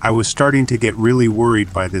 I was starting to get really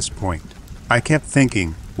worried by this point. I kept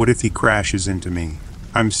thinking, what if he crashes into me?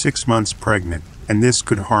 I'm 6 months pregnant, and this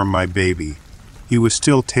could harm my baby. He was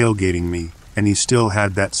still tailgating me, and he still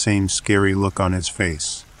had that same scary look on his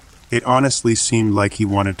face. It honestly seemed like he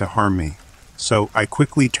wanted to harm me. So I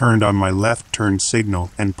quickly turned on my left turn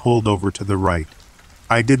signal and pulled over to the right.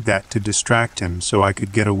 I did that to distract him so I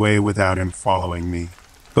could get away without him following me.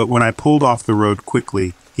 But when I pulled off the road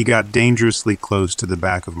quickly, he got dangerously close to the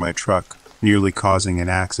back of my truck, nearly causing an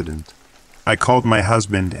accident. I called my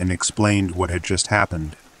husband and explained what had just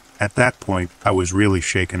happened. At that point, I was really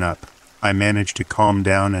shaken up. I managed to calm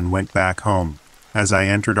down and went back home. As I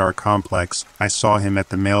entered our complex, I saw him at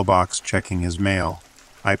the mailbox checking his mail.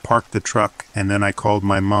 I parked the truck and then I called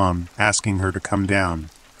my mom, asking her to come down.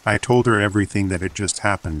 I told her everything that had just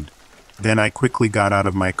happened. Then I quickly got out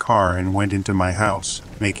of my car and went into my house,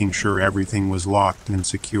 making sure everything was locked and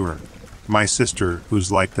secure. My sister,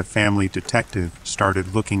 who's like the family detective,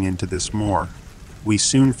 started looking into this more. We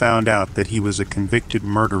soon found out that he was a convicted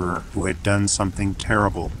murderer who had done something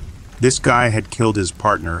terrible. This guy had killed his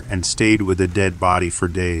partner and stayed with a dead body for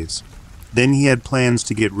days. Then he had plans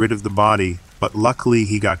to get rid of the body, but luckily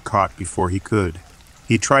he got caught before he could.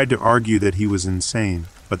 He tried to argue that he was insane,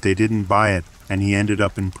 but they didn't buy it, and he ended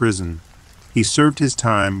up in prison. He served his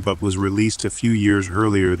time but was released a few years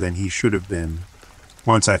earlier than he should have been.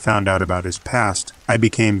 Once I found out about his past, I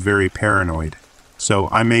became very paranoid. So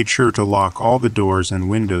I made sure to lock all the doors and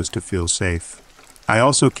windows to feel safe. I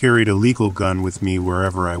also carried a legal gun with me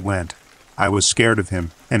wherever I went. I was scared of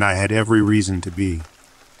him, and I had every reason to be.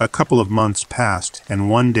 A couple of months passed, and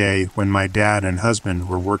one day, when my dad and husband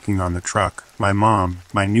were working on the truck, my mom,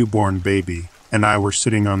 my newborn baby, and I were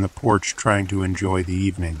sitting on the porch trying to enjoy the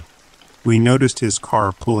evening. We noticed his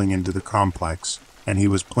car pulling into the complex, and he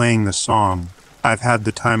was playing the song, "I've Had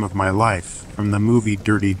the Time of My Life," from the movie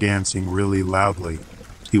Dirty Dancing really loudly.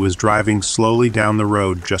 He was driving slowly down the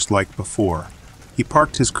road just like before. He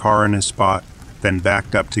parked his car in a spot, then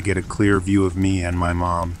backed up to get a clear view of me and my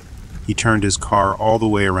mom. He turned his car all the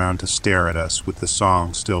way around to stare at us with the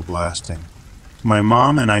song still blasting. My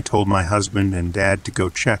mom and I told my husband and dad to go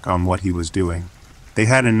check on what he was doing. They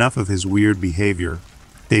had enough of his weird behavior.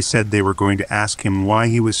 They said they were going to ask him why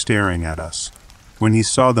he was staring at us. When he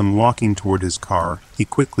saw them walking toward his car, he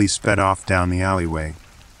quickly sped off down the alleyway.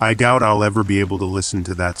 I doubt I'll ever be able to listen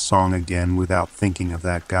to that song again without thinking of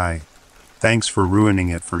that guy. Thanks for ruining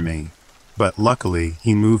it for me. But luckily,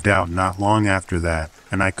 he moved out not long after that,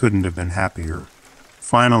 and I couldn't have been happier.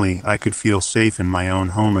 Finally, I could feel safe in my own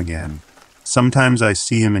home again. Sometimes I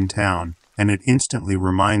see him in town, and it instantly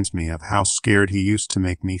reminds me of how scared he used to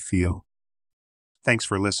make me feel. Thanks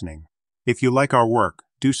for listening. If you like our work,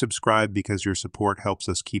 do subscribe because your support helps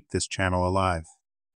us keep this channel alive.